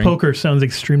video poker sounds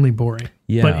extremely boring.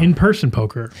 Yeah. But in-person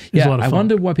poker is a lot of fun. I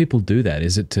wonder why people do that.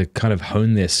 Is it to kind of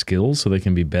hone their skills so they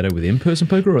can be better with in-person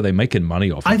poker, or are they making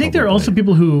money off it? I think there are also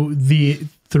people who the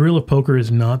thrill of poker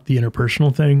is not the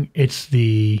interpersonal thing. It's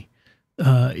the,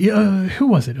 who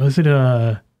was it? Was it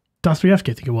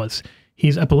Dostoevsky, I think it was.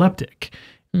 He's epileptic.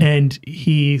 And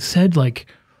he said, like,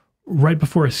 right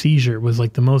before a seizure was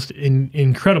like the most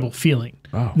incredible feeling.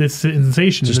 Wow. This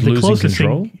sensation. Just the losing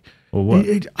control? Or what?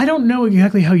 I don't know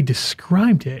exactly how he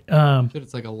described it.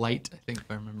 It's like a light, I think, if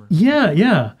I remember.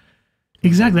 Yeah.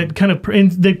 Exactly. That kind of,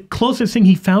 and the closest thing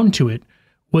he found to it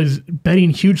was betting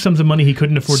huge sums of money he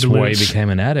couldn't afford to lose. That's why he became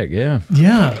an addict, yeah.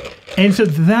 Yeah. And so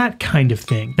that kind of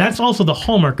thing, that's also the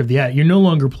hallmark of the addict. You're no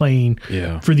longer playing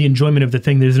for the enjoyment of the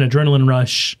thing. There's an adrenaline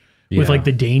rush with like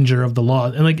the danger of the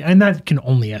law. And that can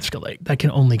only escalate. That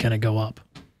can only kind of go up.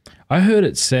 I heard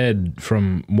it said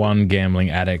from one gambling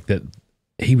addict that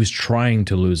he was trying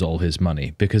to lose all his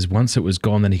money because once it was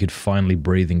gone, then he could finally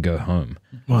breathe and go home.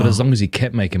 Wow. But as long as he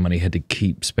kept making money, he had to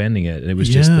keep spending it. It was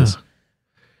just this.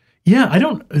 Yeah, I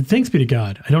don't, thanks be to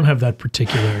God, I don't have that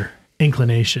particular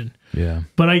inclination. Yeah.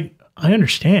 But I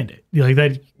understand it. Like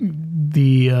that,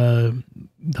 the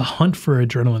hunt for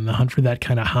adrenaline, the hunt for that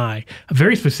kind of high, a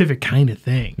very specific kind of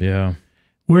thing. Yeah.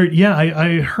 Where,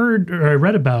 I heard or I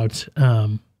read about a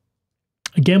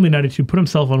gambling addict who put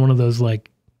himself on one of those like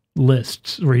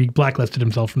lists where he blacklisted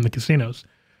himself from the casinos.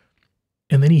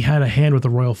 And then he had a hand with a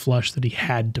royal flush that he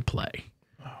had to play.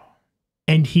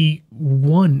 And he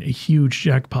won a huge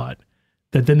jackpot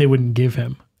that then they wouldn't give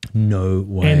him. No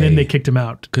way. And then they kicked him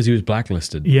out. Because he was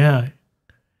blacklisted. Yeah.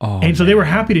 Oh, and so they were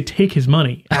happy to take his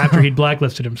money after he'd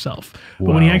blacklisted himself.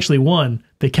 But when he actually won,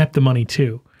 they kept the money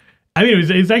too. I mean,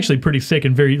 it was actually pretty sick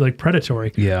and very like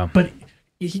predatory. Yeah. But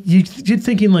you're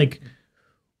thinking like,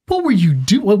 what were you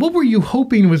doing? What were you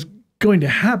hoping was going to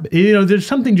happen? You know, there's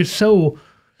something just so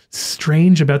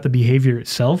strange about the behavior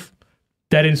itself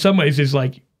that in some ways is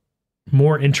like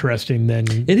more interesting than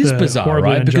it is bizarre,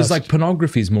 right? Unjust. Because like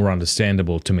pornography is more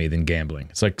understandable to me than gambling.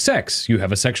 It's like sex. You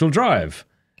have a sexual drive.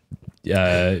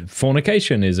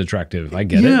 Fornication is attractive. I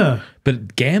get it.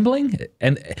 But gambling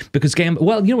because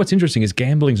well, you know what's interesting is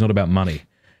gambling's not about money.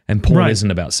 And porn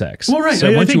isn't about sex. Well, right.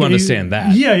 So once you understand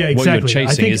that, exactly. what you're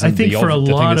chasing isn't the thing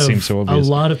that seems so obvious.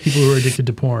 A lot of people who are addicted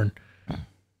to porn,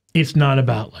 it's not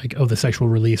about like, the sexual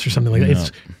release or something like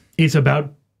that. It's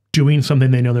about doing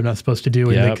something they know they're not supposed to do,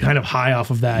 and they kind of high off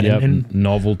of that. And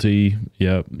novelty.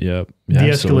 The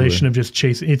escalation of just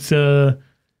chasing. It's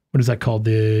what is that called?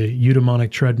 The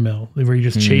eudaimonic treadmill, where you're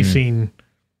just chasing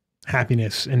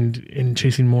happiness and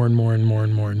chasing more and more and more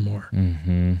and more and more.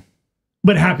 Mm-hmm.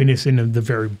 But happiness in the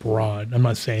very broad. I'm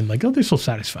not saying like, this will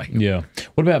satisfy you. Yeah.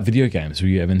 What about video games? Were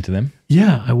you ever into them?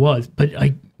 Yeah, I was. But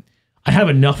I have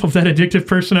enough of that addictive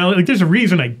personality. Like there's a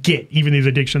reason I get even these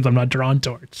addictions I'm not drawn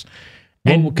towards.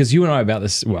 Well, because you and I are about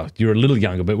this, well, you're a little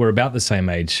younger, but we're about the same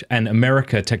age. And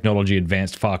America technology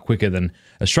advanced far quicker than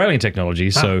Australian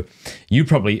technology. So you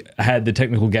probably had the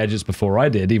technical gadgets before I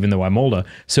did, even though I'm older.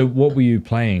 So what were you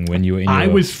playing when you were in your... I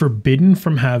was forbidden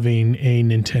from having a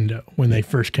Nintendo when they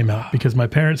first came out because my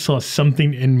parents saw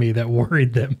something in me that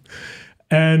worried them.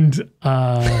 And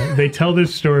they tell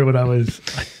this story when I was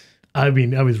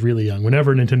really young.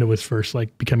 Whenever Nintendo was first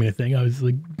like becoming a thing, I was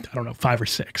like, I don't know, 5 or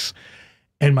 6.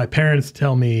 And my parents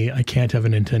tell me I can't have a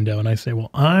Nintendo. And I say, well,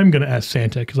 I'm going to ask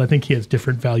Santa because I think he has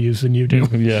different values than you do.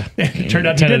 Yeah. It turned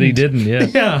out he didn't.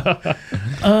 Yeah.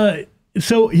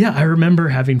 I remember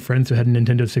having friends who had a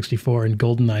Nintendo 64 and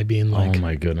GoldenEye being like, oh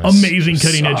my goodness, amazing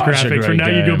cutting edge graphics. And now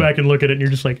you go back and look at it and you're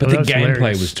just like, but the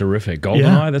gameplay was terrific.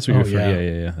 GoldenEye, that's what you're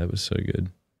referring. Yeah. That was so good.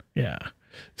 Yeah.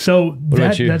 So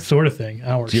that sort of thing.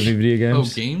 Ours. Do you have any video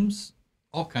games? Oh, games?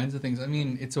 All kinds of things. I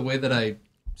mean, it's a way that I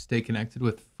stay connected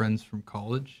with friends from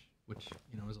college, which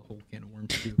is a whole can of worms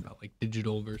too about like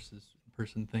digital versus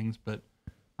in-person things. But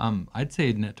I'd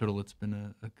say net total, it's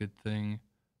been a good thing.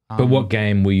 But what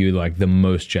game were you like the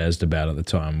most jazzed about at the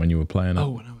time when you were playing it? Oh,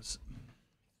 when I was...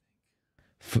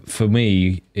 For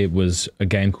me, it was a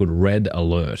game called Red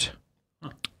Alert.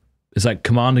 It's like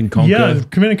Command and Conquer. Yeah,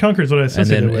 Command and Conquer is what I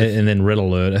associated with. And then Red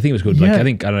Alert. I think it was good. Yeah.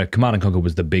 Like I don't know, Command and Conquer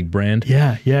was the big brand.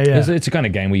 Yeah. It's a kind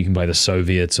of game where you can play the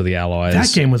Soviets or the Allies.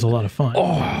 That game was a lot of fun.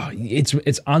 Oh,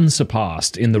 it's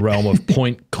unsurpassed in the realm of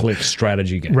point-click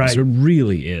strategy games. Right. It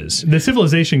really is. The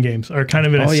Civilization games are kind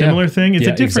of in a similar thing. It's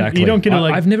a different... Exactly. You don't get to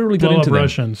like I've never really blow got into up them.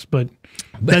 Russians, but...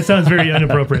 That sounds very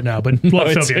inappropriate now, but blow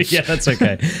up Soviets. Yeah, that's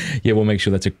okay. Yeah, we'll make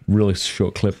sure that's a really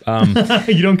short clip.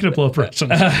 You don't get to blow up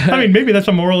Russians. I mean, maybe that's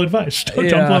a moral advice. Don't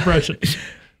blow up Russians.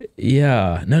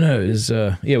 Yeah. No, it was...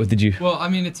 what did you... Well, I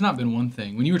mean, it's not been one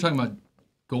thing. When you were talking about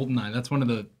GoldenEye, that's one of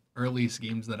the earliest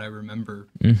games that I remember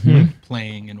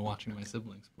playing and watching my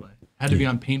siblings play. It had to be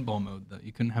on paintball mode, though.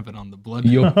 You couldn't have it on the blood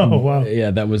mode. Oh, wow.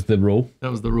 Yeah, that was the rule. That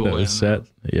was the rule. That was set.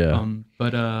 Yeah.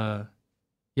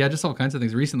 Yeah, just all kinds of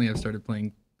things. Recently, I've started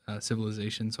playing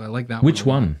Civilization, so I like that. Which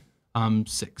one?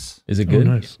 6. Is it good?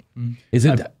 Oh, nice. Is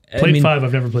it? Played 5.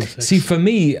 I've never played 6. See, for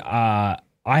me,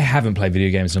 I haven't played video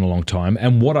games in a long time,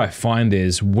 and what I find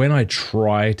is when I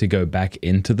try to go back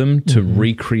into them to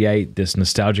recreate this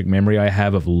nostalgic memory I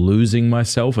have of losing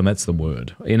myself, and that's the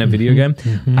word, in a video game,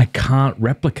 I can't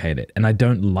replicate it, and I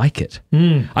don't like it.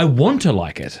 I want to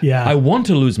like it. Yeah. I want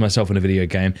to lose myself in a video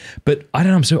game, but I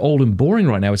don't know, I'm so old and boring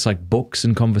right now. It's like books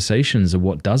and conversations are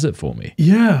what does it for me.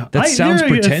 Yeah. That sounds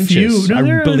pretentious.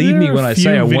 Believe me when I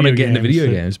say I want to get into video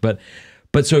games,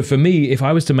 But so for me, if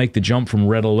I was to make the jump from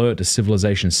Red Alert to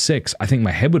Civilization 6, I think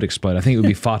my head would explode. I think it would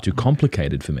be far too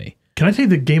complicated for me. Can I say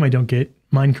the game I don't get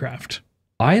Minecraft.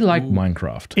 I like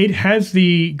Minecraft. It has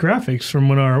the graphics from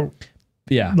when our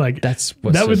that's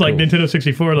what's that was so like cool. Nintendo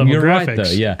 64 level You're graphics. right,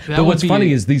 though. Yeah, That but what's would funny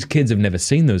be- is these kids have never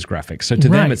seen those graphics, so to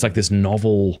them it's like this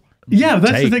novel. Yeah,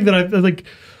 that's take. the thing that I like.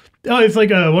 Oh, it's like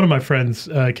one of my friends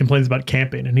complains about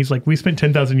camping, and he's like, "We spent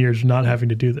 10,000 years not having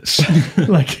to do this.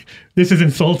 Like, this is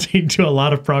insulting to a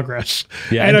lot of progress."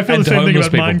 Yeah, and I feel and the to same thing homeless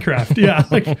about people. Minecraft. Yeah,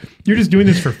 like you're just doing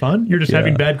this for fun. You're just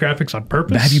having bad graphics on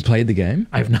purpose. Have you played the game?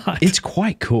 I have not. It's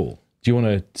quite cool. Do you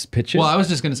want to pitch it? Well, I was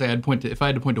just going to say, if I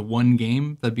had to point to one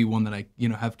game, that'd be one that I,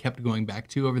 have kept going back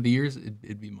to over the years.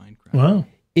 It'd be Minecraft. Wow.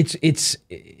 It's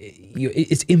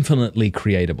infinitely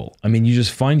creatable. I mean, you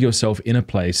just find yourself in a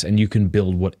place and you can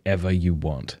build whatever you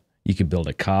want. You can build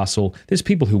a castle. There's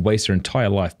people who waste their entire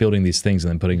life building these things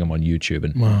and then putting them on YouTube.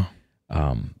 And Wow.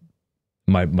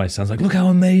 my son's like, "Look how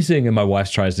amazing!" And my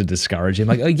wife tries to discourage him,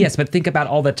 like, "Oh yes, but think about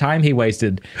all the time he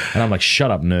wasted." And I'm like,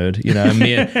 "Shut up, nerd!"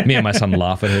 Me and my son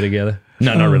laugh at her together.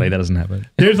 No, not really. That doesn't happen.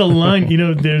 There's a line.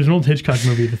 There's an old Hitchcock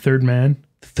movie, The Third Man.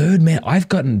 Third Man. I've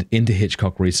gotten into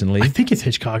Hitchcock recently. I think it's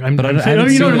Hitchcock. I haven't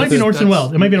seen it might be an it. Orson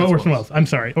Welles. It might be an That's Orson Welles. I'm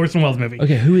sorry, Orson Welles movie.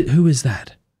 Okay, who is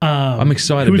that? I'm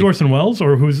excited. Who's Orson Welles,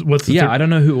 or what's the Yeah, third? I don't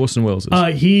know who Orson Welles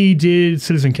is. He did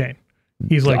Citizen Kane.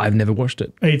 He's like, I've never watched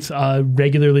it. it's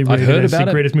regularly rated heard as about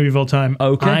the it. greatest movie of all time.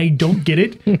 Okay. I don't get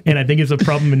it, and I think it's a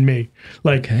problem in me.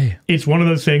 Like, it's one of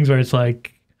those things where it's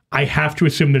like, I have to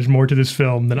assume there's more to this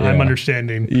film than I'm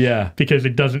understanding. Yeah. Because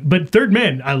it doesn't. But Third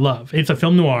Man, I love. It's a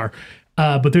film noir.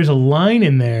 But there's a line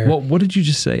in there. What did you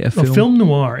just say? A film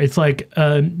noir. It's like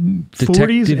 40s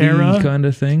Detective-y era kind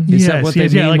of thing? Is that what they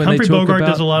mean like when Humphrey they talk Bogart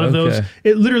about? does a lot of those. Okay.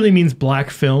 It literally means black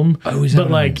film. Oh, is that but what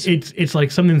it like means? it's like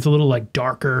something that's a little like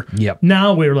darker. Yep.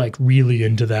 Now we're like really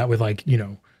into that with like,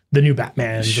 the new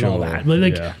Batmans and all that.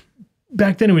 Like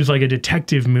back then it was like a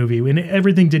detective movie and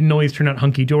everything didn't always turn out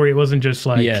hunky dory. It wasn't just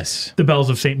like the Bells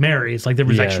of St. Mary's. Like there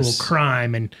was actual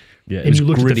crime and you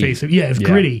looked at the face of it's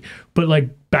gritty. But like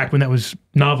back when that was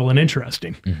novel and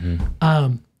interesting.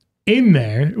 In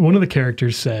there, one of the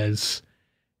characters says,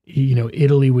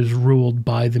 Italy was ruled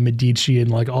by the Medici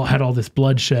and like had all this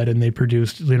bloodshed, and they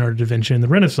produced Leonardo da Vinci in the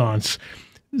Renaissance.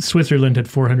 Switzerland had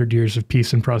 400 years of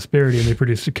peace and prosperity, and they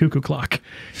produced a cuckoo clock.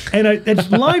 And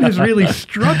that line has really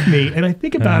struck me, and I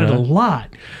think about it a lot.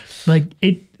 Like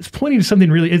it's pointing to something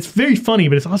really. It's very funny,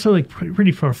 but it's also like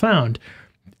pretty profound.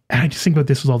 And I just think about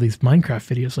this with all these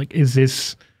Minecraft videos. Like, is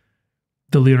this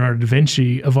the Leonardo da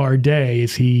Vinci of our day?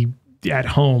 Is he at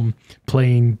home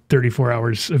playing 34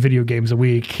 hours of video games a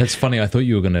week? That's funny. I thought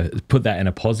you were going to put that in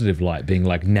a positive light, being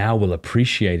like, now we'll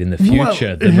appreciate in the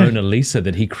future the Mona Lisa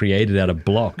that he created out of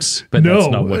blocks. But that's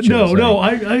not what you're saying. No.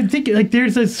 I think like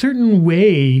there's a certain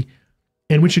way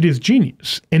in which it is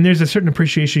genius, and there's a certain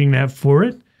appreciation you can have for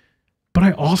it. But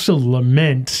I also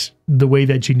lament the way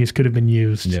that genius could have been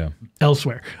used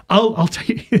elsewhere. I'll tell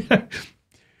you,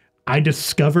 I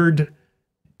discovered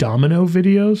domino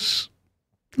videos.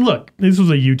 Look, this was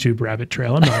a YouTube rabbit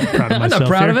trail. I'm not proud of myself. I'm not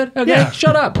proud here. of it. Okay,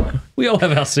 shut up. We all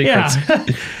have our secrets. Yeah.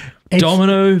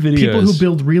 Domino videos. People who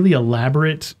build really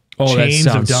elaborate chains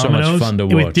of dominoes so much fun to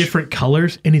watch. with different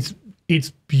colors, and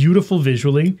it's beautiful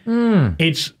visually.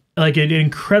 It's like an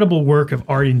incredible work of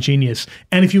art and genius.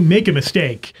 And if you make a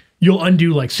mistake, you'll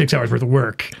undo like 6 hours worth of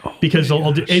work because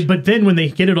they'll do it. But then when they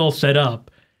get it all set up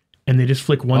and they just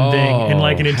flick one thing and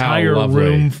like an entire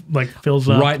room like fills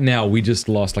up. Right now, we just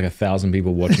lost like 1,000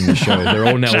 people watching the show. They're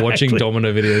all now watching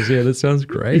domino videos. Yeah, that sounds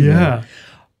great. Yeah.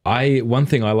 Man. One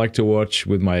thing I like to watch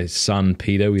with my son,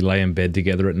 Peter, we lay in bed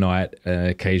together at night.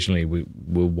 Occasionally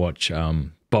we'll watch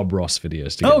Bob Ross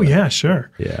videos together. Oh, yeah,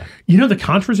 sure. Yeah. You know the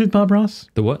controversy with Bob Ross?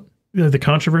 The what? The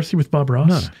controversy with Bob Ross?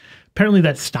 No. Apparently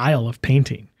that style of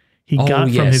painting he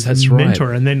got from his mentor.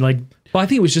 Right. And then like... Well, I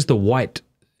think it was just the white...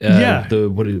 what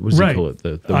does he call it?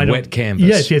 The wet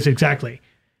canvas. Yes, exactly.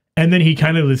 And then he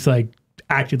kind of just like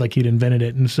acted like he'd invented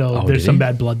it. And so there's some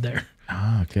bad blood there.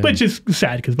 Ah, okay. Which is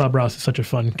sad because Bob Ross is such a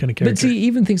fun kind of character. But see,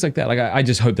 even things like that, like I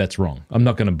just hope that's wrong. I'm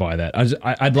not going to buy that.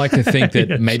 I'd like to think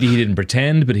that maybe he didn't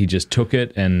pretend, but he just took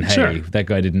it, and hey, that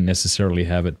guy didn't necessarily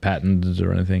have it patented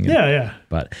or anything. Yeah.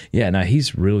 But yeah, no,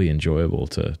 he's really enjoyable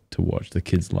to watch. The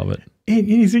kids love it.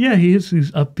 He's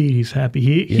upbeat. He's happy.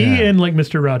 He and like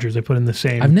Mr. Rogers, I put in the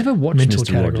same. I've never watched mental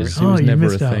Mr. category. Rogers. It was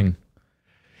never a thing.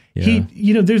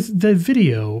 Yeah. There's the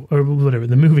video or whatever,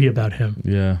 the movie about him.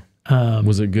 Yeah.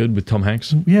 Was it good with Tom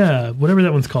Hanks? Yeah, whatever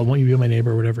that one's called. Won't You Be My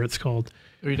Neighbor or whatever it's called.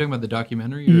 Are you talking about the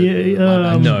documentary?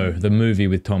 No, the movie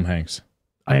with Tom Hanks.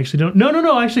 I actually don't.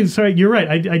 No. Actually, sorry, you're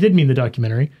right. I did mean the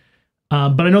documentary.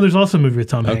 But I know there's also a movie with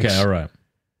Tom Hanks. Okay, all right.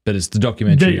 But it's the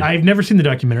documentary. I've never seen the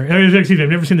documentary. Excuse me,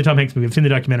 I've never seen the Tom Hanks movie. I've seen the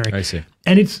documentary. I see.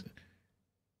 And it's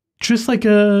just like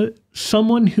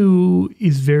someone who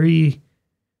is very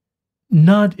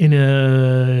not in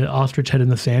a ostrich head in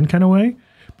the sand kind of way,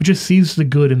 but just sees the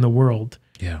good in the world.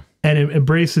 Yeah. And it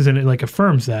embraces and it like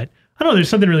affirms that. I don't know, there's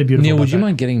something really beautiful Neil, about would you that.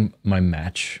 mind getting my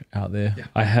match out there? Yeah.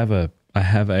 I have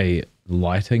a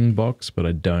lighting box, but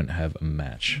I don't have a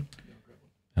match.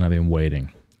 And I've been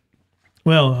waiting.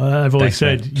 Well, I've always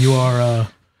Thanks, said you are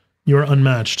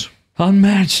unmatched.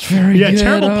 Unmatched, very good.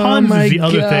 Terrible puns my is the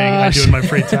other thing I do in my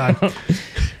free time.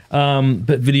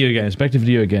 But video games, back to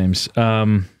video games.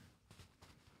 The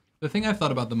thing I've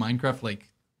thought about the Minecraft like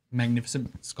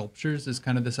magnificent sculptures is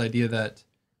kind of this idea that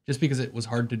just because it was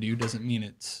hard to do doesn't mean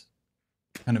it's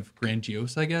kind of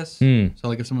grandiose, I guess. So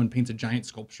like if someone paints a giant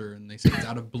sculpture and they say it's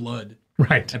out of blood,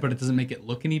 Right. but it doesn't make it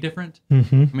look any different.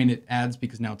 Mm-hmm. I mean, it adds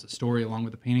because now it's a story along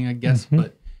with the painting, I guess.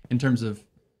 But in terms of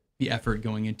the effort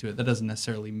going into it, that doesn't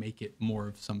necessarily make it more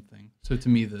of something. So to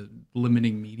me, the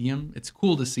limiting medium, it's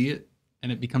cool to see it,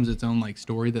 and it becomes its own like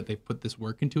story that they've put this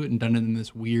work into it and done it in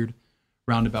this weird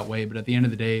roundabout way. But at the end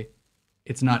of the day,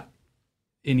 it's not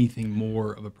anything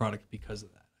more of a product because of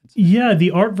that. Yeah,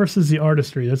 the art versus the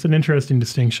artistry. That's an interesting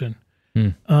distinction.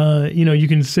 You know, you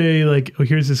can say like, oh,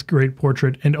 here's this great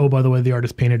portrait, and oh, by the way, the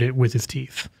artist painted it with his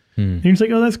teeth. And you're just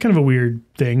like, oh, that's kind of a weird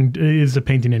thing. Is the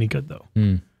painting any good though?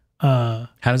 How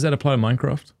does that apply to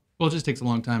Minecraft? Well, it just takes a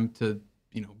long time to,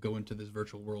 you know, go into this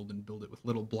virtual world and build it with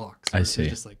little blocks. I see.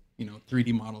 It's just like, you know,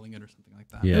 3D modeling it or something like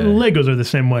that. Yeah. Legos are the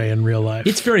same way in real life.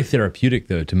 It's very therapeutic,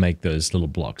 though, to make those little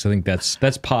blocks. I think that's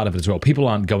part of it as well. People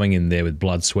aren't going in there with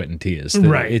blood, sweat, and tears.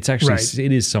 Right, It's actually right.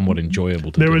 it is somewhat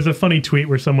enjoyable to There do. was a funny tweet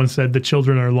where someone said the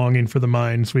children are longing for the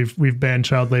mines. We've banned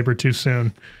child labor too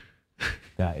soon.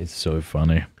 That is so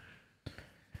funny.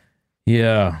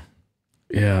 Yeah.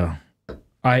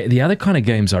 The other kind of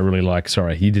games I really like,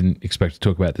 sorry, you didn't expect to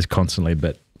talk about this constantly,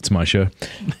 but it's my show,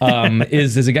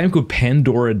 is there's a game called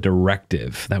Pandora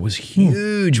Directive. That was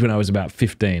huge when I was about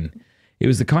 15. It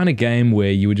was the kind of game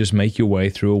where you would just make your way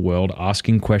through a world,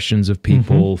 asking questions of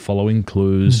people, following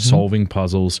clues, solving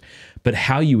puzzles, but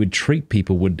how you would treat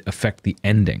people would affect the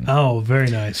ending. Oh, very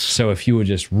nice. So if you were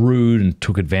just rude and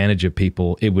took advantage of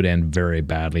people, it would end very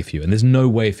badly for you. And there's no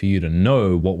way for you to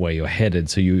know what way you're headed,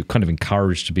 so you're kind of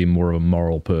encouraged to be more of a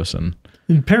moral person.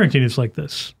 In parenting, it's like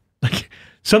this. Like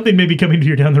something may be coming to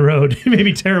you down the road. It may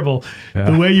be terrible.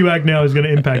 The way you act now is going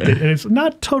to impact it, and it's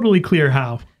not totally clear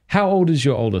how. How old is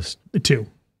your oldest? 2.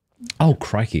 Oh,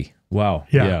 crikey. Wow.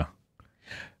 Yeah.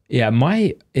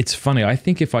 It's funny. I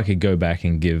think if I could go back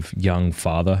and give young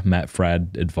father, Matt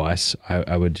Fradd, advice,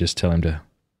 I would just tell him to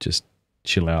just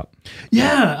chill out.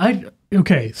 Yeah.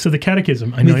 Okay. So the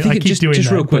catechism, I know I keep doing just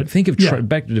that. real quick, but think of, yeah.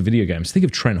 back to the video games, think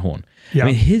of Trent Horn. Yeah. I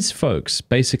mean, his folks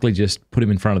basically just put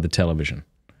him in front of the television.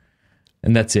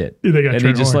 And that's it. They got and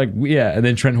Trent he just Horn. and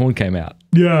then Trent Horn came out.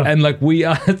 Yeah. And like we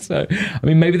are, so, I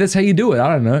mean, maybe that's how you do it. I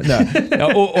don't know.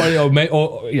 No.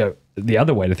 or you know, the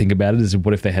other way to think about it is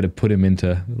what if they had to put him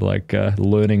into like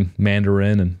learning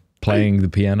Mandarin and playing the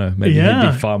piano? Maybe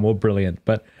he'd be far more brilliant.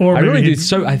 But Or I really maybe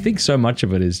do. I think so much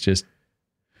of it is just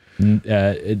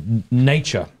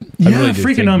nature. Yeah, I really do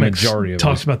think Freakonomics majority of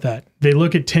talks it. about that. They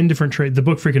look at 10 different traits. The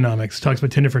book Freakonomics talks about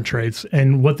 10 different traits.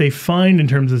 And what they find in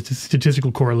terms of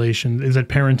statistical correlation is that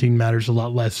parenting matters a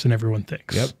lot less than everyone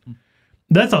thinks. Yep.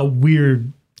 That's a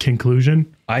weird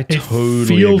conclusion. I It totally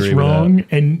feels agree with wrong.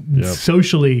 that. And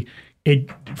socially,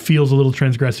 it feels a little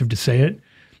transgressive to say it.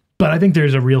 But I think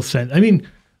there's a real sense. I mean,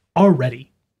 already,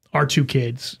 our 2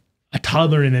 kids, a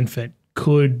toddler and an infant,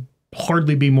 could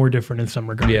hardly be more different in some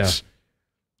regards. Yeah.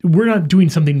 We're not doing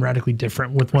something radically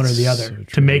different with one or the other so to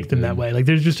true, make them that way. Like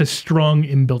there's just a strong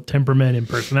inbuilt temperament and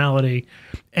personality,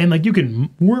 and like you can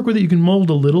work with it, you can mold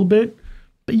a little bit,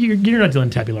 but you're not doing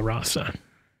tabula rasa.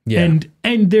 Yeah.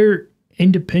 And they're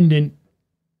independent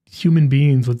human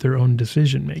beings with their own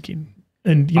decision making.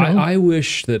 And you know, I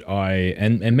wish that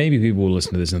and maybe people will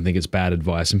listen to this and think it's bad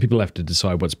advice, and people have to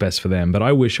decide what's best for them. But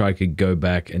I wish I could go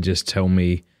back and just tell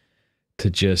me to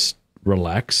just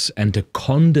relax and to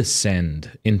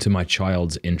condescend into my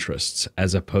child's interests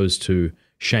as opposed to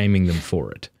shaming them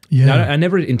for it. Yeah. Now, I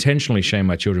never intentionally shame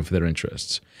my children for their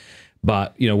interests.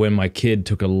 But, you know, when my kid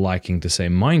took a liking to, say,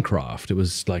 Minecraft, it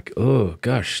was like, oh,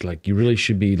 gosh, like you really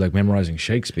should be like memorizing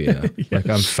Shakespeare. Like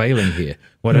I'm failing here.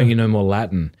 Why don't you know more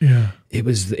Latin? Yeah. It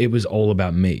was all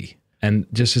about me. And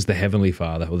just as the Heavenly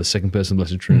Father or the second person of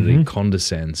the Blessed Trinity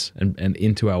condescends and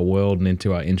into our world and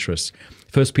into our interests.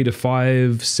 1 Peter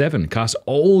 5:7, cast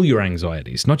all your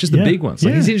anxieties, not just the big ones.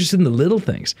 Like he's interested in the little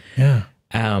things. Yeah.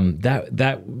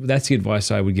 That's the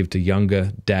advice I would give to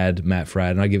younger dad Matt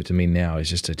Fradd, and I give it to me now, is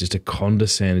just to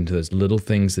condescend into those little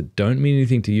things that don't mean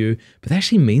anything to you, but they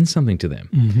actually mean something to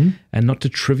them, and not to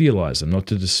trivialize them, not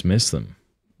to dismiss them.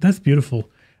 That's beautiful.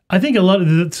 I think a lot of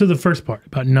the first part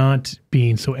about not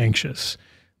being so anxious,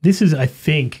 this is, I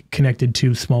think, connected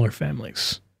to smaller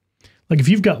families. Like if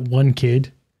you've got one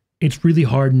kid, it's really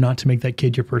hard not to make that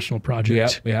kid your personal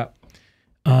project. Yeah.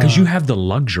 Because you have the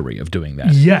luxury of doing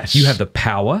that. Yes. You have the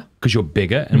power because you're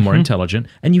bigger and more intelligent,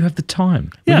 and you have the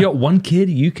time. When you got one kid,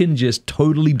 you can just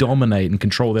totally dominate and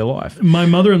control their life. My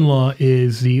mother-in-law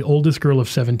is the oldest girl of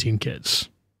 17 kids.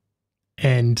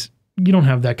 And you don't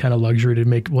have that kind of luxury to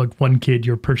make like one kid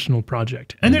your personal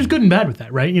project. And there's good and bad with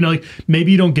that, right? You know, like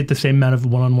maybe you don't get the same amount of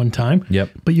one-on-one time.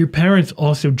 Yep. But your parents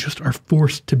also just are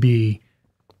forced to be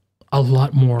a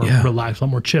lot more relaxed, a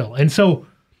lot more chill. And so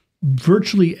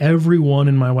virtually everyone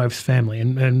in my wife's family,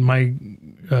 and my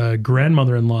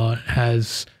grandmother-in-law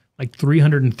has like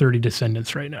 330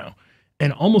 descendants right now,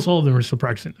 and almost all of them are still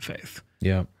practicing the faith.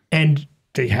 Yeah. And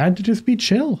they had to just be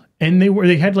chill. And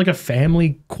they had like a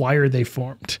family choir they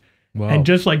formed. Wow. And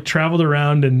just like traveled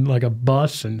around in like a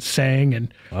bus and sang,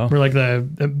 and we're like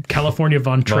the California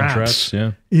Von Trapps.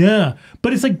 Yeah.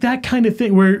 But it's like that kind of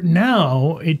thing where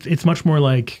now it's much more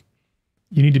like,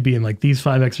 you need to be in like these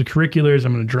 5 extracurriculars.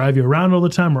 I'm going to drive you around all the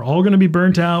time. We're all going to be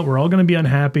burnt out. We're all going to be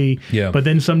unhappy. Yeah. But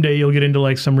then someday you'll get into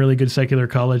like some really good secular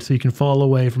college so you can fall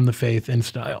away from the faith in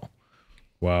style.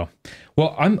 Wow.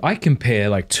 Well, I compare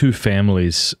like two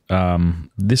families.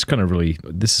 This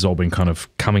has all been kind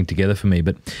of coming together for me.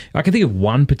 But I can think of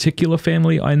one particular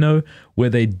family I know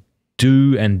where they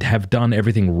do and have done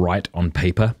everything right on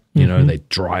paper. You know, they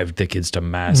drive their kids to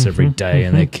mass every day,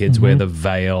 and their kids wear the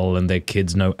veil, and their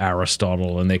kids know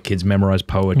Aristotle, and their kids memorize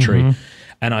poetry.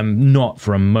 And I'm not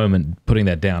for a moment putting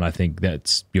that down. I think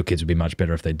that your kids would be much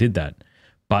better if they did that.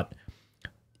 But,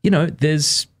 you know,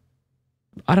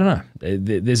 I don't know,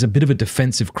 there's a bit of a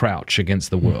defensive crouch against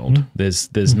the world.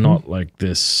 There's not like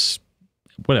this,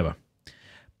 whatever.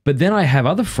 But then I have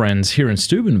other friends here in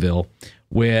Steubenville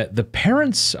where the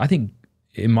parents, I think,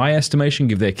 in my estimation,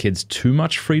 give their kids too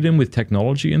much freedom with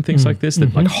technology and things like this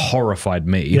that like horrified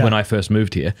me when I first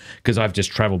moved here, because I've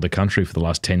just traveled the country for the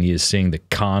last 10 years seeing the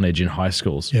carnage in high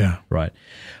schools. Yeah. Right.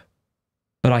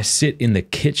 But I sit in the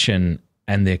kitchen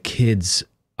and their kids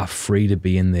are free to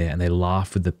be in there, and they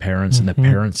laugh with the parents, and the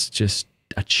parents just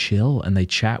are chill, and they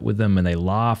chat with them, and they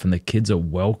laugh, and the kids are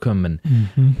welcome. And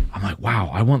I'm like, wow,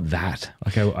 I want that.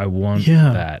 Like I want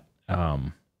that.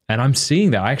 And I'm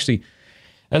seeing that. I actually,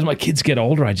 as my kids get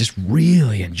older, I just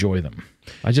really enjoy them.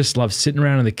 I just love sitting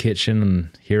around in the kitchen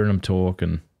and hearing them talk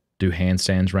and do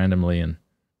handstands randomly. And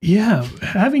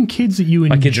having kids that you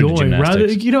enjoy, rather,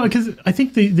 you know, because I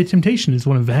think the temptation is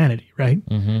one of vanity, right?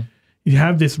 You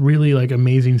have this really like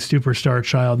amazing superstar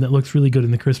child that looks really good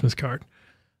in the Christmas card.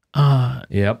 I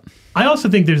also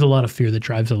think there's a lot of fear that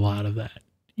drives a lot of that.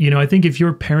 You know, I think if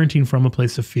you're parenting from a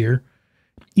place of fear,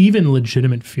 even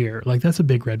legitimate fear, like that's a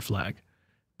big red flag.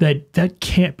 That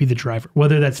can't be the driver,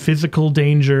 whether that's physical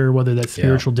danger, whether that's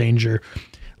spiritual danger.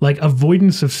 Like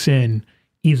avoidance of sin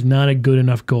is not a good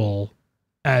enough goal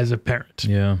as a parent.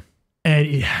 Yeah. And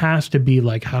it has to be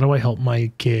like, how do I help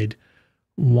my kid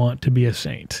want to be a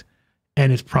saint?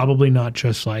 And it's probably not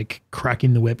just like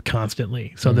cracking the whip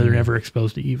constantly so that they're never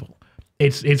exposed to evil.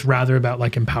 It's rather about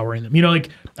like empowering them. You know, like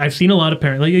I've seen a lot of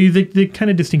parents, like the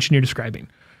kind of distinction you're describing,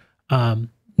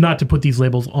 not to put these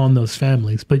labels on those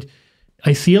families, but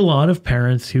I see a lot of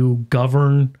parents who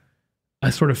govern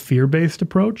a sort of fear-based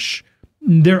approach,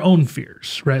 their own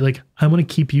fears, right? Like, I want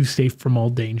to keep you safe from all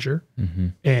danger.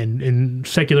 And in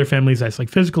secular families, that's like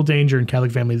physical danger, and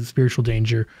Catholic families, it's spiritual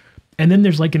danger. And then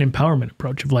there's like an empowerment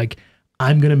approach of like,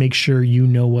 I'm going to make sure you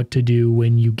know what to do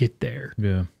when you get there.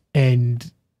 Yeah.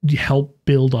 And help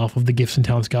build off of the gifts and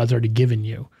talents God's already given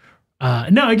you.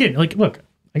 Now, again, like, look,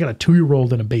 I got a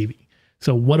 2-year-old and a baby.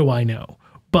 So what do I know?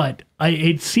 But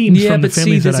it seems from the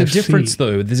families that I've seen. There's a difference,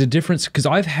 though. There's a difference, because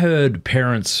I've heard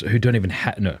parents who don't even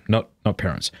have, not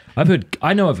parents.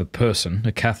 I know of a person,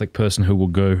 a Catholic person who will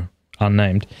go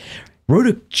unnamed, wrote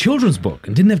a children's book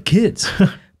and didn't have kids.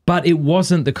 But it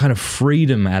wasn't the kind of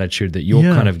freedom attitude that you're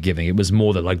kind of giving. It was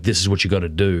more that like, this is what you got to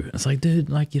do. It's like, dude,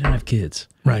 like you don't have kids.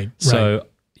 Right. So,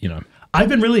 you know. I've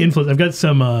been really influenced. I've got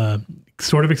some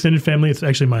sort of extended family. It's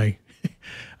actually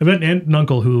I've got an aunt and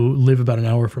uncle who live about an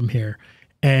hour from here.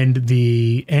 And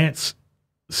the aunt's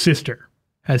sister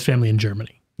has family in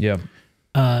Germany. Yeah.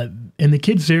 And the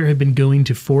kids there have been going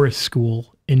to forest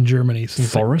school in Germany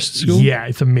since forest school? Yeah,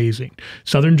 it's amazing.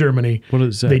 Southern Germany. What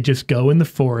is that? They just go in the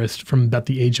forest from about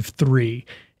the age of 3,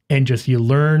 and just you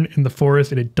learn in the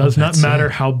forest, and it does not matter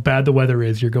how bad the weather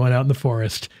is. You're going out in the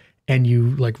forest and you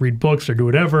like read books or do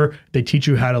whatever. They teach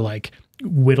you how to like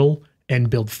whittle and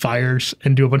build fires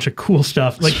and do a bunch of cool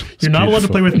stuff. Like you're not allowed to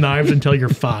play with knives until you're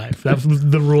 5. That was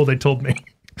the rule they told me.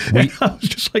 I was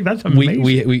just like, that's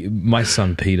amazing. My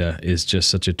son Peter is just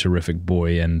such a terrific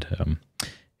boy, and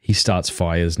he starts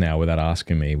fires now without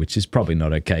asking me, which is probably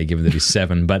not okay given that he's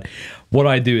 7. But what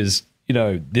I do is, you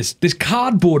know, this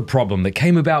cardboard problem that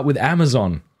came about with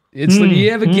Amazon. It's like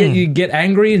you get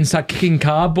angry and start kicking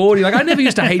cardboard. You're like, I never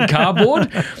used to hate cardboard.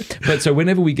 But so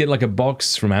whenever we get like a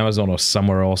box from Amazon or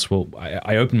somewhere else,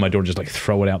 I open my door and just like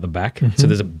throw it out the back. So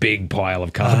there's a big pile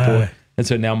of cardboard. And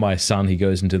so now my son, he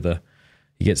goes into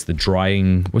he gets the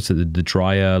drying, the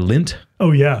dryer lint.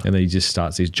 Oh, yeah. And then he just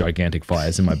starts these gigantic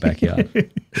fires in my backyard.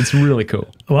 It's really cool.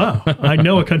 Wow. I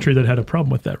know a country that had a problem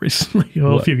with that recently.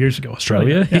 Well, a few years ago.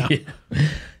 Australia?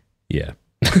 Yeah.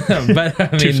 But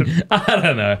I mean, I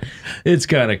don't know. It's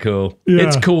kind of cool. Yeah.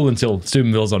 It's cool until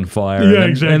Steubenville's on fire. Yeah,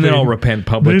 exactly. And then I'll repent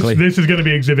publicly. This is going to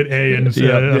be Exhibit A in a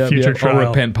future trial. I'll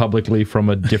repent publicly from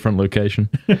a different location.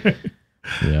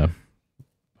 Yeah.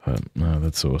 No,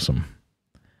 that's awesome.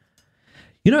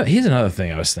 You know, here's another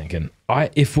thing I was thinking.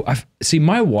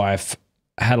 My wife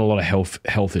had a lot of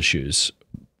health issues,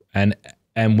 and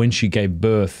when she gave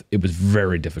birth, it was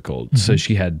very difficult. So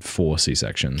she had 4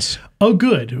 C-sections. Oh,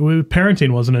 good.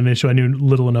 Parenting wasn't an issue I knew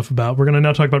little enough about. We're going to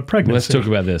now talk about pregnancy. Let's talk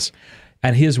about this.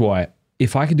 And here's why.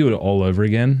 If I could do it all over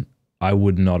again, I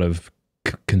would not have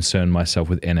concerned myself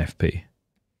with NFP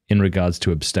in regards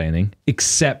to abstaining,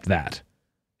 except that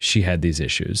she had these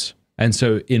issues. And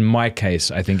so in my case,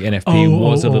 I think NFP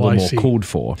was a little more called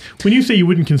for. When you say you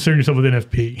wouldn't concern yourself with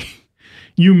NFP,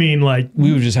 you mean like... We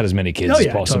would have just had as many kids as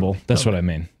possible. That's what I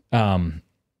mean. I'm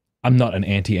not an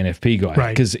anti-NFP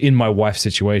guy. Because in my wife's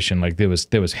situation, like there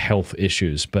was health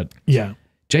issues. But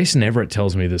Jason Everett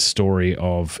tells me this story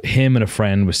of him and a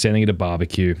friend were standing at a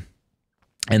barbecue.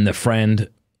 And the friend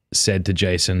said to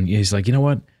Jason, he's like, you know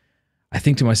what? I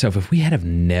think to myself, if we had have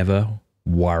never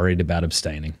worried about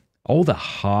abstaining, all the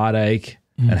heartache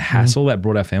and hassle that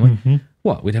brought our family,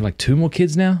 what, we'd have like 2 more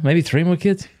kids now? Maybe 3 more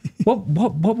kids? What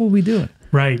were we doing?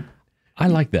 Right. I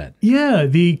like that. Yeah,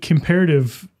 the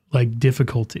comparative like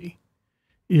difficulty.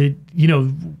 0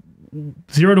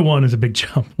 to 1 is a big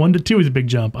jump. 1 to 2 is a big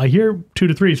jump. I hear 2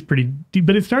 to 3 is pretty deep,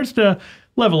 but it starts to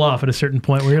level off at a certain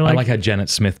point where you're like... I like how Janet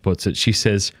Smith puts it. She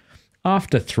says,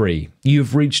 after 3,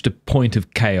 you've reached a point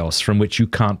of chaos from which you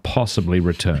can't possibly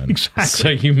return. Exactly. So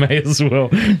you may as well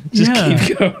just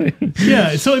keep going.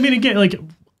 Yeah. So, I mean, again, like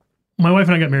my wife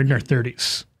and I got married in our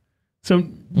 30s. So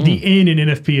the N in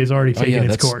NFP has already taken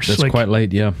its course. That's quite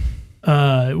late, yeah.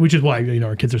 Which is why,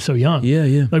 our kids are so young. Yeah,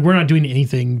 yeah. Like we're not doing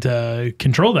anything to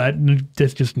control that.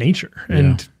 That's just nature. Yeah.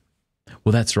 And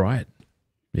well, that's right.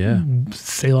 Yeah.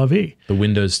 C'est la vie. The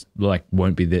windows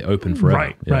won't be there open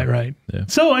forever. Right. Yeah.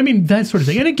 So, I mean, that sort of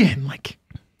thing. And again, like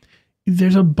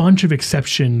there's a bunch of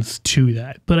exceptions to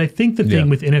that. But I think the thing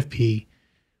with NFP,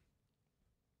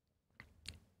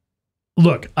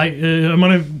 look, I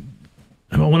want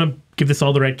to give this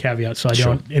all the right caveats so I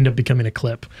don't end up becoming a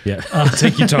clip. Yeah.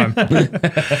 Take your time.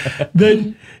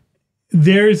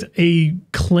 There's a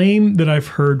claim that I've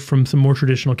heard from some more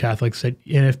traditional Catholics that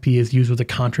NFP is used with a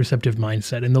contraceptive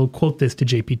mindset, and they'll quote this to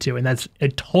JP2, and that's a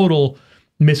total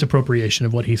misappropriation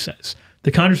of what he says.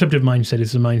 The contraceptive mindset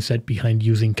is the mindset behind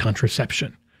using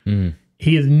contraception.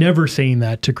 He is never saying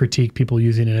that to critique people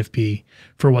using NFP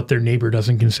for what their neighbor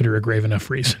doesn't consider a grave enough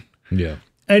reason. Yeah.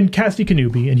 And Casti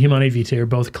Canubi and Humanae Vitae are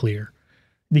both clear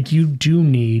that you do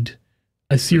need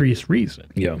a serious reason.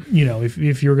 Yeah.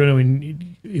 If you're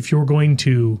going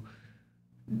to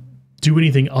do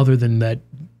anything other than that,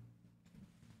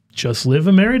 just live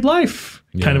a married life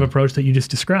kind of approach that you just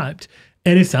described.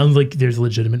 And it sounds like there's a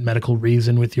legitimate medical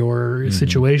reason with your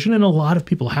situation, and a lot of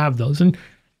people have those, and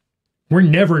we're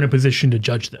never in a position to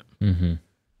judge them.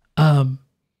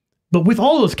 But with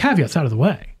all those caveats out of the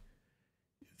way,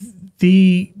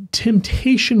 the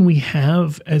temptation we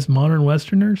have as modern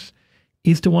Westerners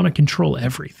is to want to control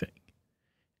everything.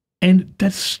 And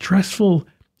that's stressful,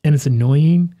 and it's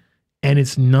annoying, and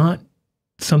it's not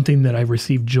something that I've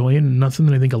received joy in, and not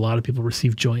something I think a lot of people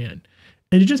receive joy in.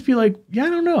 And to just be like, I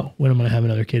don't know when I'm going to have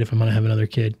another kid, if I'm going to have another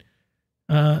kid.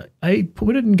 I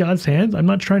put it in God's hands. I'm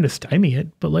not trying to stymie it,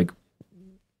 but like,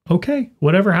 okay,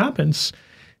 whatever happens.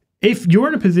 If you're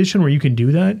in a position where you can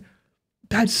do that,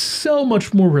 that's so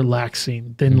much more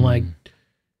relaxing than like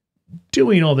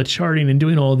doing all the charting and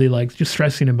doing all the just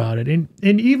stressing about it. And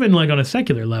even on a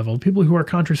secular level, people who are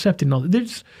contracepted and all,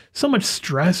 there's so much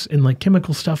stress and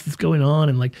chemical stuff that's going on,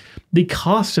 and the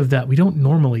cost of that we don't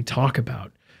normally talk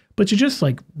about. but to just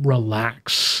like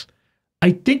relax.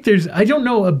 I think I don't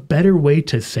know a better way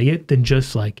to say it than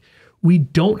just like, we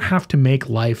don't have to make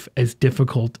life as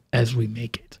difficult as we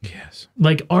make it. Yes.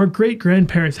 Like our great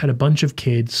grandparents had a bunch of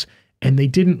kids and they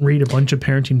didn't read a bunch of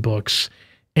parenting books,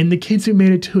 and the kids who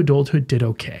made it to adulthood did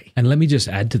okay. And let me just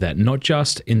add to that, not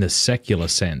just in the secular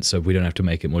sense of we don't have to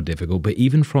make it more difficult, but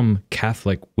even from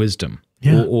Catholic wisdom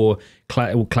or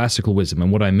classical wisdom.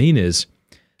 And what I mean is,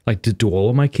 like, do all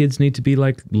of my kids need to be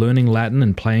like learning Latin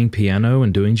and playing piano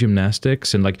and doing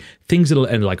gymnastics and like things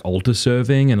and like altar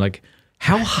serving and like,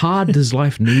 how hard does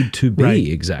life need to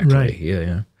be exactly? Right.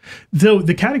 Yeah. So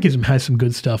the Catechism has some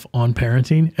good stuff on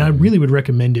parenting, and I really would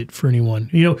recommend it for anyone.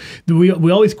 You know,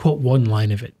 we always quote one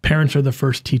line of it: parents are the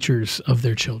first teachers of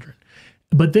their children.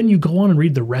 But then you go on and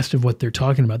read the rest of what they're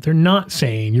talking about. They're not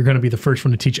saying you're going to be the first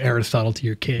one to teach Aristotle to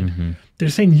your kid. They're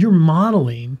saying you're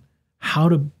modeling how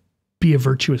to be a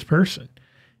virtuous person.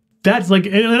 That's like,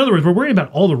 in other words, we're worrying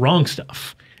about all the wrong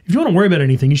stuff. If you want to worry about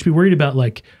anything, you should be worried about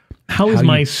like, how is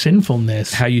my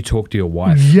sinfulness? How you talk to your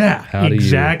wife. Yeah, how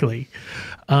exactly.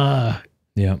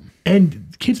 Yeah.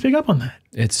 And kids pick up on that.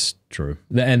 It's true.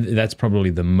 And that's probably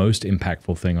the most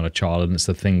impactful thing on a child. And it's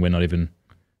the thing we're not even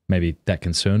maybe that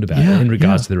concerned about in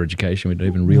regards to their education. We don't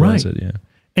even realize it. Yeah.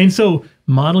 And so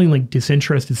modeling like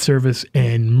disinterested service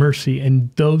and mercy and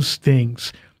those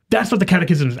things, that's what the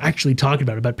Catechism is actually talking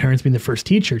about parents being the first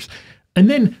teachers. And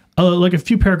then like a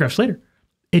few paragraphs later,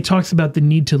 it talks about the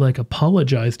need to like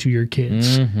apologize to your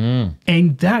kids.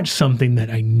 And that's something that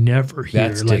I never hear.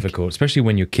 That's difficult, especially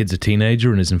when your kid's a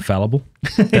teenager and is infallible.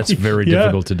 That's very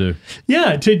difficult to do.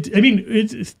 Yeah.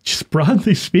 It's just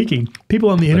broadly speaking, people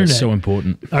on the internet so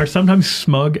important. Are sometimes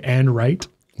smug and right.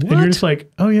 What? And you're just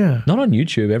like, oh yeah. Not on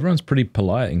YouTube. Everyone's pretty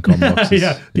polite in comment boxes.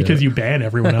 Because you ban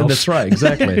everyone else. That's right,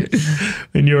 exactly.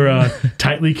 In your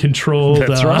tightly controlled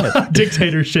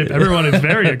dictatorship, everyone is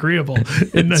very agreeable.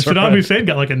 And Saddam Hussein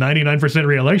got like a 99%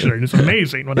 re-election rate. It's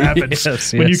amazing what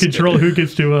happens when you control who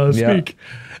gets to speak.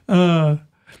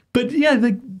 But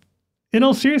yeah, in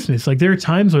all seriousness, like there are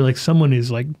times where like someone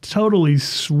is like totally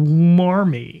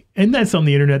smarmy, and that's on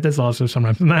the internet. That's also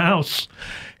sometimes in the house,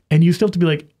 and you still have to be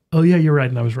like, oh yeah, you're right,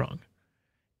 and I was wrong.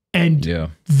 And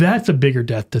that's a bigger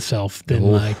death to self than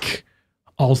like,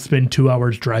 I'll spend 2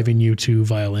 hours driving you to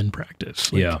violin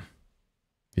practice. Like,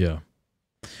 yeah.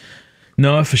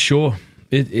 No, for sure.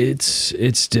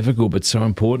 It's difficult, but so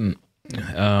important.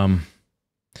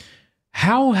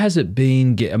 How has it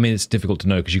been? I mean, it's difficult to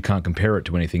know because you can't compare it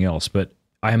to anything else, but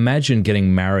I imagine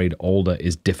getting married older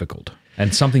is difficult.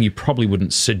 And something you probably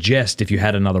wouldn't suggest if you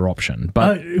had another option.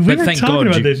 But thank God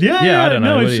about this. Yeah, I don't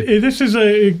know. This is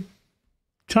a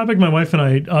topic my wife and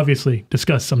I obviously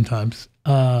discuss sometimes.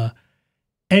 And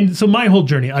so my whole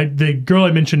journey, the girl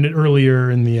I mentioned earlier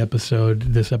in this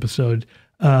episode,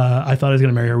 I thought I was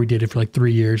going to marry her. We dated for like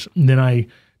 3 years. And then I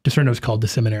discerned I was called to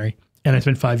seminary. And I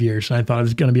spent 5 years. And I thought I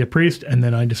was going to be a priest. And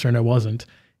then I discerned I wasn't.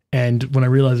 And when I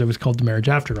realized I was called to marriage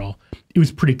after all, it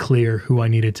was pretty clear who I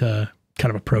needed to kind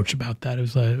of approach about that. It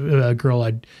was a girl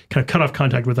I'd kind of cut off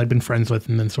contact with, I'd been friends with,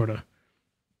 and then sort of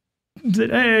said,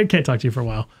 hey, I can't talk to you for a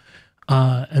while.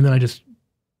 And then I just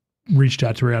reached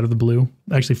out to her out of the blue.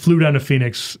 I actually flew down to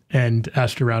Phoenix and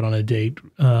asked her out on a date,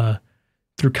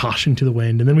 threw caution to the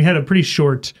wind. And then we had a pretty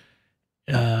short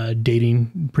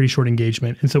pretty short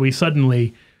engagement. And so we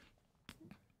suddenly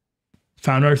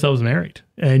found ourselves married.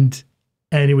 And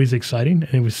it was exciting,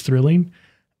 and it was thrilling,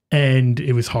 and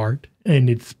it was hard.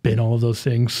 And it's been all of those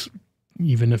things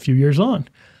even a few years on.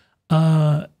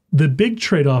 The big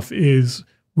trade-off is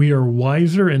we are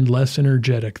wiser and less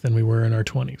energetic than we were in our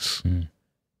 20s.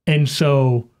 And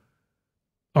so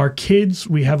our kids,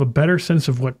 we have a better sense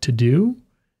of what to do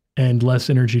and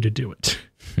less energy to do it.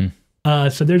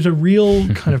 So there's a real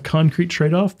kind of concrete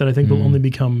trade-off that I think will only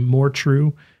become more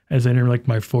true as I enter like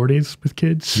my 40s with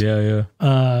kids. Yeah.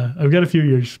 I've got a few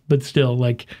years, but still,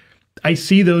 like, I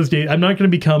see those days. I'm not going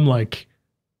to become like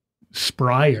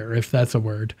sprier, if that's a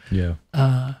word. Yeah.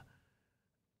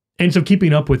 And so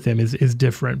keeping up with them is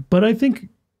different. But I think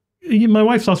my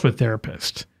wife's also a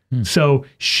therapist. So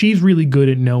she's really good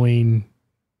at knowing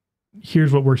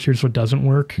here's what works, here's what doesn't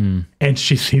work. And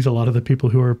she sees a lot of the people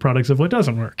who are products of what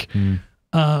doesn't work.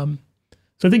 So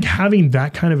I think having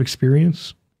that kind of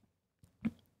experience,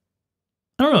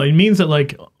 I don't know, it means that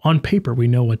like on paper we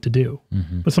know what to do,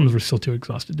 but sometimes we're still too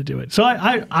exhausted to do it. So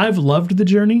I've loved the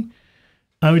journey.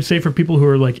 I would say for people who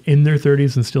are like in their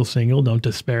 30s and still single, don't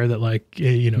despair that like,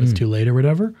 it's too late or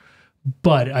whatever.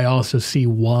 But I also see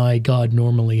why God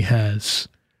normally has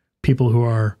people who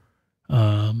are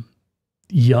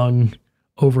young,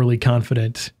 overly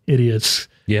confident idiots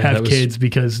have kids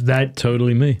because that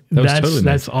totally me.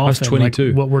 That's often I was 22.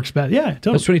 Like what works best. Yeah,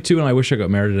 totally. I was 22 and I wish I got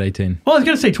married at 18. Well, I was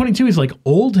gonna say 22 is like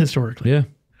old historically.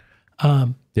 Yeah.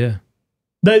 Yeah.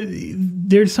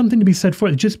 There's something to be said for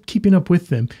it, just keeping up with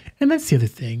them. And that's the other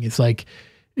thing. It's like,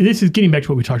 this is getting back to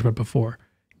what we talked about before.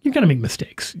 You're going to make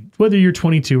mistakes. Whether you're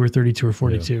 22 or 32 or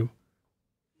 42,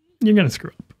 you're going to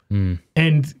screw up.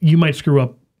 And you might screw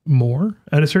up more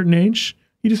at a certain age.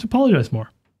 You just apologize more.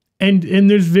 And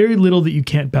there's very little that you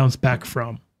can't bounce back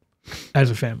from as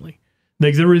a family.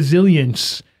 Like the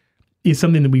resilience is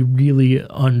something that we really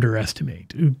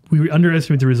underestimate. We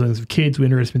underestimate the resilience of kids. We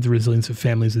underestimate the resilience of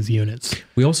families as units.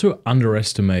 We also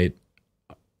underestimate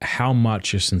how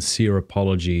much a sincere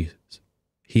apology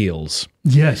heals.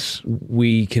 Yes.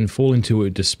 We can fall into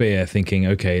a despair thinking,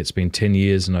 okay, it's been 10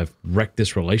 years and I've wrecked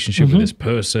this relationship with this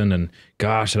person and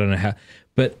gosh, I don't know how.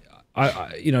 But,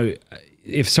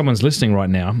 if someone's listening right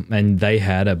now and they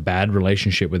had a bad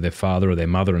relationship with their father or their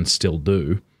mother and still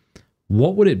do,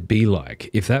 what would it be like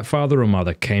if that father or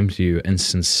mother came to you and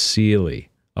sincerely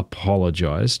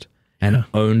apologized and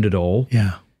owned it all?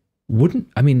 Yeah.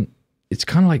 It's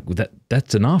kind of like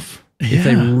that's enough. Yeah. If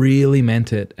they really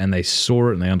meant it and they saw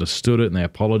it and they understood it and they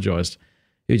apologized,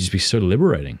 it would just be so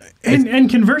liberating. And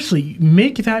conversely,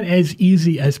 make that as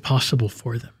easy as possible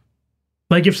for them.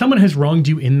 Like if someone has wronged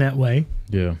you in that way,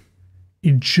 you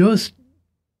just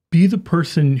be the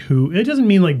person who, it doesn't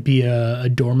mean like be a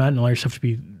doormat and allow yourself to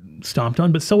be stomped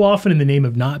on, but so often in the name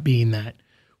of not being that,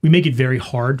 we make it very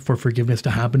hard for forgiveness to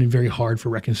happen and very hard for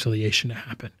reconciliation to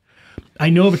happen.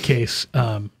 I know of a case,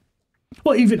 I'll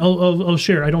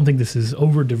share, I don't think this is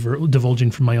over divulging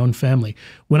from my own family.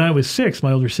 When I was 6,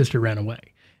 my older sister ran away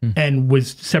and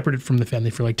was separated from the family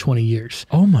for like 20 years.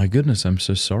 Oh my goodness, I'm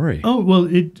so sorry. Oh, well,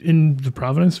 in the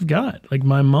providence of God. Like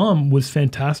my mom was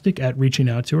fantastic at reaching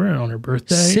out to her on her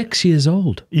birthday. 6 years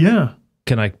old? Yeah.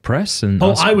 Can I press?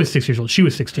 I was 6 years old. She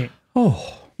was 16.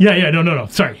 Oh. Yeah, no.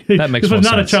 Sorry. That makes This was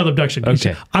not sense. a child abduction.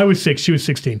 Okay. I was 6, she was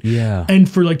 16. Yeah. And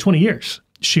for like 20 years,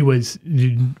 she was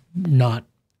not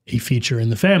a feature in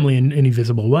the family in any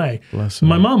visible way.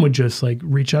 My mom would just like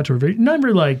reach out to her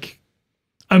never like,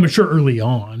 I'm sure early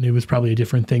on, it was probably a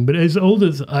different thing, but as old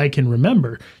as I can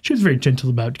remember, she was very gentle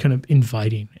about kind of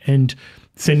inviting and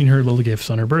sending her little gifts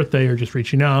on her birthday or just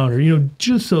reaching out or,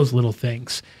 just those little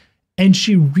things. And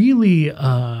she really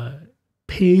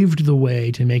paved the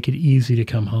way to make it easy to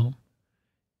come home.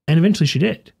 And eventually she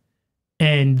did.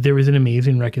 And there was an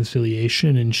amazing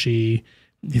reconciliation and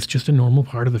it's just a normal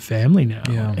part of the family now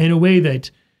in a way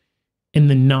that in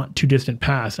the not too distant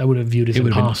past, I would have viewed as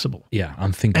impossible.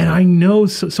 Unthinkable. And I know,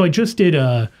 so I just did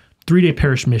a 3-day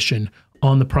parish mission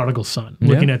on the prodigal son,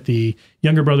 looking at the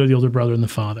younger brother, the older brother, and the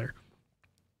father.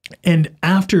 And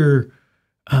after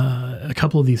a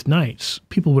couple of these nights,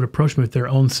 people would approach me with their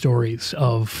own stories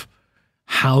of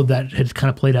how that had kind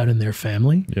of played out in their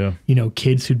family. Yeah.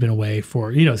 Kids who'd been away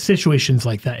for, situations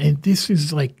like that. And this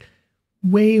is like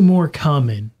way more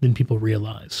common than people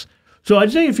realize. So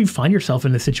I'd say if you find yourself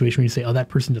in a situation where you say, oh, that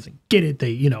person doesn't get it,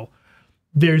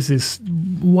 there's this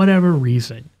whatever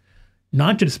reason,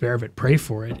 not to despair of it, pray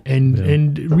for it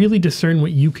and really discern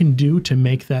what you can do to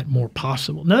make that more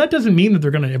possible. Now that doesn't mean that they're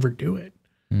going to ever do it,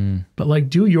 but like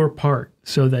do your part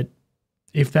so that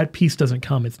if that peace doesn't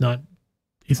come, it's not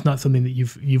something that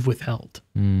you've withheld.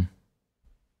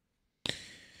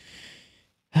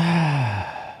 It's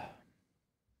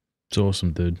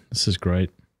awesome, dude. This is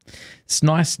great. It's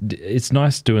nice. It's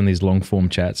nice doing these long form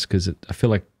chats because I feel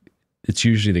like it's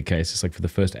usually the case. It's like for the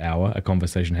first hour, a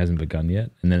conversation hasn't begun yet,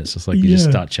 and then it's just like you just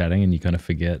start chatting and you kind of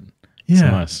forget. It's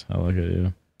nice. I like it. Yeah.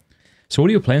 So, what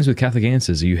are your plans with Catholic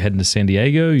Answers? Are you heading to San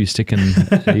Diego? Are you sticking?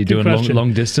 Are you doing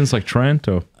long distance like Trent?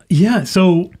 Or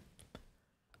so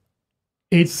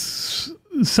it's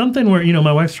something where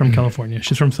my wife's from California.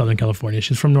 She's from Southern California.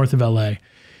 She's from north of LA.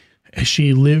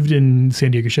 She lived in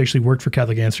San Diego. She actually worked for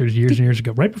Catholic Answers years and years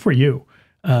ago, right before you.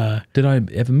 Did I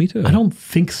ever meet her? I don't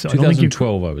think so.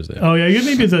 2012 I was there. Oh, yeah.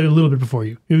 Maybe it's a little bit before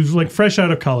you. It was like fresh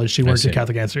out of college. She worked at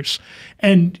Catholic Answers.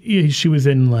 And she was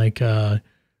in like,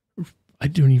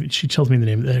 she tells me the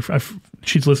name.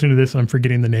 She's listening to this and I'm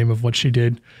forgetting the name of what she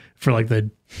did for like the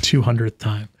 200th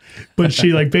time. But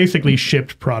she like basically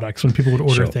shipped products when people would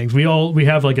order things. We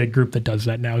have like a group that does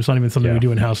that now. It's not even something we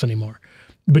do in-house anymore.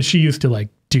 But she used to like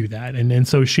do that. And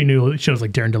so she knows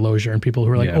like Darren DeLozier and people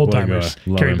who are like old timers,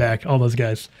 Carrie Back, all those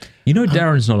guys.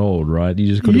 Darren's not old, right? You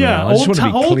just got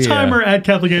to old timer at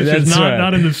Catholic Answers,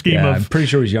 not in the scheme of. I'm pretty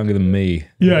sure he's younger than me.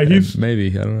 Yeah,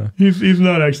 maybe, I don't know. He's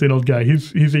not actually an old guy.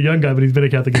 He's a young guy, but he's been at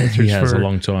Catholic Answers for a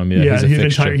long time. Yeah,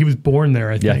 he was born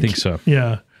there, I think. Yeah, I think so.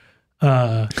 Yeah.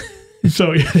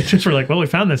 So they just were like, well, we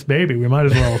found this baby. We might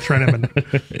as well train him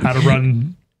in how to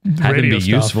run Had radio to be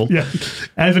stuff. useful. Yeah.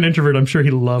 As an introvert, I'm sure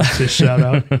he loves this shout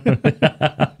out.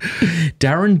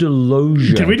 Darren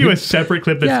Deloja. Can we do a separate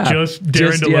clip that's just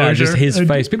Darren Deloja? Yeah, just his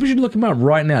face. People should look him up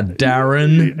right now.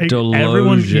 Darren Deloja.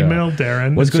 Everyone email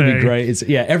Darren. What's going to be great is,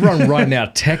 everyone right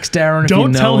now, text Darren if you know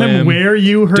him. Don't tell him where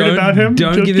you heard about him.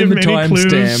 Don't give him a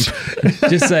timestamp.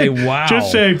 Just say, wow.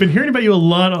 Just say, been hearing about you a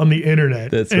lot on the internet.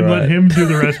 That's and right. let him do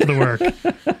the rest of the work.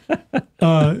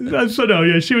 So no,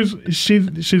 yeah,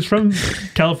 she's from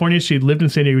California. She lived in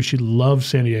San Diego. She loves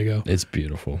San Diego. It's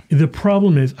beautiful. The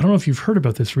problem is, I don't know if you've heard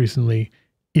about this recently.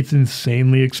 It's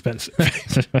insanely expensive,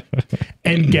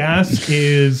 and gas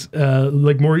is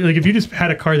more like if you just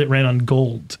had a car that ran on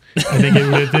gold, I think it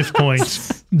would at this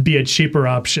point be a cheaper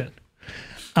option.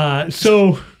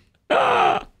 So.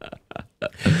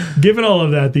 Given all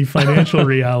of that, the financial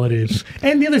realities,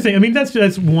 and the other thing, I mean, that's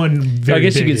one very. I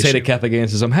guess you big could say issue. to Catholic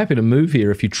answers, "I'm happy to move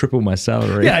here if you triple my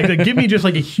salary." Yeah, exactly. Give me just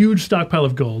like a huge stockpile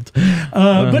of gold.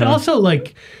 But also,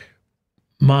 like,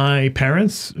 my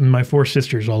parents and my 4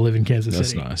 sisters all live in Kansas That's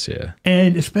City. nice, yeah.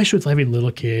 And especially with having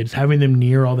little kids, having them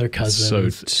near all their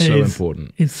cousins. So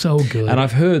important. It's so good. And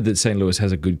I've heard that St. Louis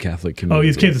has a good Catholic community. Oh,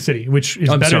 it's Kansas City, which is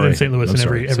better than St. Louis in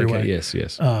every way. Yes.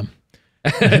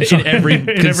 In every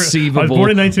conceivable I was born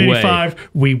in 1985. way.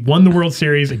 We won the World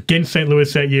Series against St.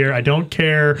 Louis that year. I don't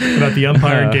care about the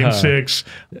umpire in Game 6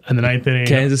 and the 9th inning.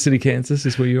 Kansas City, Kansas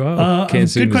is where you are?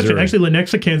 Kansas City, good question. Missouri. Actually, next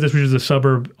to Kansas, which is a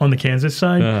suburb on the Kansas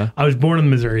side, I was born on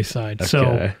the Missouri side. So,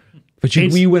 Okay. But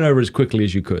you went over as quickly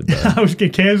as you could, though. I was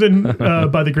Kansan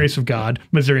by the grace of God,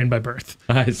 Missourian by birth.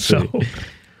 I see. So,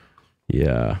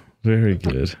 Yeah, very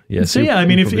good. Yes. so yeah, I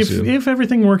mean, if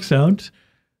everything works out,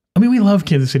 I mean, we love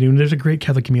Kansas City, and there's a great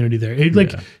Catholic community there.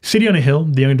 City on a Hill,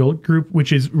 the young adult group,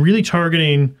 which is really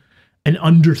targeting an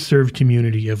underserved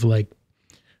community of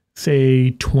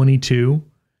say 22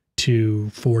 to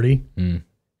 40,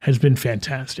 has been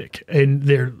fantastic. And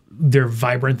they're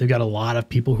vibrant. They've got a lot of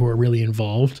people who are really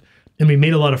involved, and we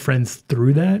made a lot of friends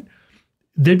through that.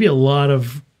 There'd be a lot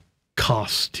of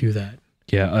costs to that.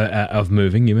 Yeah, of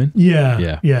moving, you mean?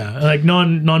 Yeah. Like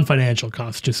non-financial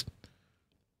costs, just.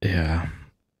 Yeah.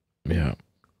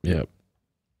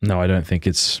 No, I don't think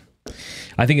it's.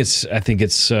 I think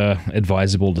it's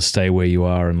advisable to stay where you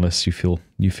are unless you feel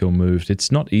moved.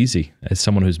 It's not easy. As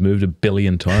someone who's moved 1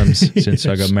 billion times since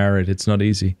I got married, it's not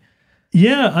easy.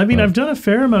 Yeah, I mean, I've done a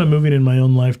fair amount of moving in my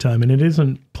own lifetime, and it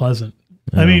isn't pleasant.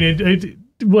 I mean, it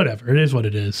whatever. It is what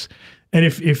it is. And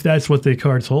if that's what the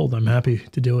cards hold, I'm happy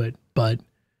to do it. But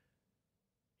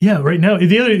yeah, right now you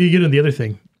get into the other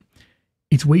thing.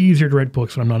 It's way easier to write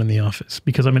books when I'm not in the office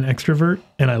because I'm an extrovert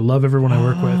and I love everyone I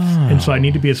work with. And so I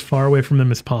need to be as far away from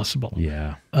them as possible.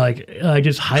 Yeah. Like I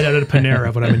just hide out at a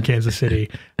Panera when I'm in Kansas City.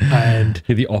 And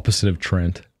you're the opposite of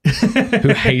Trent,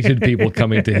 who hated people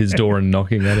coming to his door and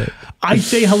knocking at it. I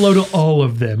say hello to all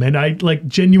of them, and I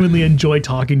genuinely enjoy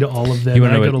talking to all of them. You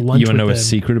want to go to lunch you want to know with a them.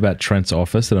 secret about Trent's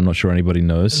office that I'm not sure anybody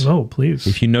knows? Oh, please.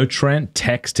 If you know Trent,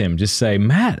 text him. Just say,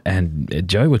 Matt and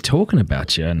Joe were talking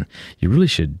about you, and you really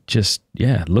should just,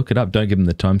 look it up. Don't give him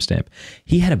the timestamp.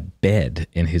 He had a bed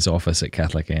in his office at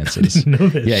Catholic Answers. I didn't know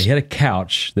this. Yeah, he had a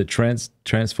couch that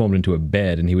transformed into a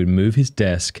bed, and he would move his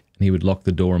desk, and he would lock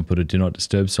the door and put a do not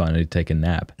disturb sign, and he'd take a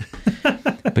nap.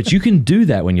 But you can do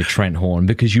that when you're Trent Horn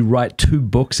because you write 2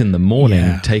 books in the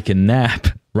morning, take a nap,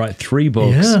 write 3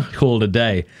 books, call it a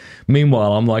day.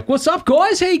 Meanwhile, I'm like, what's up,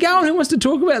 guys? How you going? Who wants to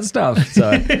talk about stuff?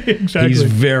 So Exactly. He's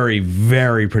very,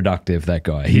 very productive, that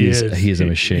guy. He is a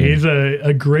machine. He's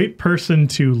a great person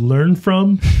to learn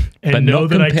from and But know not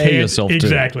that I compare can't. yourself to.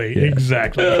 Exactly. Yeah.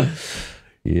 Exactly.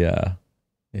 Yeah.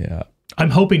 I'm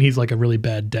hoping he's like a really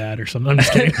bad dad or something. I'm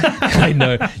just kidding. I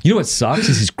know. You know what sucks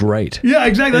is he's great. Yeah,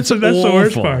 exactly. That's the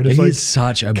worst part. It's He's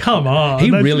such a... come on. He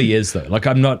really is, though. Like,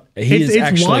 I'm not... It's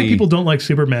actually... why people don't like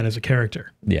Superman as a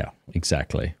character. Yeah,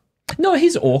 exactly. No,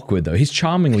 he's awkward, though. He's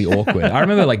charmingly awkward. I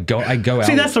remember, I go out...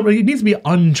 See, he needs to be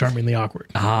uncharmingly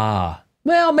awkward.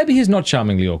 Well, maybe he's not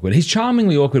charmingly awkward. He's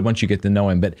charmingly awkward once you get to know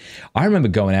him. But I remember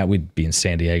going out, we'd be in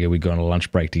San Diego, we'd go on a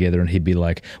lunch break together, and he'd be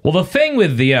like, well, the thing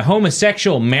with the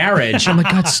homosexual marriage. I'm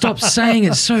like, God, stop saying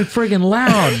it so friggin'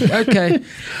 loud. Okay.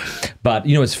 But,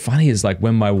 you know, what's funny is like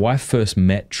when my wife first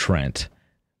met Trent,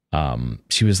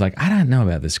 she was like, I don't know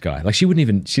about this guy. Like she wouldn't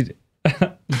even...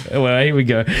 well, here we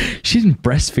go. She didn't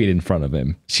breastfeed in front of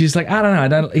him. She's like, I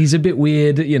don't know. He's a bit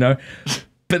weird, you know.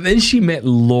 But then she met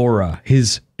Laura,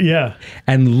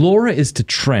 and Laura is to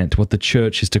Trent what the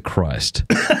church is to Christ.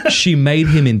 She made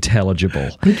him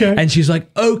intelligible. Okay. And she's like,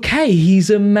 okay, he's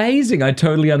amazing. I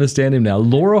totally understand him now.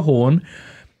 Laura Horn,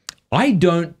 I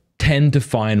don't tend to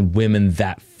find women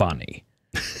that funny.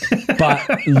 But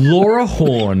Laura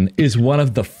Horn is one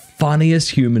of the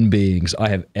funniest human beings I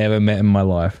have ever met in my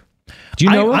life. Do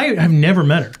you know her? I have never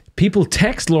met her. People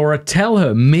text Laura, tell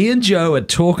her, me and Joe are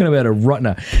talking about her right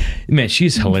now. Man,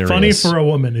 she's hilarious. Funny for a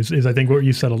woman is I think what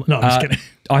you said. No, I'm just kidding.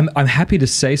 I'm happy to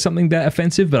say something that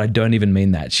offensive, but I don't even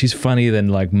mean that. She's funnier than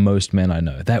like most men I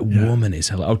know. That woman is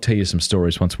hilarious. I'll tell you some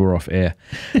stories once we're off air,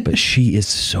 but she is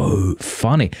so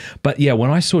funny. But yeah, when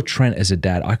I saw Trent as a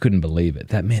dad, I couldn't believe it.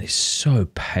 That man is so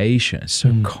patient,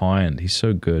 so kind. He's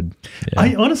so good. Yeah.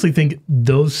 I honestly think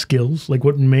those skills, like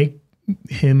what make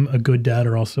him a good dad,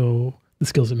 are also the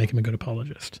skills that make him a good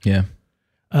apologist. Yeah.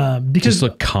 Because just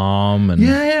look calm and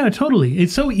yeah, totally.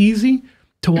 It's so easy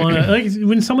to want to, like,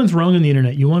 when someone's wrong on the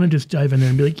internet, you want to just dive in there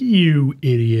and be like, you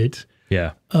idiot.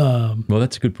 Yeah. Well,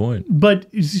 that's a good point.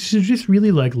 But you should just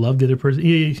really like love the other person.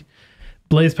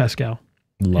 Blaise Pascal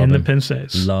Love and him. the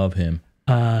Pints. Love him.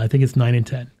 I think it's 9 and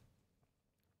 10.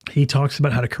 He talks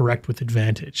about how to correct with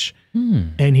advantage.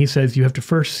 And he says you have to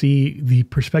first see the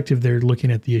perspective they're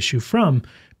looking at the issue from,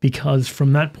 because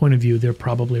from that point of view, they're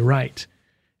probably right.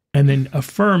 And then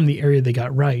affirm the area they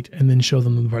got right, and then show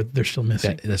them the part that they're still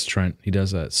missing. That's Trent. He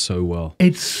does that so well.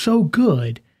 It's so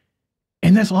good.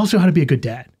 And that's also how to be a good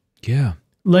dad. Yeah.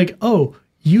 Like, oh,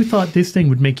 you thought this thing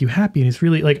would make you happy, and it's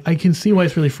really like, I can see why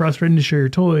it's really frustrating to share your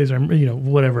toys, or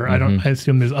whatever. I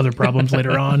assume there's other problems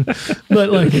later on, but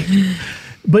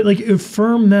like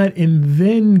affirm that, and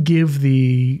then give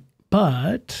the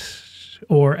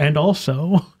and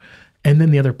also, and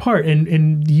then the other part,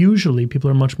 and usually people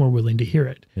are much more willing to hear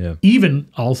it. Yeah. Even,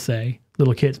 I'll say,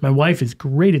 little kids. My wife is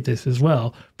great at this as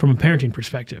well, from a parenting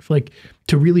perspective, like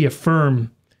to really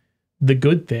affirm the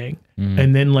good thing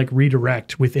and then like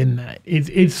redirect within that.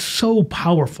 It's so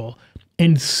powerful,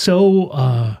 and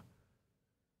so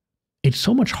it's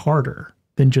so much harder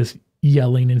than just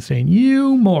yelling and saying,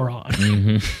 you moron,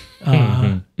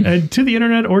 and to the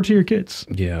internet or to your kids.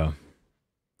 Yeah.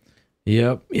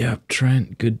 Yep.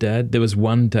 Trent, good dad. There was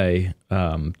one day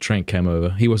Trent came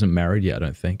over. He wasn't married yet, I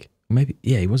don't think. Maybe,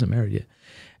 yeah, he wasn't married yet.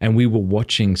 And we were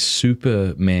watching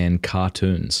Superman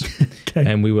cartoons. Okay.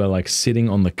 And we were like sitting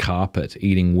on the carpet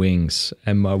eating wings.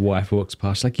 And my wife walks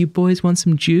past like, you boys want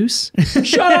some juice?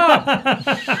 Shut up!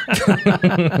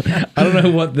 I don't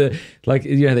know what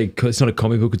it's not a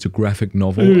comic book, it's a graphic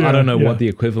novel. Yeah, I don't know what the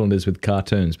equivalent is with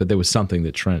cartoons, but there was something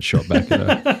that Trent shot back at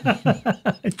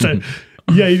her.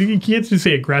 Yeah, you can't just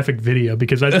say a graphic video,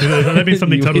 because that'd be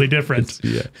something totally different.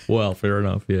 Yeah. Well, fair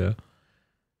enough. Yeah.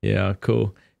 Yeah,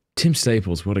 cool. Tim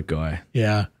Staples, what a guy.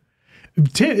 Yeah.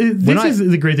 This is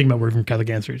the great thing about working from Catholic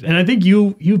Answers. And I think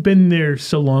you've been there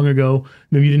so long ago,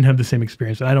 maybe you didn't have the same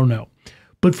experience. I don't know.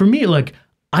 But for me, like,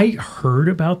 I heard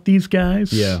about these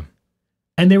guys. Yeah.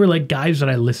 And they were like guys that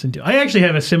I listened to. I actually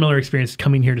have a similar experience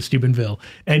coming here to Steubenville.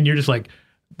 And you're just like,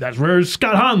 that's where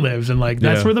Scott Hahn lives, and like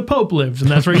that's where the Pope lives,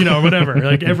 and that's where whatever.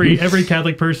 Like every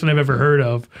Catholic person I've ever heard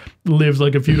of lives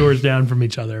like a few doors down from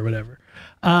each other or whatever.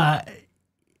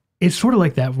 It's sort of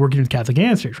like that working with Catholic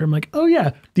Answers, where I'm like, oh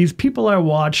yeah, these people I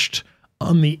watched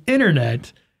on the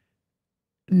internet,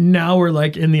 now we're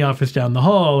like in the office down the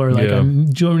hall, or like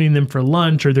I'm joining them for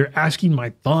lunch, or they're asking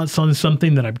my thoughts on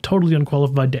something that I'm totally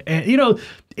unqualified to.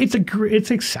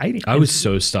 It's exciting. I was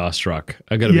so starstruck.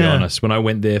 I got to be honest, when I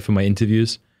went there for my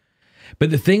interviews. But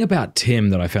the thing about Tim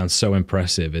that I found so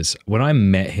impressive is when I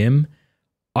met him,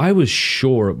 I was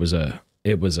sure it was a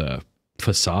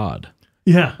facade.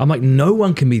 Yeah. I'm like, no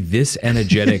one can be this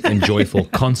energetic and joyful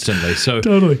constantly. So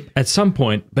totally. At some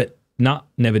point, but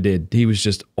never did. He was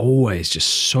just always just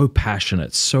so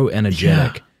passionate, so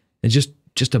energetic, and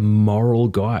just a moral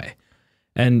guy.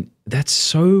 And that's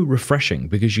so refreshing,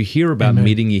 because you hear about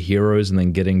meeting your heroes and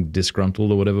then getting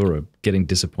disgruntled or whatever, or getting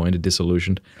disappointed,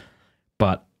 disillusioned.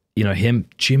 But, him,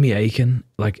 Jimmy Akin,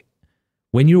 like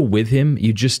when you're with him,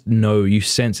 you just know, you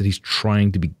sense that he's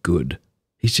trying to be good.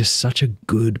 He's just such a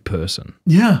good person.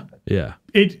 Yeah. Yeah.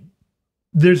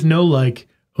 There's no like,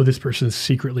 oh, this person's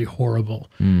secretly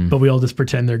horrible, but we all just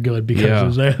pretend they're good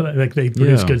because like they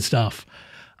produce good stuff.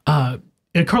 And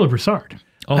Carlo Broussard.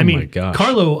 Oh my gosh.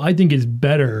 Carlo, I think, is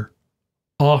better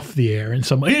off the air in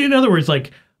some way. In other words,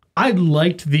 like, I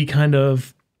liked the kind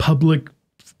of public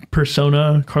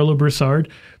persona Carlo Broussard,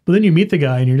 but then you meet the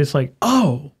guy and you're just like,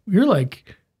 oh, you're like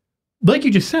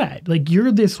you just said, like,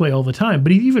 you're this way all the time,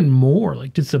 but he's even more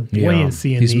like just a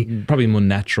buoyancy. He's probably more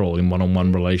natural in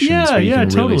one-on-one relations where you can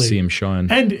really see him shine.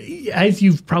 And as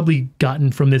you've probably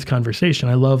gotten from this conversation,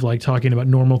 I love like talking about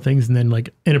normal things and then like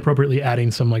inappropriately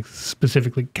adding some like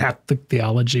specifically Catholic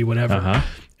theology, whatever.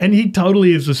 And he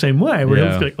totally is the same way, where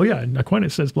he'll be like, oh yeah,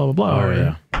 Aquinas says blah, blah,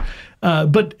 blah.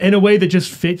 But in a way that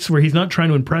just fits, where he's not trying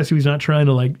to impress you. He's not trying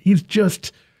to like, he's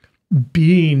just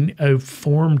being a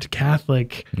formed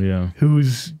Catholic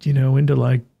who's, into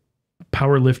like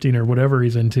powerlifting or whatever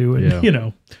he's into. And, You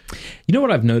know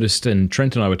what I've noticed, and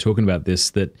Trent and I were talking about this,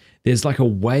 that there's like a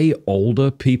way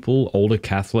older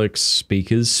Catholic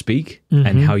speakers speak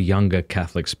and how younger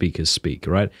Catholic speakers speak,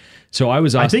 right? So I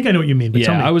was asked, I think I know what you mean, but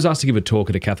tell me. I was asked to give a talk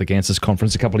at a Catholic Answers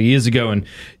conference a couple of years ago, and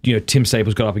Tim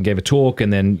Staples got up and gave a talk,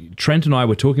 and then Trent and I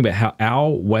were talking about how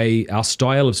our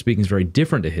style of speaking is very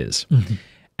different to his.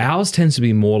 Ours tends to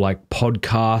be more like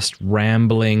podcast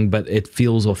rambling, but it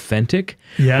feels authentic.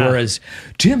 Yeah. Whereas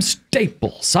Tim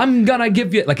Staples, I'm gonna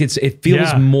give you it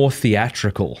feels more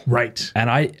theatrical. Right.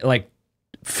 And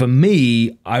for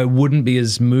me, I wouldn't be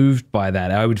as moved by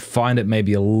that. I would find it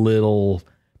maybe a little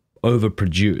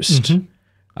overproduced.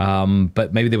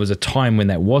 But maybe there was a time when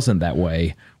that wasn't that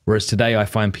way. Whereas today I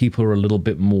find people are a little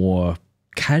bit more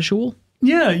casual.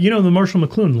 Yeah. The Marshall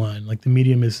McLuhan line, like the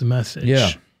medium is the message.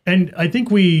 Yeah. And I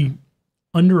think we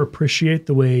underappreciate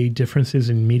the way differences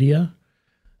in media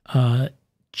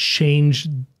change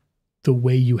the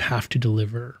way you have to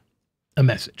deliver a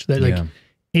message. That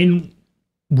in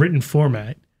written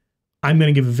format, I'm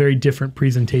going to give a very different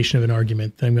presentation of an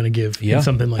argument than I'm going to give in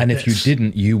something like this. And if you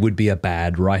didn't, you would be a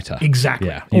bad writer. Exactly.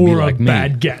 Yeah, or like a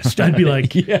bad guest. I'd be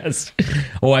like... Yes.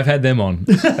 Oh, I've had them on.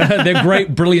 They're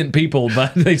great, brilliant people,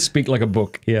 but they speak like a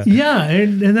book. Yeah. Yeah,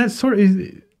 and that's sort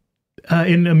of...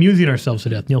 in Amusing Ourselves to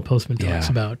Death, Neil Postman talks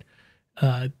about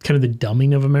kind of the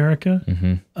dumbing of America,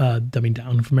 dumbing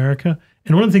down of America.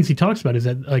 And one of the things he talks about is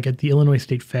that, like, at the Illinois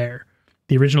State Fair,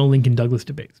 the original Lincoln Douglas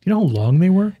debates, do you know how long they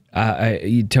were?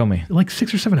 You tell me. Like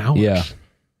 6 or 7 hours. Yeah.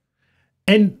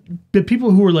 And the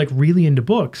people who were like really into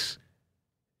books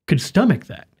could stomach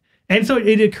that. And so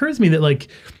it occurs to me that, like,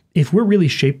 if we're really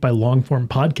shaped by long form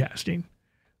podcasting,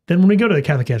 then when we go to the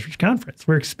Catholic Answers Conference,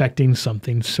 we're expecting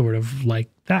something sort of like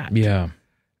that. Yeah.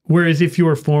 Whereas if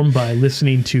you're formed by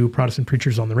listening to Protestant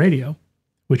preachers on the radio,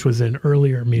 which was an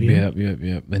earlier medium.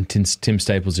 Yeah. And Tim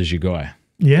Staples is your guy.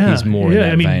 Yeah. He's more in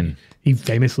that vein. He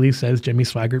famously says, Jimmy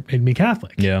Swaggart made me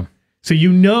Catholic. Yeah. So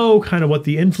you know kind of what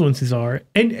the influences are.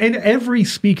 And every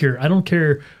speaker, I don't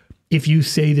care if you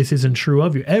say this isn't true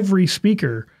of you, every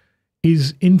speaker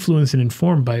is influenced and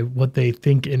informed by what they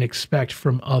think and expect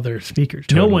from other speakers.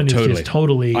 No one is just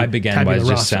totally I began by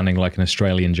just sounding like an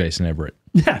Australian Jason Everett.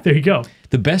 Yeah, there you go.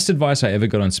 The best advice I ever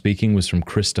got on speaking was from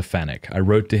Chris Stefanik. I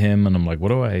wrote to him and I'm like,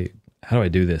 how do I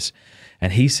do this?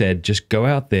 And he said, just go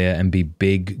out there and be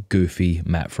big, goofy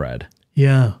Matt Frad.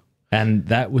 Yeah. And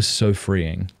that was so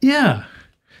freeing. Yeah.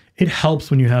 It helps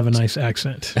when you have a nice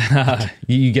accent.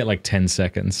 You get like 10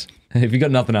 seconds. If you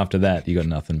got nothing after that, you got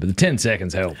nothing. But the 10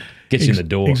 seconds help. Gets you in the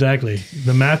door. Exactly.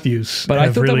 The Matthews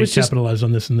have really capitalized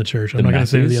on this in the church. I'm not going to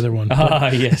say the other one.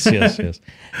 Yes.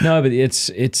 No, but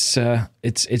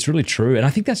it's really true. And I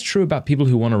think that's true about people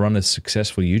who want to run a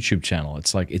successful YouTube channel.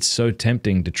 It's like, it's so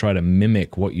tempting to try to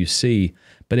mimic what you see.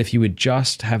 But if you would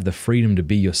just have the freedom to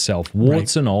be yourself,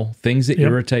 warts and all, things that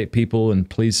irritate people and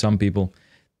please some people,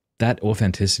 that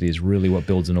authenticity is really what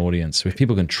builds an audience. So if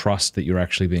people can trust that you're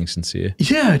actually being sincere.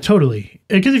 Yeah, totally.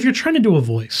 Because if you're trying to do a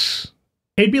voice,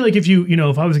 it'd be like if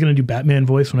if I was going to do Batman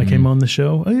voice when I came on the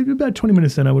show, about 20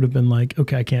 minutes in, I would have been like,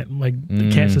 okay, I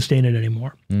can't sustain it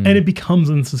anymore. And it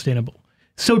becomes unsustainable.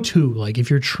 So too, like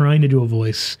if you're trying to do a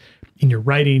voice in your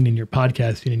writing, in your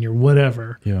podcasting, in your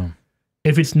whatever,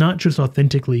 if it's not just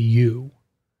authentically you,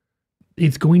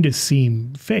 it's going to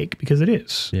seem fake because it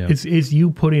is. Yeah. It's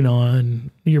you putting on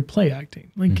your play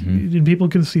acting. Like and people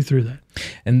can see through that.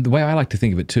 And the way I like to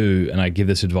think of it too, and I give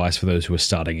this advice for those who are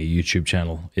starting a YouTube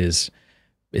channel, is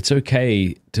it's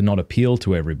okay to not appeal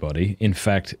to everybody. In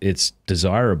fact, it's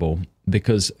desirable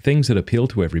because things that appeal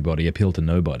to everybody appeal to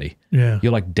nobody. Yeah.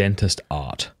 You're like dentist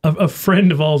art. A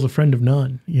friend of all is a friend of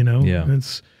none, Yeah.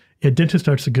 Dentist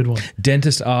art's a good one.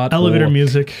 Dentist art. Elevator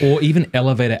music. Or even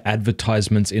elevator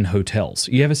advertisements in hotels.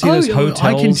 You ever see those hotels?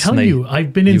 I can tell you.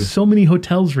 I've been in so many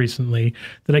hotels recently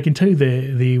that I can tell you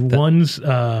the ones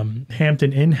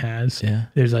Hampton Inn has. Yeah.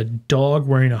 There's a dog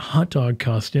wearing a hot dog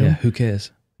costume. Yeah, who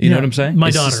cares? You know what I'm saying?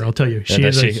 My daughter, I'll tell you. She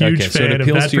is a huge fan of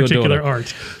that particular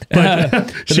art.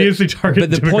 But she is the target.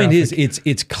 But the point is,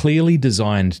 it's clearly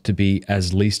designed to be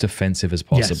as least offensive as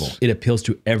possible. Yes. It appeals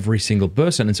to every single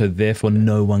person, and so therefore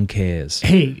no one cares.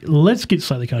 Hey, let's get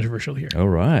slightly controversial here. All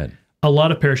right. A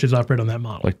lot of parishes operate on that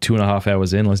model. Like 2.5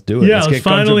 hours in, let's do it. Yeah, let's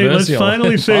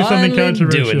finally say something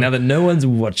controversial. Do it now that no one's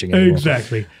watching anymore.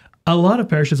 Exactly. A lot of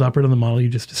parishes operate on the model you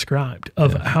just described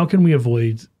of how can we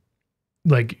avoid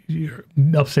like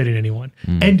upsetting anyone.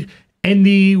 And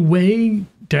the way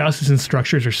diocesan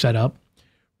structures are set up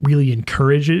really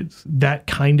encourages that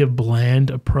kind of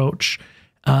bland approach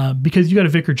because you got a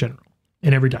vicar general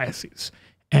in every diocese.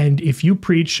 And if you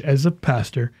preach as a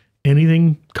pastor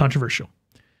anything controversial,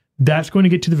 that's going to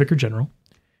get to the vicar general.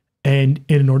 And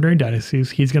in an ordinary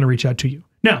diocese, he's going to reach out to you.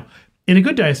 Now, in a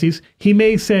good diocese, he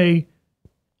may say,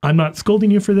 I'm not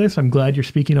scolding you for this. I'm glad you're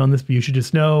speaking on this, but you should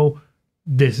just know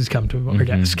this has come to our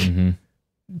desk.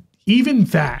 Even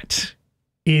that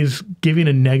is giving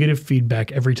a negative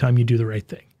feedback every time you do the right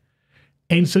thing.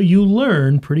 And so you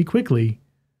learn pretty quickly,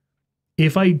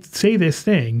 if I say this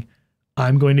thing,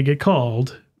 I'm going to get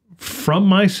called from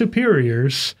my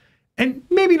superiors, and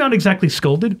maybe not exactly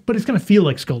scolded, but it's going to feel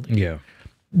like scolding. Yeah.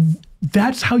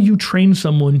 That's how you train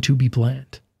someone to be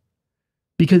bland.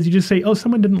 Because you just say, oh,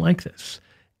 someone didn't like this.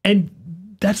 And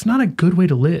that's not a good way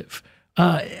to live.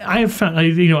 I have found, I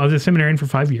was a seminarian for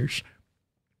 5 years.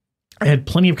 I had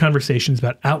plenty of conversations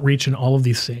about outreach and all of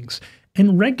these things.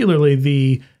 And regularly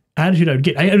the attitude I would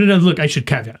get, look, I should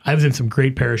caveat. I was in some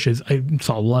great parishes. I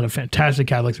saw a lot of fantastic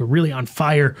Catholics who were really on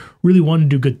fire, really wanted to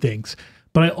do good things.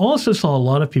 But I also saw a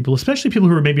lot of people, especially people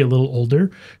who were maybe a little older,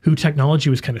 who technology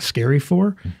was kind of scary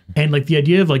for. And like the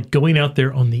idea of like going out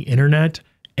there on the internet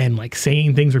and like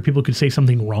saying things where people could say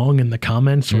something wrong in the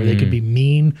comments or they could be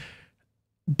mean.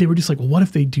 They were just like, well, what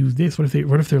if they do this? What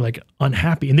if they're like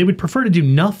unhappy? And they would prefer to do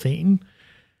nothing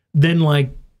than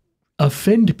like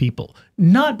offend people,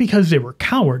 not because they were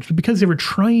cowards, but because they were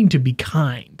trying to be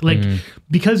kind. Like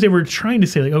because they were trying to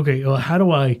say like, okay, well, how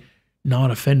do I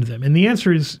not offend them? And the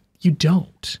answer is you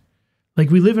don't.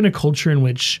 Like we live in a culture in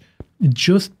which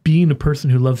just being a person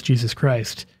who loves Jesus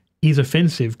Christ is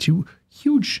offensive to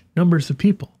huge numbers of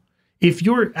people. If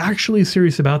you're actually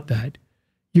serious about that,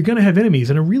 you're going to have enemies.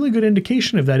 And a really good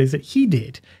indication of that is that he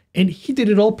did. And he did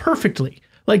it all perfectly.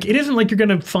 Like, it isn't like you're going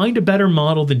to find a better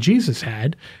model than Jesus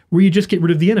had where you just get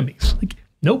rid of the enemies. Like,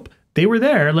 nope, they were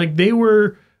there. Like, they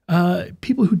were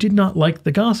people who did not like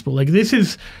the gospel. Like, this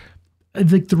is,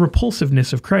 like, the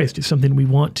repulsiveness of Christ is something we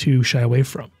want to shy away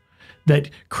from. That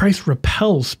Christ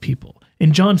repels people.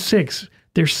 In John 6,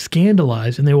 they're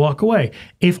scandalized and they walk away.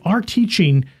 If our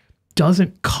teaching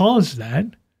doesn't cause that,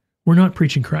 we're not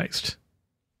preaching Christ.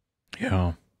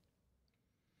 Yeah.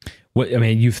 What, I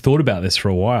mean, you've thought about this for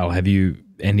a while. Have you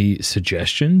any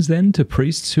suggestions then to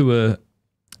priests who are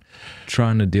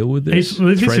trying to deal with this?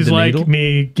 This is like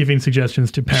me giving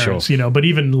suggestions to parents, sure. But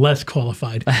even less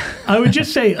qualified. I would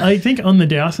just say, I think on the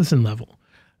diocesan level,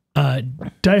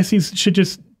 dioceses should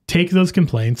just take those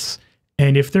complaints,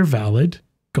 and if they're valid,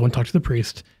 go and talk to the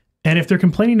priest. And if they're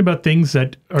complaining about things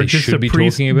that are they just should a be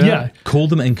priest, talking about, call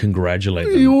them and congratulate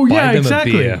them. Oh, yeah, Buy them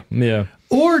exactly. a beer. Yeah.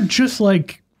 Or just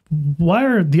like, why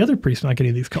are the other priests not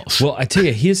getting these calls? Well, I tell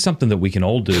you, here's something that we can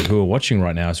all do who are watching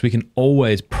right now is we can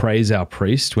always praise our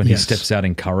priest when he steps out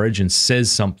in courage and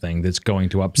says something that's going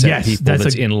to upset people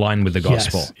that's in line with the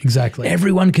gospel. Yes, exactly.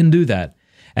 Everyone can do that.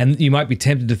 And you might be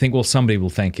tempted to think, well, somebody will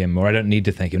thank him or I don't need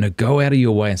to thank him. No, go out of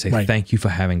your way and say, thank you for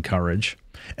having courage.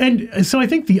 And so I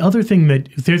think the other thing that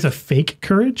there's a fake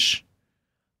courage.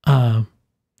 There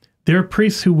are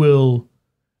priests who will,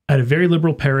 at a very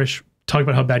liberal parish, talk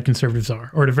about how bad conservatives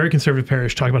are, or at a very conservative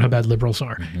parish, talk about how bad liberals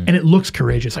are. And it looks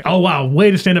courageous. Like, oh, wow,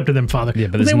 way to stand up to them, Father. Yeah,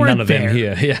 but there's none of them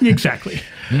here. Yeah. Exactly.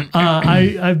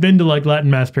 I've been to like Latin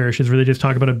Mass parishes where they just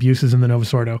talk about abuses in the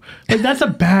Novus Ordo. Like, that's a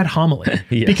bad homily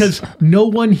because no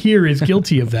one here is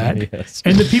guilty of that.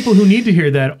 And the people who need to hear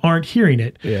that aren't hearing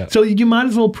it. Yeah. So you might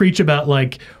as well preach about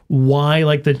like why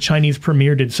like the Chinese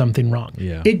premier did something wrong.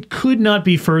 Yeah. It could not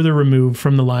be further removed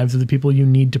from the lives of the people you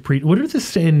need to preach. What are the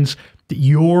sins that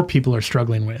your people are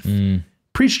struggling with?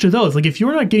 Preach to those. Like if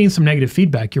you're not getting some negative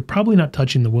feedback, you're probably not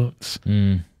touching the wounds.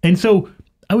 And so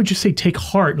I would just say take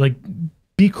heart, like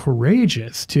be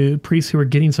courageous to priests who are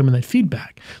getting some of that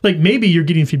feedback. Like maybe you're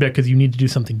getting feedback because you need to do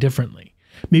something differently.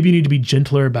 Maybe you need to be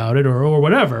gentler about it or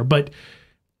whatever, but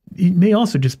it may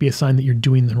also just be a sign that you're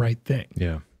doing the right thing.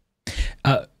 Yeah.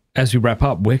 As we wrap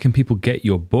up, where can people get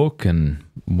your book and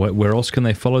where else can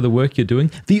they follow the work you're doing?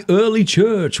 The early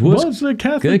church was the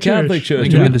Catholic Church.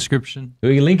 Link in the description.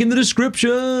 Link in the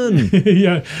description.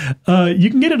 Yeah. You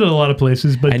can get it at a lot of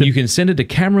places. But you can send it to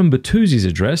Cameron Bertuzzi's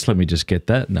address. Let me just get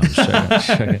that. No, I'm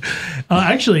joking.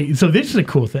 Actually, so this is a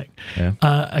cool thing. Yeah.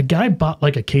 A guy bought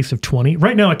like a case of 20.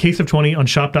 Right now, a case of 20 on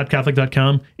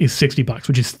shop.catholic.com is $60,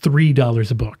 which is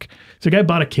 $3 a book. So a guy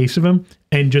bought a case of them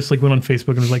and just like went on Facebook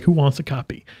and was like, who wants a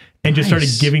copy? And just started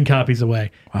giving copies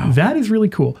away. Wow. That is really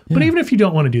cool. Yeah. But even if you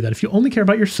don't want to do that, if you only care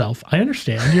about yourself, I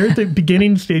understand. You're at the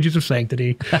beginning stages of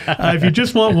sanctity. If you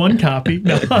just want one copy,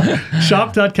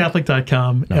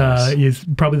 shop.catholic.com is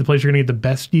probably the place you're going to get the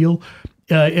best deal.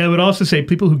 I would also say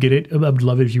people who get it, I would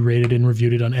love it if you rated and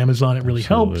reviewed it on Amazon. It really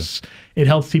helps. It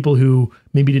helps people who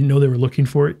maybe didn't know they were looking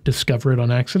for it discover it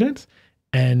on accident.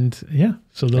 And yeah,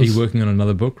 so those. Are you working on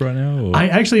another book right now? Or? I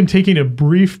actually am taking a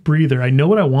brief breather. I know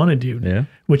what I want to do. Yeah.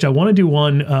 Which I want to do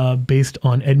one based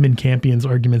on Edmund Campion's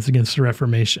arguments against the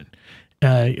Reformation,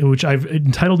 which I've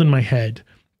entitled in my head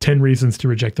 10 Reasons to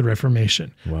Reject the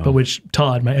Reformation, but which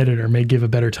Todd, my editor, may give a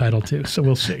better title to. So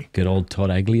we'll see. Good old Todd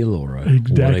Aglioloro.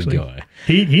 Exactly. What a guy.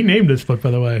 He named this book,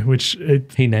 by the way, which...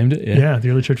 He named it? Yeah,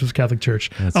 the early church was a Catholic church.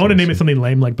 I want to name it something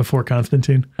lame like Before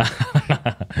Constantine.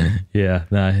 Yeah,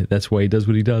 no, that's why he does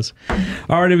what he does.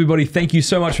 All right, everybody, thank you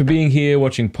so much for being here,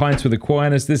 watching Pints with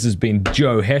Aquinas. This has been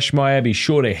Joe Heschmeyer. Be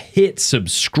sure to hit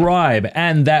subscribe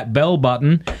and that bell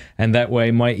button, and that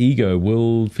way my ego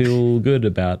will feel good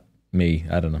about me.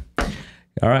 I don't know.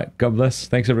 All right. God bless.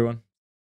 Thanks, everyone.